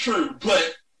 This is true,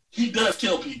 but he does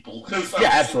kill people. Yeah,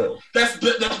 absolutely. That's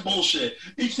bullshit.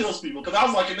 He kills people because I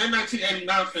was like in that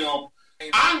 1989 film.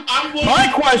 I'm looking,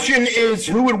 My question is,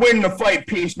 who would win in a fight,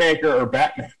 Peacemaker or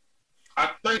Batman? I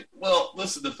think. Well,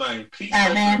 listen to the thing.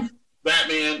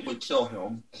 Batman would kill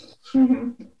him.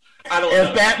 Mhm. I don't know.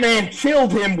 If Batman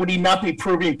killed him, would he not be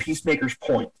proving Peacemaker's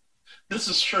point? This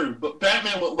is true, but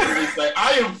Batman would literally say,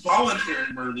 "I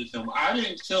involuntarily murdered him. I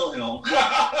didn't kill him."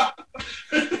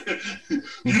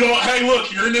 You don't. Hey,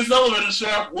 look, you're in this elevator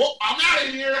shaft. Well, I'm out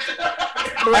of here.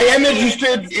 I am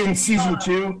interested in season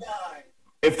 2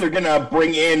 if they're gonna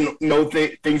bring in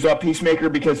things about Peacemaker,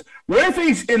 because one of the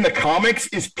things in the comics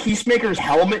is Peacemaker's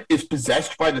helmet is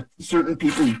possessed by the certain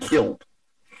people he killed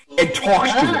and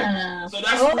talks to them. So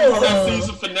that's that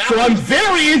season finale. So I'm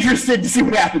very interested to see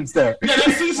what happens there. Yeah,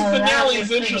 that season Oh, that finale was is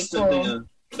pretty interesting. cool. Then.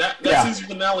 That Yeah. season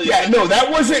finale. Yeah, is no, that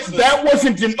interesting.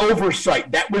 wasn't an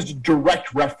oversight. That was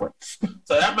direct reference.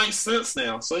 So that makes sense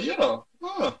now. So yeah.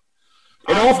 Huh.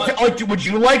 And also, would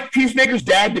you like Peacemaker's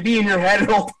dad to be in your head at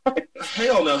all times?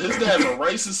 Hell no, his dad's a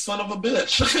racist son of a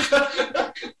bitch.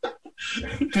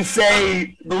 To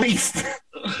say the least.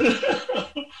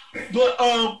 but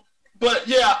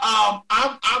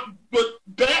but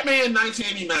Batman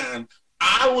 1989.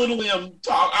 I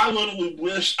literally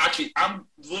wish I could. I'm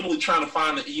literally trying to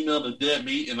find the email to Dead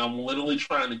Meat, and I'm literally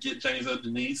trying to get James O.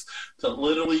 Denise to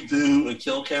literally do a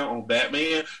kill count on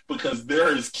Batman because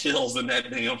there is kills in that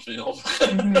damn film.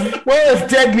 Well, if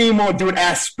Dead Meat won't do it,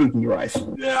 ask Spooky Rice.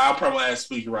 Yeah, I'll probably ask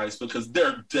Spooky Rice because there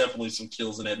are definitely some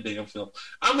kills in that damn film.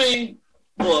 I mean,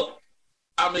 look,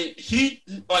 he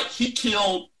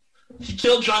killed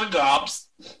Johnny Gobbs.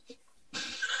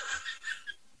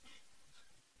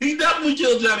 He definitely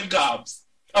killed Johnny Gobbs.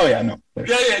 Oh yeah, no.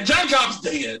 Yeah, Johnny Gobbs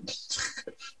dead.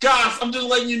 Guys, I'm just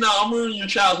letting you know, I'm ruining your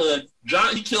childhood.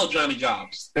 He killed Johnny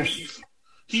Gobbs.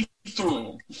 He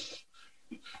threw him.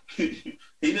 He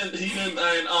didn't,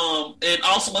 and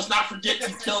also let's not forget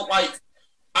he killed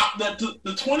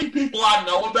the 20 people I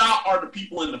know about are the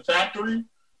people in the factory.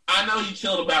 I know he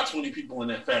killed about 20 people in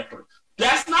that factory.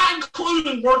 That's not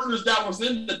including workers that was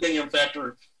in the damn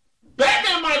factory.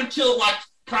 Batman might have killed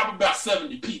probably about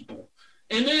 70 people.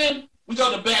 And then we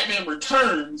go to Batman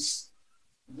Returns.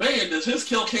 man, his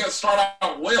kill can't start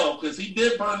out well because he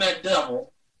did burn that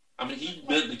devil. I mean, he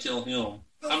meant to kill him.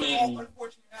 Those I are mean, all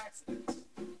unfortunate accidents.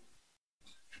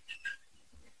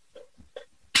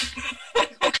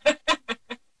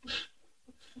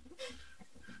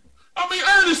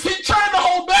 Ernest, he turned the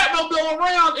whole Batmobile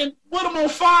around and lit him on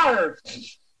fire.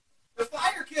 The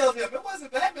fire killed him. It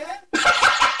wasn't Batman.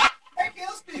 That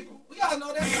kills people. We all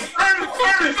know that. Ernest,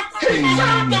 he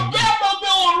turned the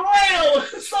Batmobile around,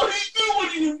 so he knew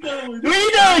what he was doing. Do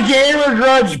we know a gamer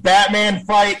grudge Batman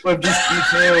fight with just you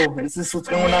two? Is this what's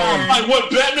going on? Like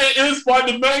what Batman is, by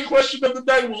the main question of the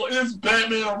day, well, is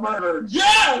Batman a murderer?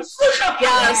 Yes!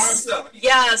 Yes.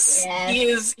 Yes,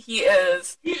 Yes. he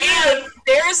is. And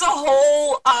there's a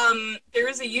whole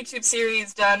there's a YouTube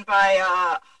series done by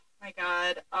oh my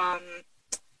god,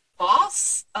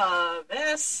 Boss,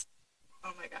 Vess,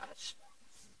 oh my gosh.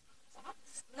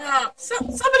 No,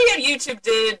 somebody on YouTube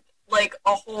did like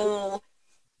a whole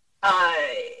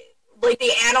like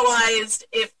they analyzed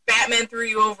if Batman threw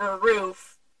you over a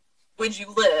roof, would you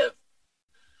live?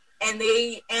 And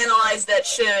they analyzed that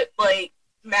shit like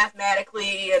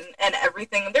mathematically and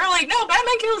everything. And they're like, no,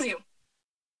 Batman kills you.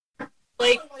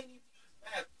 Like, Why you need to use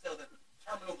math until the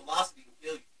terminal velocity will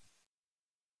kill you?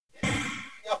 Yeah,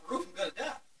 you're off the roof, I'm gonna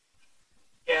die.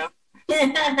 yeah.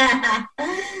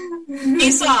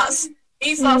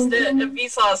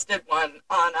 Vsauce did one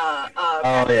on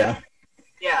Oh yeah.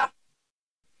 yeah.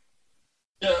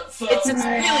 Yeah, so It's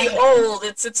really old.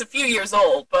 It's a few years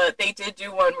old, but they did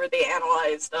do one where they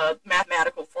analyzed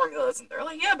mathematical formulas, and they're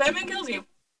like, yeah, Batman kills you.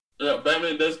 yeah,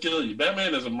 Batman does kill you.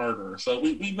 Batman is a murderer, so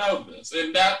we know this.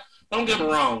 And that, don't get me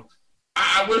wrong,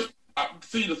 I wish.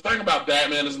 See, the thing about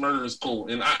Batman is murder is cool,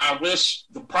 and I wish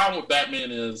the problem with Batman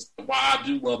is why I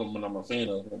do love him and I'm a fan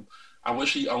of him. I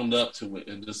wish he owned up to it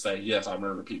and just say, yes, I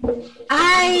murder people.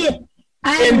 And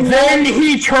then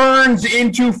he turns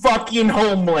into fucking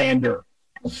Homelander.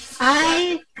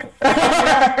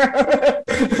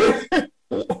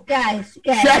 Guys,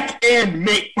 Check and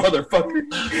mate, motherfucker.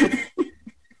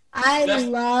 I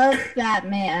love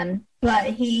Batman, but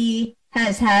he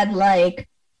has had like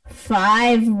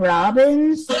 5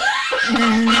 Robins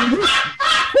and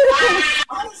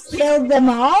killed them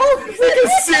all. Like a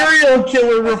serial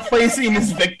killer replacing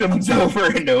his victims over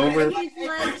and over. He's like,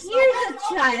 here's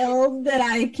a child that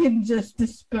I can just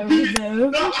dispose of.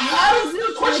 No,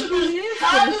 the question is,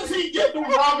 how does he get the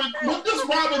Robin? What does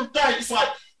Robin think? It's like,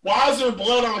 why is there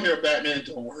blood on here, Batman?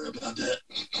 Don't worry about that.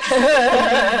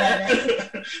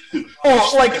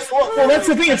 Oh, like, well, that's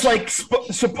the thing. It's like,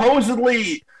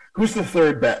 supposedly, who's the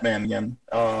third Batman again?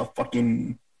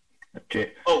 Fucking.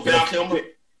 Oh, Val Kilmer?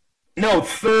 No,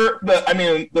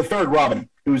 the third Robin.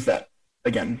 Who's that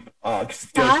again? Todd?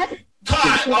 Todd.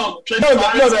 Oh, Jason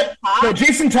Todd. No,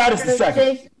 Jason Todd is the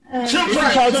second. Tim Jason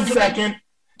Drake. Todd's the second.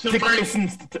 Tim Drake.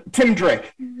 Tim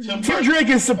Drake. Tim Tim Drake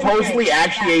is supposedly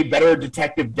actually a better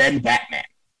detective than Batman.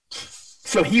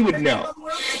 So he would know.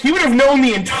 He would have known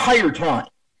the entire time.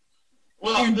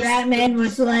 Well, And Batman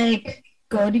was like,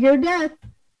 go to your death.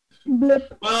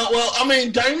 Blip. well, I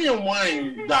mean, Damian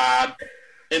Wayne died,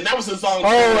 and that was his own.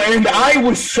 Oh, and I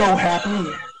was so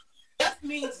happy. That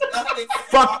means nothing.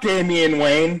 Fuck Damian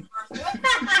Wayne. Hero.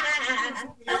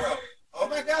 Oh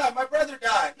my god, my brother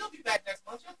died. He'll be back next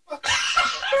month. Shut the fuck up.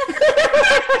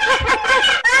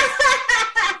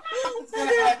 It's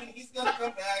gonna happen. He's gonna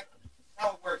come back.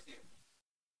 How it works here.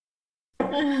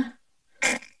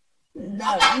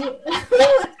 No. Who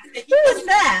is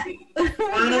that? Where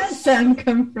did that sound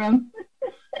come from?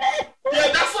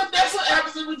 Yeah, that's what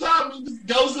happens every time. He just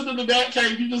goes into the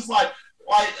Batcave. You just like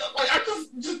I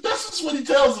just that's just what he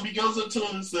tells him. He goes into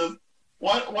it and says,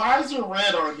 Why is there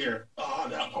red on here? Oh,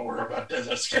 no, don't worry about that.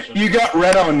 That's ketchup. You got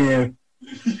red on you.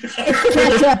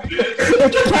 Ketchup.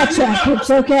 It's ketchup. It's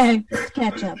okay. It's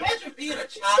ketchup. Imagine being a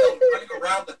child running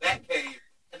around the Batcave,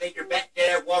 and then your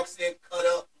Batdad walks in, cut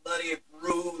up, bloody, and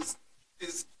bruised.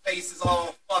 His face is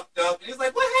all fucked up, and he's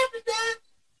like, "What happened, Dad?"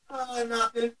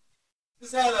 Nothing.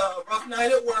 Just had a rough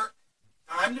night at work.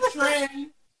 Time to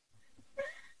train.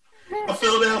 I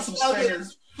fell down some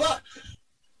stairs. Fuck.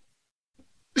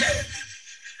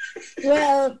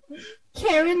 Well,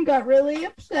 Karen got really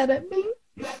upset at me.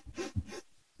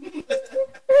 The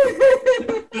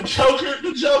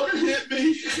Joker hit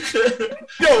me.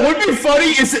 No, what would be funny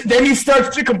is that then he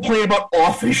starts to complain about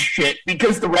office shit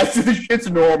because the rest of the shit's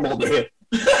normal to him.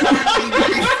 No,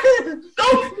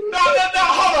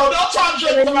 hold on. Don't try to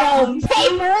jump No,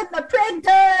 paper, the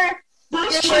printer.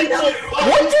 Bruce treats him.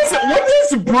 What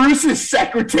does Bruce's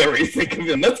secretary think of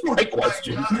him? That's my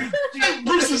question.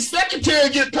 Bruce's secretary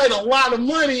get paid a lot of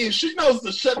money, and she knows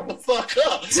to shut the fuck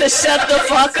up. To shut the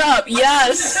fuck up,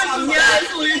 yes.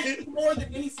 Exactly. More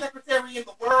than any secretary in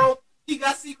the world, he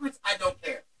got secrets. I don't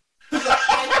care.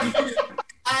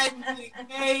 I'm getting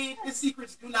paid. His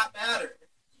secrets do not matter.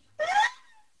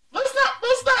 Let's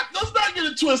not get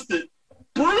it twisted.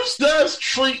 Bruce does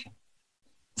treat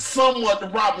somewhat the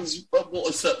Robins, well,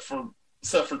 except for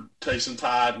Tyson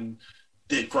Todd and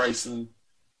Dick Grayson.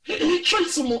 He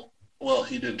treats them. Well,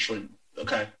 he didn't treat.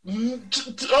 Okay.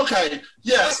 Okay.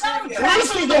 Yes.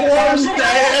 Bruce is the worst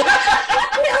dad.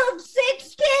 Killed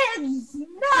 6 kids.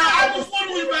 No. I was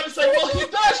literally about to say, well, he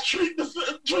does treat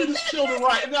his children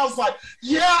right, and I was like,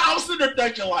 yeah. I was sitting there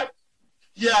thinking, like,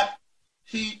 yeah,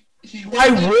 he. I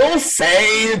will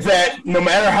say that no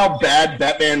matter how bad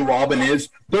Batman Robin is,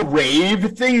 the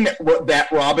rave thing that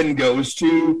Robin goes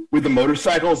to with the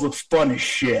motorcycles looks fun as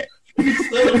shit.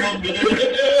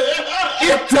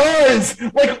 It does!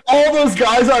 Like, all those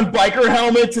guys on biker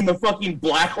helmets and the fucking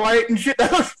blacklight and shit,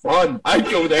 that was fun. I'd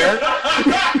go there.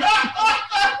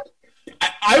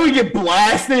 I would get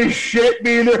blasted as shit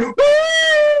being there.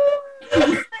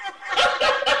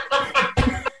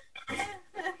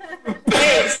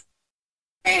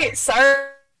 Hey, sorry,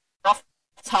 off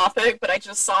topic, but I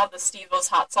just saw the Steve-O's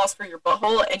hot sauce for your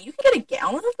butthole, and you can get a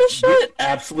gallon of this shit?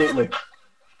 Absolutely.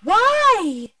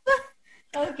 Why?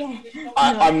 Okay.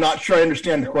 I'm not sure I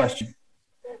understand the question.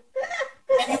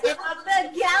 A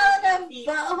gallon of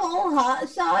butthole hot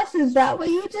sauce? Is that what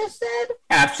you just said?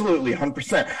 Absolutely,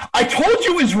 100%. I told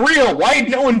you it was real. Why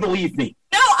did no one believe me?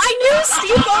 No, I knew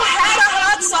Steve-O had a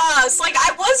hot sauce. Like,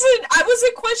 I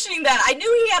wasn't questioning that. I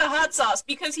knew he had a hot sauce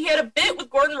because he had a bit with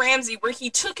Gordon Ramsay where he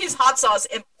took his hot sauce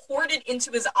and poured it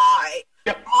into his eye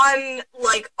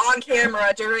on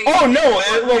camera during. Oh no!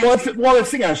 While it's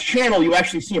sitting on his channel, you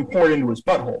actually see him pour it into his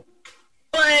butthole.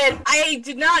 But I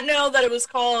did not know that it was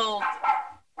called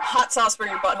hot sauce for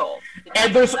your butthole.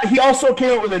 And he also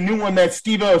came up with a new one that's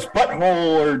Steve-O's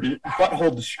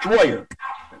Butthole Destroyer.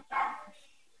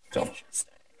 So,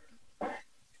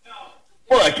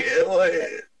 well,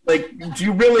 like, do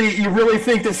you really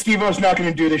think that Steve-O's not going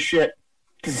to do this shit?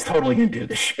 Because he's totally going to do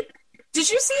this shit. Did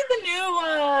you see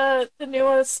the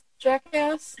newest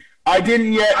Jackass? I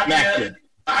didn't yet. Mac did.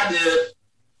 I did.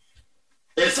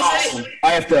 It's awesome.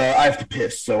 I have to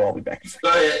piss, so I'll be back. Go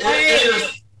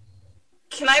ahead.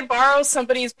 Can I borrow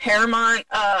somebody's Paramount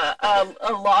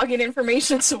login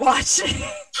information to watch it?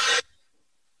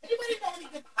 Anybody know any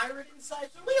good pirating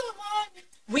sites? Are we online?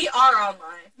 We are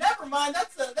online. Never mind.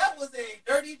 That was a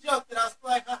dirty joke that I was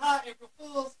like, haha, April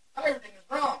Fools. Pirating is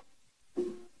wrong.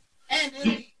 And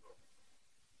illegal.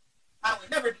 I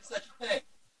would never do such a thing.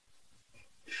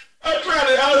 I'm trying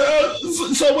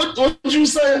to. So what did you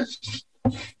say?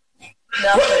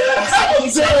 Nothing. He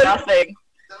said nothing.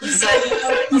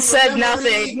 He said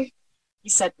nothing. He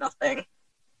said nothing.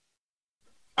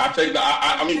 I think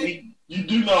that I mean, you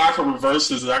do know I can reverse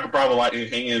this, and I could probably like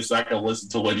enhance. So I can listen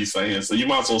to what he's saying. So you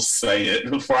might as well say it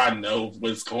before I know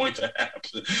what's going to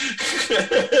happen.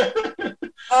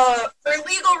 For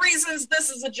legal reasons, this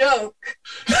is a joke.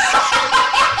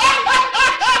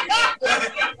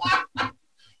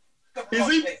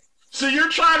 So you're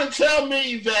trying to tell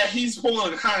me that he's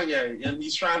pulling Kanye and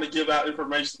he's trying to give out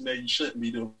information that you shouldn't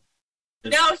be doing?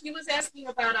 No, he was asking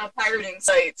about pirating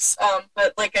sites.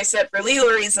 But like I said, for legal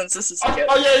reasons, this is a joke.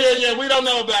 Oh yeah. We don't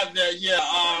know about that. Yeah.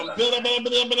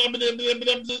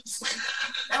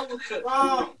 That was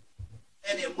wrong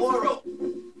and immoral.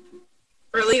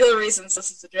 For legal reasons,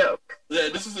 this is a joke. Yeah,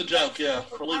 this is a joke. Yeah,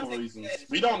 for legal reasons.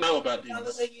 We don't know about these.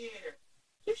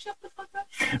 You shut the fuck up.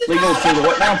 Legal to the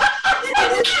what now?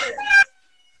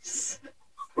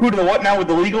 Who to the what now with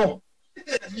the legal?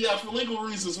 Yeah, for legal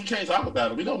reasons, we can't talk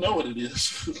about it. We don't know what it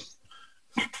is.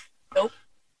 Nope.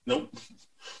 You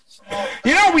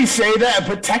know, we say that,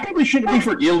 but technically shouldn't it be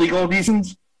for illegal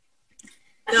reasons?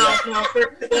 No. Not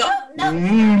there.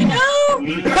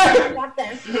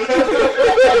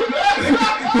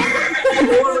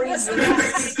 More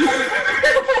reasons.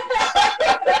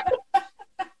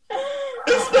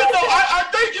 I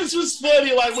think it's just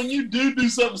funny, like, when you do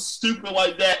something stupid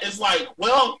like that, it's like,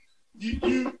 well,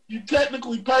 you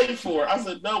technically paid for it. I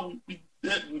said, no, we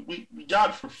didn't. We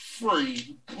got it for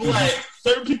free. But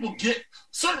certain people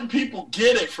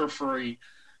get it for free.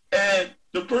 And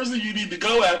the person you need to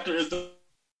go after is the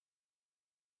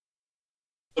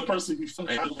person who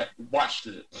watched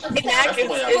it.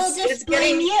 We'll just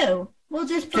blame you. We'll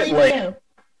just blame you.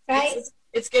 Right?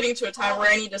 It's getting to a time where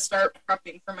I need to start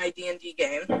prepping for my D&D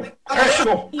game. All right,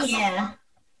 cool. Yeah.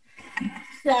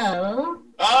 so.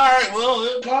 All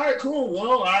right, cool.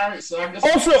 Well, all right, so I guess.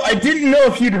 Also, I didn't know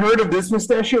if you'd heard of this,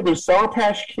 Mustachio. There's Sour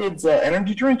Patch Kids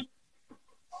energy drink.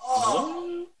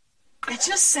 Oh, it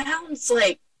just sounds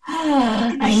like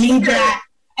I need that.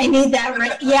 I need that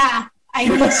right. Yeah.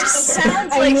 It just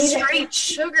sounds like straight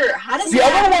sugar. How does The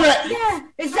other one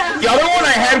it sounds. the other one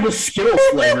I had was Skittles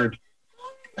flavored.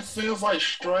 It feels like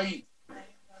straight.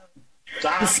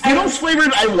 The Skittles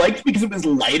flavored I liked because it was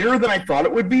lighter than I thought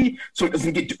it would be, so it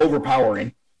doesn't get too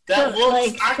overpowering. That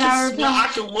looks. Like I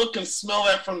can look and smell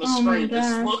that from the screen.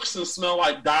 It looks and smell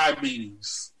like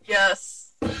diabetes.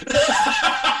 Yes.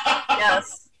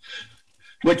 Yes.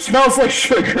 Which smells like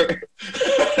sugar.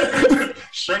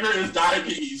 Sugar is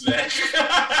diabetes, man.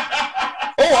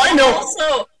 Oh, I know.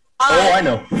 Also, I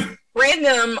know.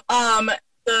 Random.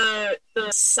 The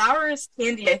sourest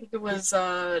candy. I think it was.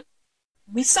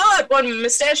 We saw it when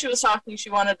Mustachio was talking. She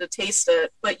wanted to taste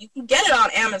it, but you can get it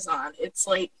on Amazon. It's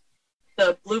like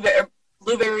the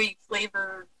blueberry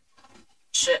flavored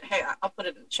shit. Hang on, I'll put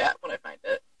it in the chat when I find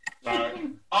it.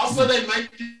 Also, they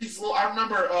make these little. I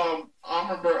remember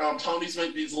Tony's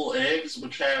make these little eggs,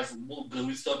 which has little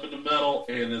gooey stuff in the middle,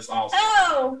 and it's awesome.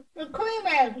 Oh, the cream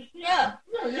eggs. Yeah.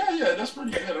 Yeah. That's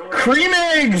pretty good. Cream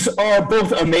eggs are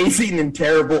both amazing and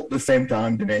terrible at the same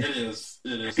time to me. It is.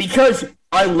 Because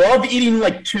I love eating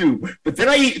like 2, but then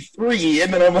I eat 3,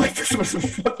 and then I'm like, this was a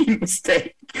fucking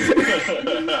mistake.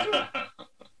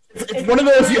 It's one of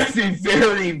those you have to be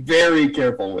very, very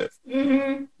careful with.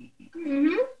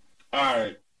 All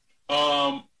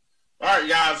right,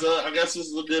 guys. I guess this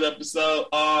is a good episode.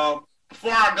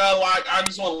 Before I go, I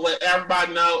just want to let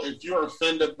everybody know if you're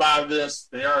offended by this,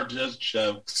 they are just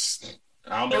jokes.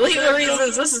 For legal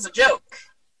reasons, this is a joke.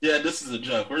 Yeah, this is a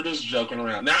joke. We're just joking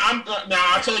around. Now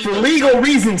I tell you. For legal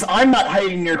reasons, I'm not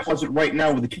hiding in your closet right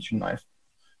now with a kitchen knife.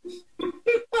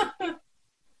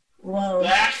 Whoa.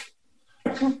 Zach.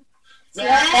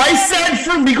 I said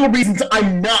for legal reasons,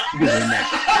 I'm not doing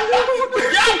that.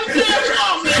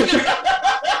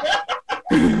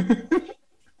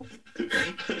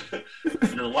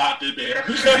 You're locked in there.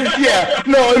 Yeah,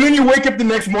 no, and then you wake up the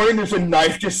next morning, there's a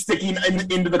knife just sticking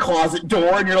into the closet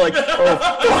door, and you're like, oh,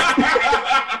 fuck.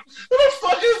 What the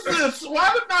fuck is this? Why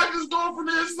did I just go from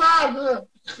the inside?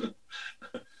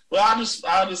 Well,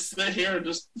 I'll just sit here and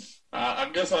I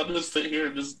guess I'll just sit here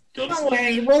and just go to sleep. Don't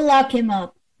worry, we'll lock him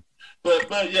up.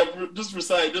 But yeah, just for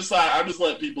saying, I just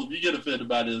let people, if you get offended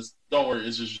by this, don't worry,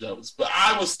 it's just jokes. But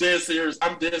I was dead serious.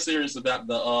 I'm dead serious about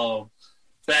the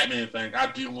Batman thing.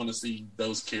 I do want to see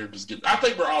those characters get. I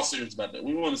think we're all serious about that.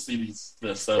 We want to see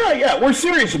this. So. Yeah, we're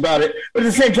serious about it, but at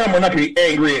the same time, we're not going to be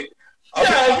angry.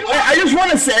 I just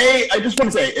want to say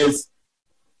is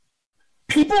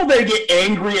people that get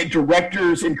angry at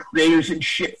directors and creators and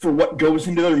shit for what goes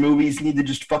into their movies need to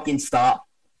just fucking stop.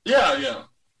 Yeah.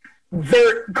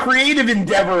 They're creative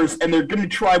endeavors, and they're going to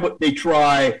try what they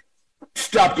try.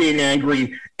 Stop getting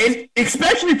angry. And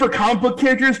especially for comic book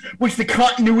characters, which the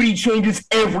continuity changes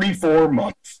every 4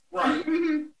 months. Right.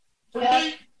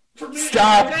 For me,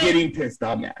 Stop getting pissed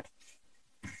on that.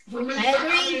 For me, I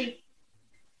agree.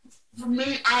 For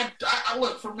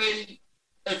me,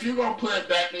 if you're going to put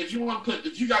Batman, if you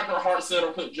got your heart set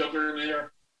on put Joker in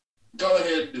there, go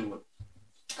ahead and do it.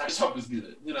 I just hope it's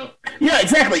good, Yeah,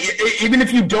 exactly. Even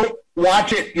if you don't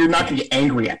watch it, you're not going to get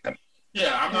angry at them.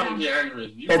 Yeah, I'm not going to get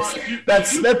angry. That's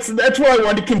what I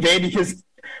wanted to convey, because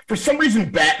for some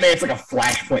reason Batman's like a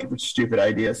flashpoint for stupid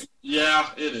ideas. Yeah,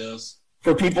 it is.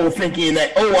 For people thinking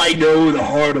that, I know the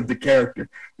heart of the character.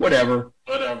 Whatever,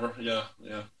 yeah.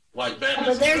 Like Batman.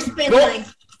 But there's been like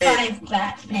 5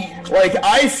 Batman. Like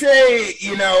I say,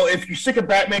 if you're sick of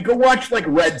Batman, go watch like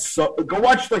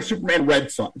Superman Red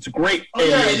Son. It's a great. Oh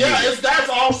yeah, that's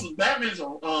awesome. Batman's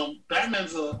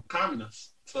a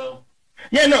communist, so.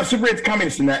 Yeah, no, Superman's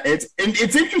communist in that. It's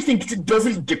interesting because it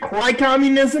doesn't decry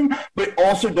communism, but it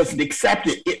also doesn't accept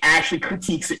it. It actually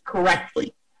critiques it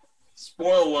correctly.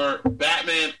 Spoiler: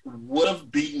 Batman would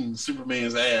have beaten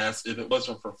Superman's ass if it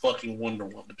wasn't for fucking Wonder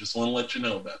Woman. Just want to let you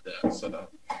know about that. So.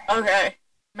 Okay,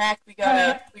 Mac, we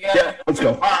gotta. Yeah, let's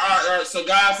go. All right. So,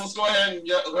 guys, let's go ahead and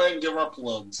give our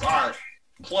plugs. All right,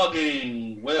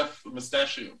 plugging with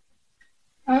Mustachio.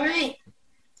 All right.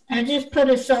 I just put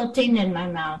a saltine in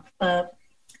my mouth, but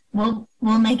we'll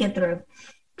make it through.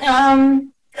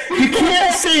 You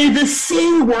can't say the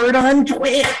C word on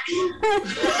Twitch. That's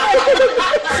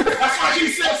why you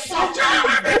said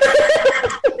saltine.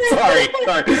 Sorry.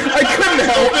 I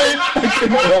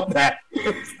couldn't help that.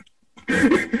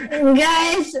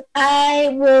 Guys, I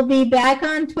will be back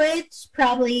on Twitch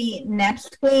probably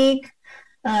next week.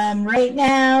 Right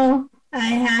now, I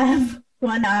have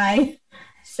one eye.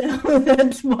 So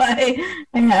that's why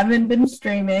I haven't been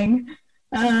streaming.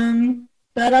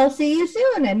 But I'll see you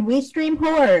soon, and we stream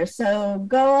horror. So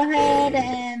go ahead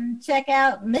and check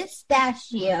out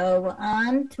Mistachio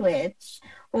on Twitch,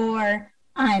 or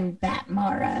I'm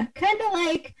Batmara, kind of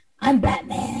like I'm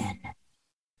Batman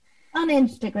on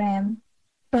Instagram,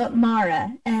 but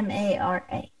Mara,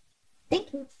 M-A-R-A.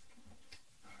 Thank you.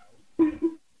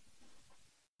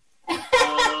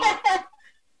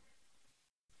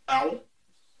 Ow.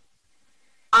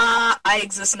 I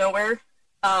exist nowhere.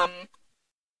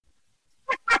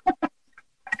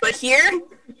 But here,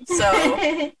 so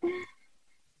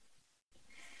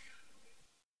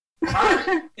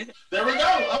Alright. There we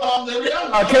go. There we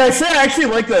go. Can I say I actually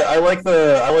like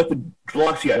the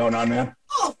deluxe you got going on, man?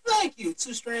 Oh, thank you.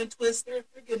 Two-strand twister.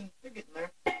 You're getting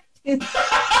there. What'd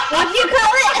you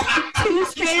call it?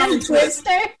 Two-strand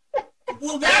twister?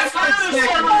 Well, That's that's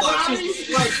exactly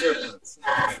exactly what difference.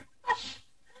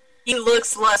 he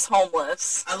looks less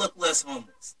homeless. I look less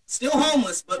homeless. Still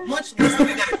homeless, but much less than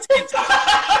I got a tent.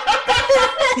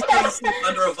 I sleep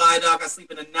under a viaduct. I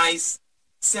sleep in a nice,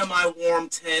 semi-warm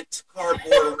tent,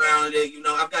 cardboard around it. You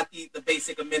know, I've got the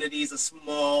basic amenities, a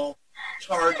small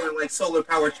charger, like solar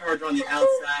power charger on the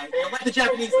outside. You know, like the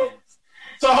Japanese homes.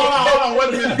 So hold on, wait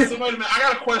a minute. I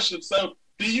got a question. So,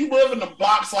 do you live in a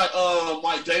box like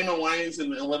Damon Wayans in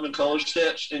the 11 Colors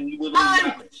sketch, and you live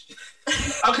in?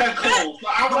 Okay, cool.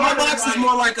 So My box is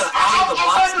more like a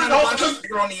box kind of box.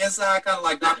 You're on the inside, kind of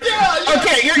like Dr. Yeah.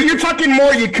 Okay, you're talking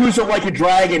more Yakuza like a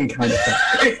dragon kind of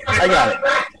thing. I got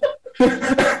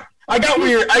it.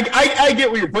 I get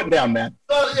what you're putting down, man.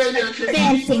 Yeah.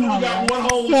 Fancy You homeless. got one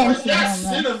whole Fancy that's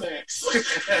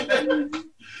homeless. Cinemax.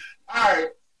 All right,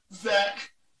 Zach.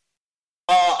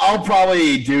 I'll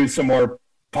probably do some more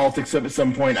politics at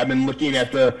some point. I've been looking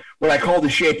at what I call the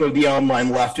shape of the online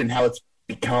left and how it's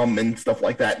become and stuff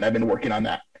like that, and I've been working on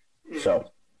that.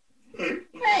 So.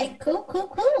 Right, cool.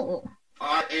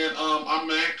 All right, and I'm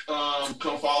Mac.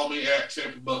 Come follow me at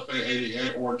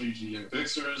SamperBuckFan88 or GGN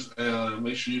Fixers, and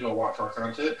make sure you go watch our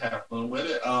content. Have fun with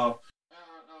it. You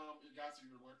guys are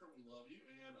your lurker. We love you,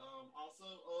 and also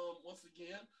once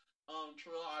again.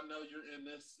 Trill, I know you're in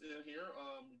here.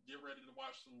 Get ready to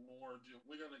watch some more.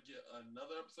 We're gonna get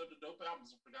another episode of Dope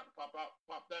Albums. I forgot to pop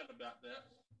that about that.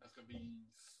 That's gonna be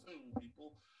soon,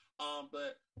 people.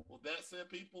 But with that said,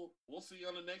 people, we'll see you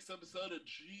on the next episode of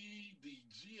the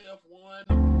GF1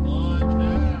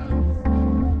 podcast.